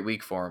be a great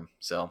week for him.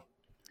 So,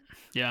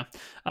 yeah.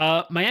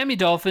 Miami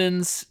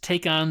Dolphins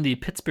take on the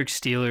Pittsburgh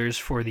Steelers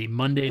for the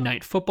Monday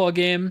Night Football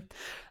game.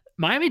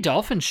 Miami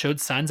Dolphins showed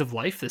signs of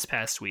life this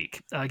past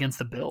week against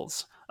the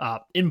Bills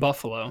in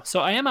Buffalo. So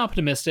I am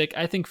optimistic.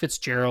 I think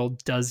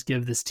Fitzgerald does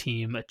give this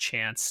team a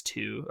chance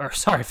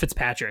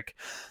Fitzpatrick.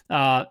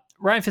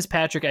 Ryan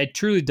Fitzpatrick, I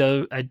truly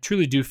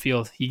do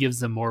feel he gives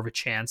them more of a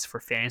chance for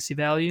fantasy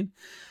value.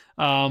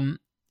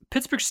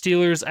 Pittsburgh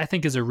Steelers, I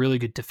think, is a really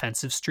good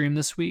defensive stream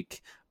this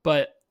week.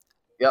 But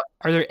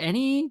are there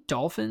any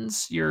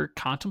Dolphins you're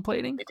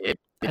contemplating?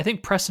 I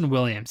think Preston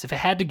Williams. If I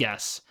had to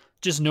guess,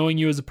 just knowing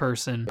you as a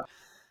person,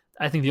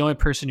 I think the only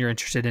person you're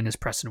interested in is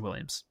Preston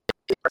Williams.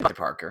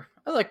 Parker.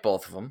 I like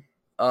both of them.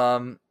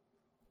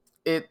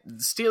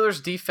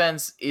 Steelers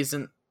defense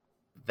isn't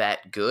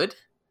that good.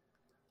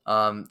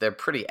 They're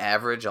pretty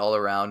average all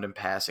around in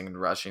passing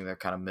and rushing. They're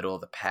kind of middle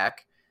of the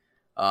pack.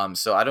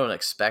 So I don't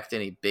expect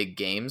any big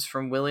games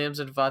from Williams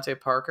and Devontae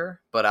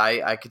Parker, but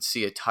I could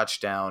see a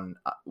touchdown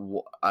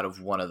out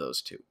of one of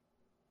those two.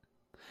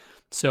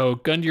 So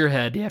gun to your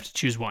head, you have to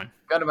choose one.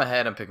 Gun to my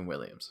head, I'm picking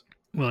Williams.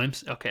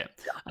 Okay.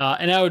 Yeah.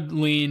 And I would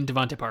lean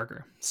Devontae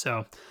Parker.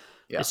 So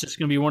it's just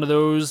going to be one of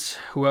those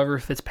whoever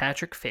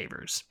Fitzpatrick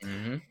favors.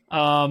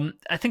 Mm-hmm.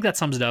 I think that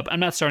sums it up. I'm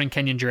not starting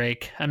Kenyon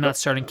Drake. I'm not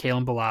starting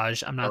Kalen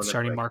Ballage. I'm not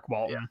starting Mark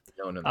Walton.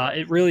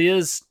 It really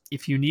is,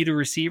 if you need a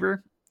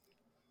receiver,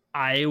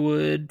 I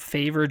would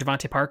favor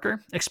Devontae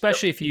Parker,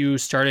 especially if you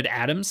started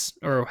Adams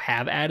or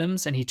have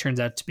Adams and he turns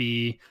out to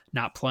be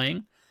not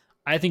playing.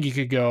 I think you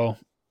could go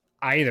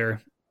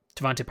either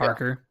Devontae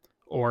Parker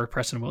or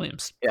Preston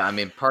Williams. Yeah, I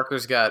mean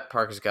Parker's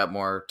got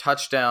more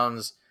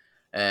touchdowns,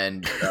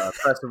 and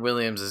Preston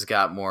Williams has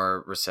got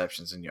more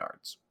receptions and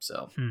yards.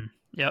 So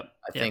I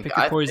think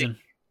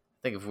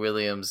if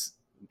Williams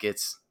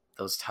gets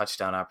those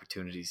touchdown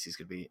opportunities, he's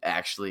gonna be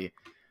actually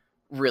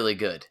really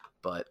good.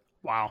 But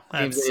wow,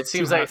 it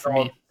seems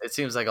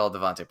like all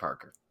Devontae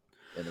Parker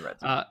in the red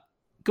zone.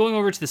 Going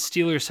over to the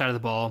Steelers side of the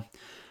ball,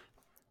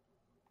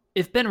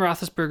 if Ben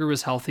Roethlisberger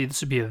was healthy,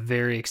 this would be a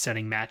very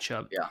exciting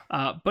matchup.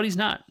 Yeah. But he's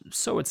not,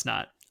 so it's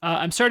not.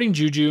 I'm starting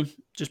Juju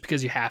just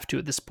because you have to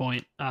at this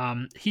point.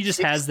 He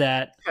just has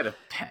that. He's had a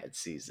bad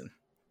season.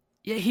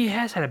 Yeah, he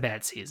has had a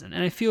bad season,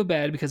 and I feel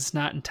bad because it's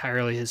not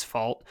entirely his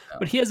fault. No.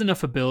 But he has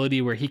enough ability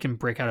where he can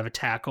break out of a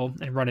tackle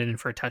and run it in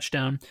for a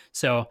touchdown.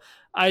 So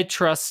I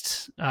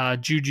trust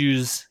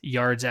Juju's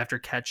yards after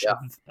catch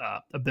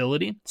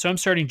ability. So I'm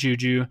starting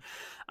Juju.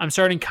 I'm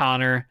starting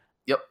Connor.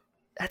 Yep.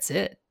 That's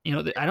it.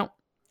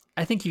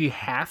 I think if you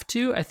have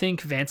to, I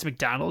think Vance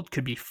McDonald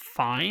could be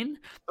fine,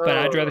 but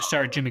I'd rather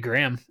start Jimmy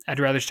Graham. I'd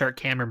rather start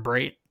Cameron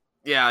Brate.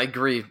 Yeah, I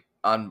agree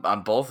on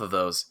both of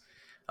those.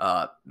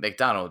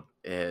 McDonald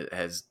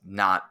has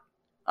not.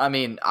 I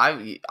mean,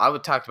 I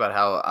would talk about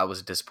how I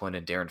was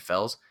disappointed in Darren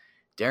Fells.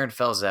 Darren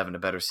Fells is having a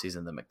better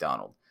season than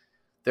McDonald.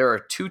 There are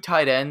two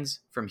tight ends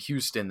from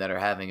Houston that are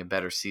having a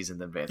better season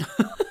than Vance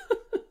McDonald.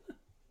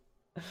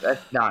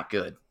 That's not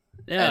good.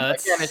 Yeah,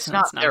 it's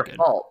not their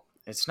fault.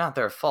 It's not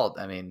their fault.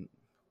 I mean,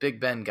 Big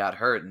Ben got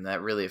hurt, and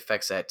that really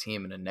affects that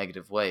team in a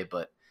negative way.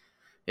 But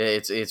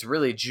it's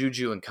really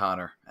Juju and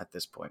Connor at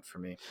this point for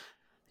me.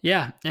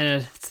 Yeah,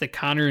 and it's the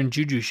Connor and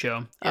Juju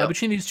show. Yep.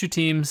 Between these two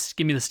teams,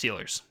 give me the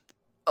Steelers.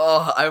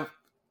 Oh,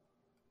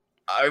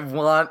 I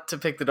want to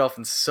pick the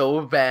Dolphins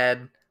so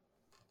bad,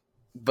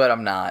 but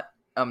I'm not.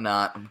 I'm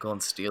going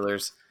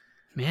Steelers.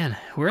 Man,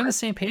 we're on the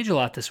same page a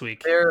lot this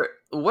week.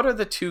 What are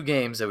the two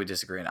games that we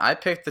disagree on? I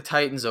picked the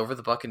Titans over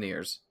the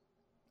Buccaneers,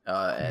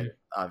 and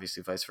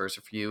obviously vice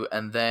versa for you.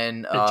 And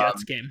then the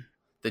Jets game.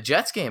 The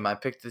Jets game, I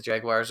picked the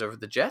Jaguars over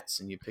the Jets,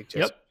 and you picked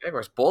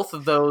Jaguars. Both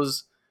of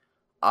those,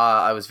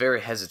 I was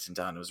very hesitant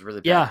on. It was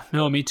really bad. Yeah,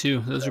 no, me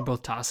too. Those are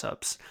both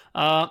toss-ups.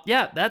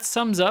 That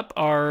sums up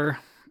our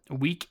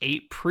Week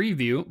 8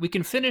 preview. We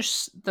can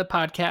finish the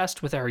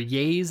podcast with our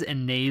yays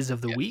and nays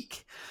of the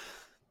week.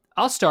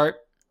 I'll start.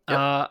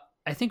 Yep.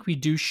 I think we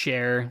do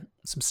share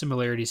some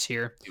similarities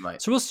here. You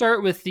might. So we'll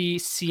start with the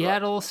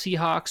Seattle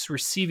Seahawks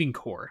receiving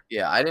core.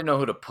 Yeah, I didn't know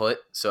who to put,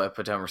 so I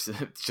put down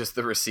just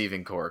the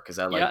receiving core because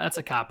I like. Yeah, that's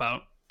a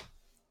cop-out.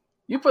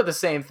 You put the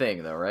same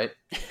thing though, right?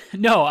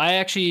 No, I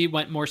actually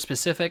went more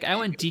specific. I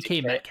went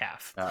DK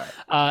Metcalf. All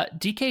right.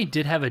 DK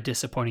did have a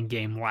disappointing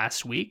game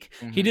last week.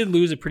 Mm-hmm. He did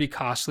lose a pretty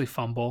costly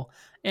fumble,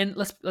 And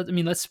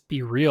let's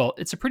be real.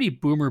 It's a pretty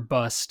boomer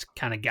bust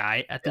kind of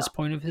guy at this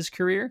point of his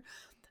career.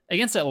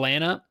 Against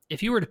Atlanta,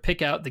 if you were to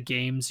pick out the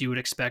games you would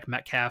expect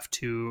Metcalf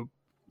to,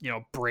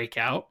 break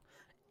out,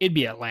 it'd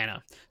be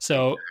Atlanta.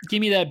 So give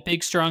me that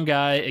big, strong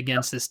guy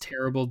against this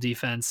terrible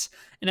defense.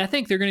 And I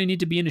think they're going to need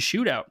to be in a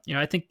shootout.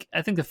 I think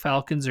the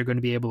Falcons are going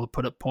to be able to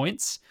put up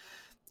points.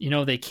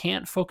 They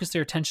can't focus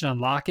their attention on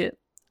Lockett.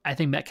 I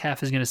think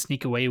Metcalf is going to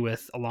sneak away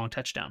with a long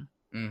touchdown.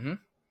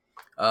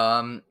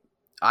 Mm-hmm.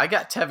 I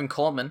got Tevin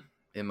Coleman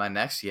in my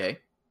next yay.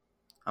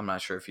 I'm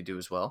not sure if you do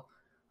as well,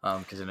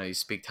 because I know you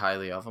speak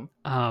highly of him.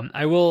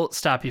 I will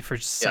stop you for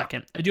just a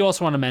second. I do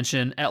also want to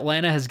mention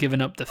Atlanta has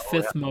given up the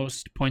fifth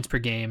most points per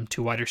game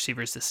to wide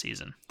receivers this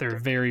season. They're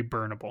very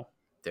burnable.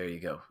 There you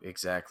go.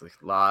 Exactly.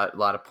 Lot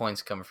of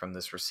points coming from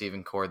this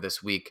receiving core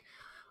this week.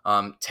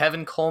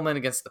 Tevin Coleman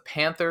against the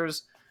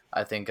Panthers.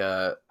 I think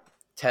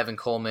Tevin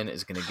Coleman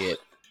is going to get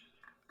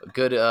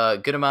a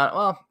good amount.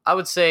 Well, I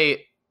would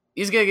say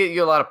he's going to get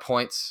you a lot of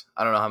points.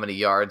 I don't know how many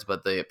yards,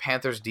 but the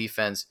Panthers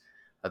defense,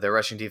 their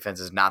rushing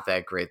defense is not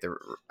that great. They're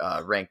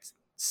ranked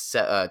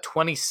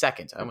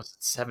 22nd. I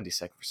almost said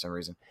 72nd for some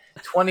reason.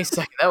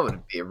 22nd. That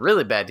would be a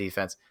really bad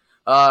defense.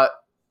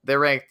 They're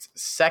ranked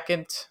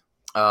second.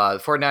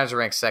 The 49ers are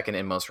ranked second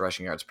in most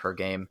rushing yards per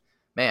game.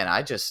 Man,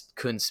 I just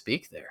couldn't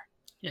speak there.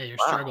 Yeah, you're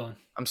struggling.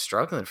 I'm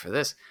struggling for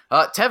this.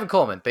 Tevin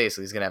Coleman,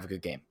 basically, is going to have a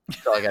good game.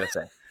 That's all I got to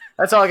say.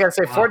 That's all I got to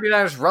say. Wow.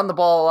 49ers run the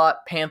ball a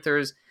lot.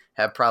 Panthers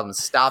have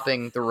problems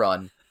stopping the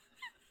run.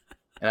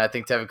 And I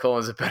think Tevin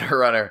Coleman's a better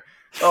runner.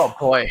 Oh,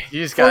 boy.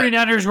 You just got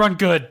 49ers run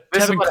good.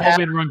 Tevin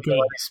Coleman run good.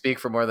 Speak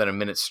for more than a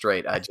minute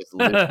straight. I just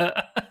lose.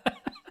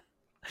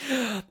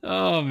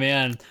 Oh,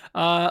 man.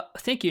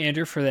 Thank you,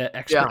 Andrew, for that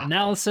expert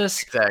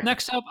analysis. Exactly.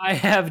 Next up, I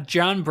have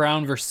John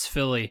Brown versus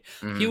Philly.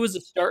 Mm-hmm. He was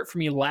a start for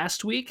me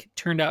last week.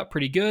 Turned out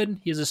pretty good.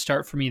 He's a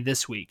start for me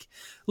this week.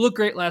 Looked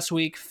great last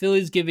week.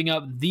 Philly's giving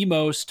up the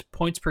most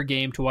points per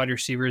game to wide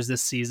receivers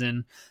this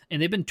season,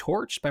 and they've been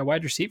torched by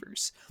wide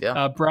receivers.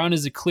 Yeah. Brown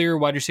is a clear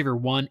wide receiver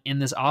 1 in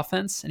this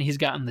offense, and he's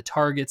gotten the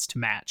targets to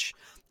match.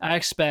 I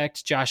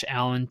expect Josh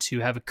Allen to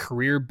have a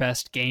career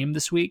best game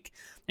this week,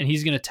 and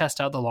he's going to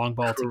test out the long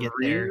ball to get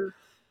there.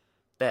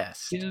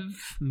 Best.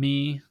 Give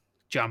me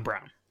John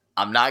Brown.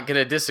 I'm not going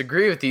to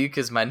disagree with you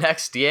because my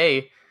next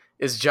yay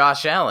is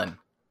Josh Allen.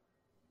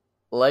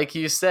 Like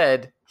you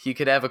said, he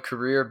could have a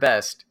career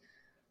best.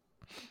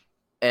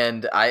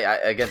 And I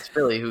against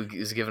Philly, who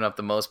is giving up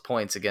the most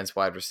points against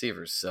wide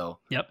receivers. So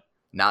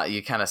now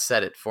you kind of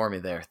said it for me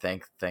there,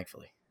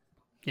 thankfully.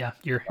 Yeah,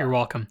 you're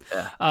welcome.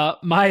 Yeah.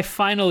 My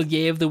final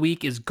yay of the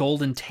week is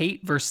Golden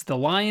Tate versus the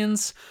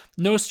Lions.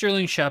 No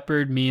Sterling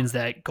Shepard means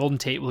that Golden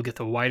Tate will get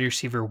the wide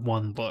receiver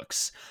 1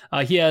 looks.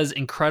 He has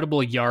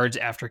incredible yards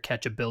after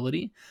catch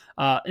ability.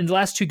 In the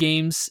last 2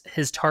 games,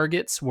 his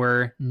targets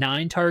were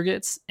 9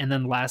 targets, and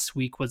then last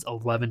week was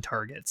 11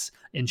 targets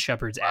in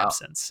Shepard's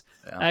absence.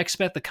 Yeah. I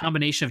expect the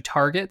combination of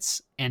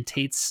targets and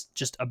Tate's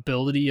just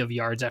ability of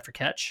yards after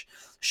catch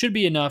should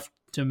be enough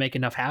to make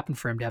enough happen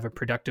for him to have a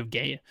productive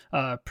game.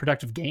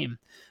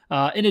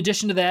 In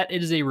addition to that,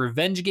 it is a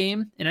revenge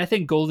game, and I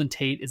think Golden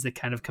Tate is the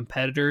kind of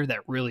competitor that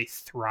really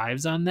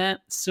thrives on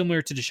that,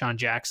 similar to Deshaun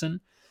Jackson.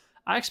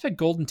 I expect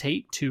Golden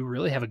Tate to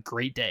really have a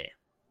great day.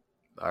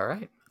 All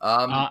right.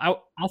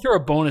 I'll throw a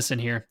bonus in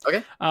here.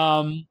 Okay.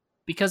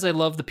 Because I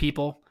love the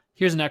people.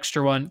 Here's an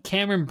extra one.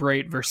 Cameron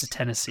Brate versus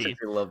Tennessee.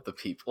 I love the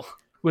people.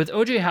 With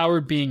O.J.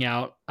 Howard being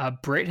out,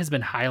 Brate has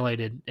been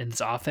highlighted in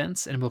this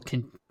offense and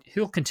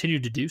he'll continue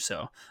to do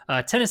so.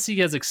 Tennessee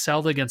has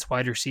excelled against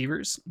wide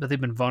receivers, but they've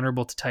been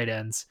vulnerable to tight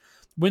ends.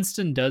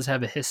 Winston does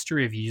have a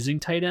history of using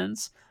tight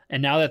ends,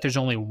 and now that there's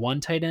only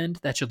one tight end,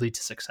 that should lead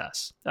to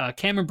success.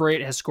 Cameron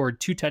Brate has scored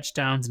 2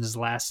 touchdowns in his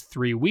last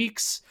 3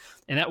 weeks,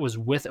 and that was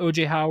with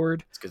O.J.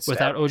 Howard.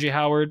 Without O.J.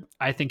 Howard,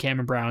 I think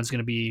Cameron Brown is going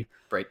to be...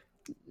 Brate.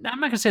 I'm not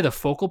going to say the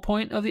focal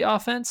point of the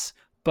offense,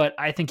 but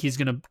I think he's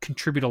going to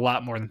contribute a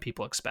lot more than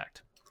people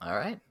expect. All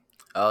right.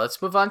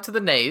 Let's move on to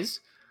the nays.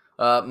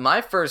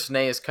 My first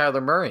nay is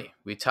Kyler Murray.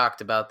 We talked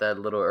about that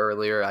a little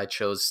earlier. I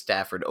chose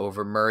Stafford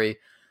over Murray.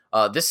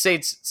 This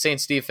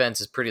Saints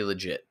defense is pretty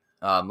legit.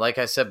 Like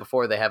I said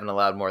before, they haven't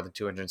allowed more than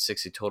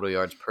 260 total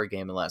yards per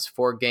game in the last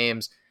 4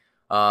 games.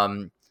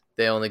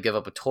 They only give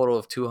up a total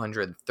of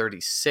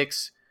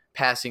 236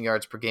 passing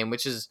yards per game,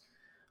 which is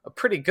a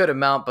pretty good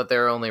amount, but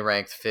they're only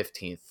ranked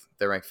 15th.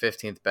 They're ranked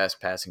 15th best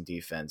passing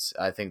defense.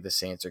 I think the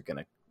Saints are going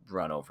to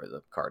run over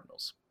the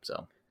Cardinals.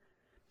 So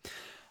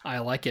I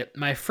like it.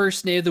 My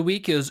first nay of the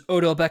week is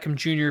Odell Beckham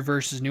Jr.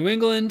 versus New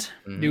England.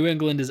 Mm-hmm. New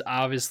England is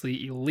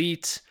obviously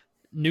elite.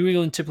 New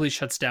England typically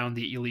shuts down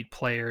the elite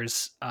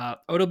players.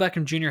 Odell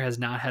Beckham Jr. has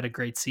not had a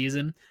great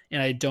season,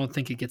 and I don't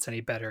think it gets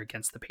any better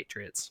against the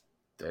Patriots.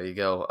 There you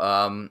go.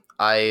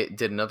 I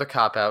did another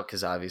cop-out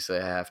because obviously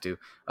I have to.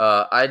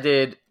 I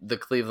did the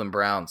Cleveland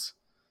Browns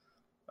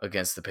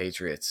against the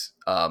Patriots.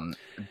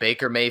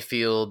 Baker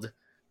Mayfield,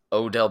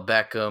 Odell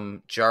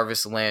Beckham,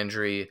 Jarvis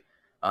Landry,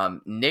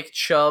 Nick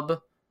Chubb.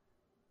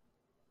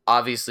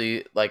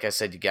 Obviously, like I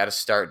said, you got to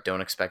start.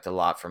 Don't expect a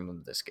lot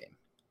from this game.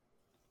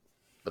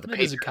 But that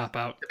is a cop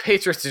out. The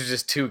Patriots are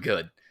just too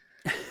good.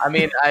 I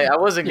mean, I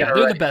wasn't yeah,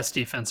 gonna. They're the best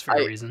defense for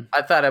a reason.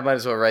 I thought I might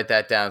as well write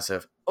that down.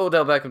 So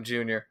Odell Beckham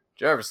Jr.,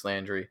 Jarvis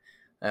Landry,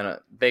 and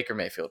Baker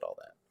Mayfield, all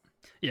that.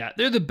 Yeah,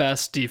 they're the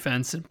best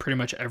defense in pretty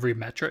much every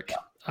metric.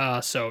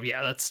 So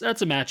yeah, that's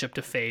a matchup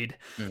to fade.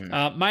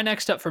 Mm-hmm. My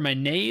next up for my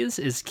nays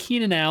is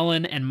Keenan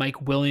Allen and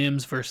Mike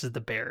Williams versus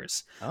the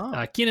Bears.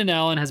 Keenan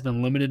Allen has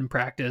been limited in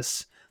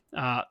practice.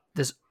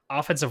 This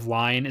offensive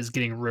line is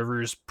getting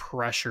Rivers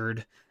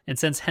pressured. And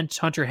since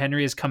Hunter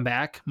Henry has come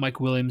back, Mike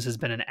Williams has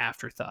been an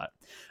afterthought.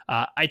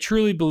 I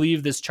truly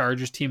believe this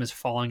Chargers team is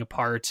falling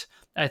apart.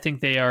 I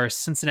think they are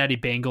Cincinnati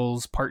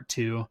Bengals Part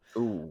 2.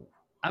 Ooh.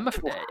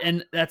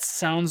 And that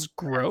sounds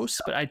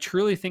gross, but I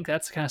truly think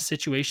that's the kind of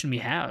situation we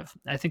have.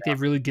 I think they've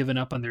really given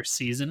up on their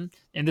season,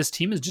 and this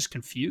team is just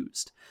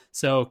confused.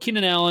 So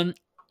Keenan Allen,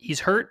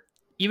 he's hurt.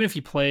 Even if he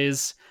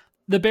plays,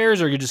 the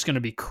Bears are just going to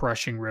be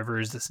crushing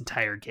Rivers this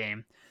entire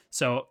game.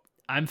 So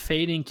I'm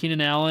fading Keenan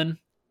Allen.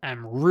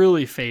 I'm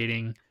really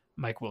fading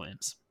Mike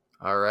Williams.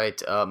 All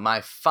right.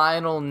 My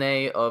final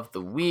nay of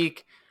the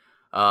week.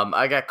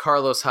 I got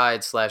Carlos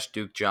Hyde /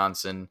 Duke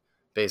Johnson.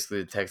 Basically,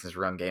 the Texans'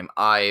 run game.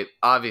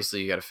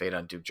 Obviously, you got to fade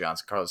on Duke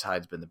Johnson. Carlos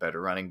Hyde's been the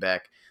better running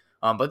back.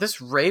 But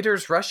this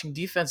Raiders rushing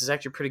defense is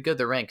actually pretty good.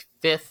 They're ranked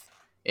 5th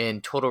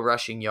in total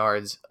rushing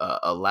yards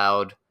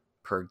allowed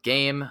per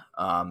game.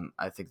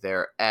 I think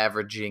they're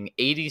averaging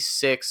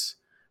 86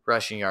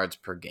 rushing yards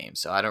per game.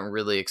 So I don't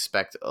really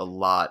expect a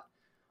lot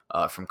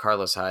from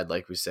Carlos Hyde.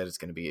 Like we said, it's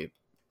going to be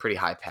pretty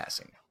high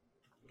passing.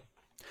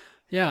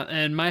 Yeah,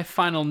 and my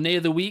final nay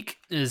of the week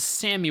is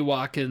Sammy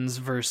Watkins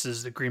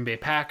versus the Green Bay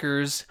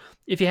Packers.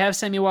 If you have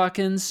Sammy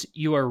Watkins,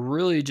 you are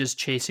really just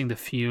chasing the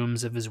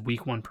fumes of his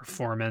week 1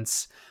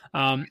 performance.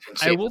 I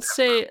will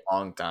say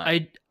long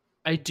time.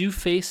 I do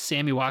face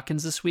Sammy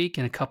Watkins this week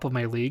in a couple of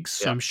my leagues,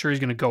 so I'm sure he's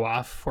going to go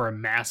off for a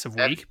massive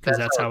week because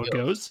that's how it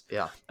goes.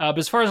 Yeah. But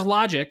as far as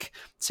logic,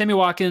 Sammy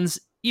Watkins,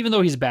 even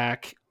though he's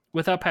back,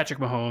 without Patrick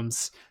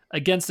Mahomes,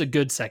 against a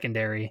good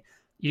secondary,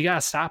 you got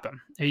to stop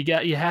him.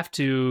 You have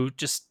to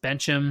just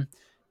bench him.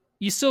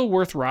 He's still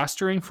worth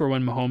rostering for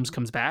when Mahomes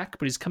comes back,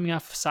 but he's coming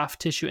off a soft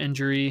tissue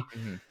injury.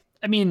 Mm-hmm.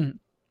 I mean,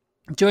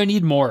 do I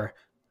need more?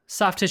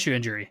 Soft tissue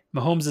injury.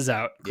 Mahomes is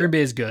out. Green Bay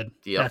is good.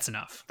 Yep. That's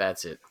enough.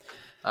 That's it.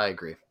 I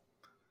agree.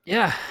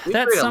 Yeah,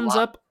 that sums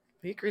up.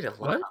 We agreed a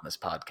lot on this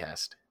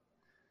podcast.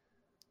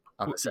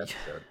 On this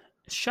episode.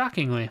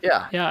 Shockingly.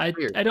 Yeah. Yeah,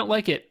 I don't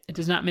like it. It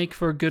does not make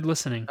for good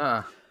listening.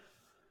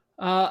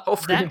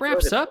 Hopefully that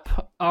wraps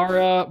up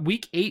our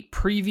Week 8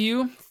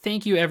 preview.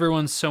 Thank you,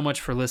 everyone, so much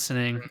for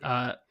listening.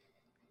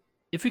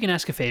 If we can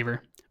ask a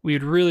favor, we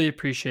would really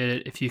appreciate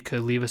it if you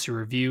could leave us a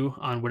review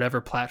on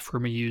whatever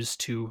platform you use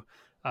to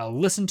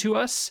listen to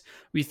us.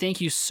 We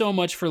thank you so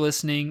much for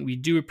listening. We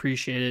do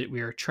appreciate it.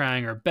 We are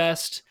trying our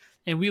best,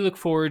 and we look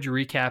forward to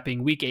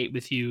recapping Week 8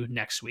 with you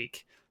next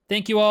week.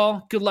 Thank you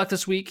all. Good luck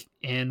this week,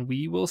 and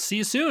we will see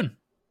you soon.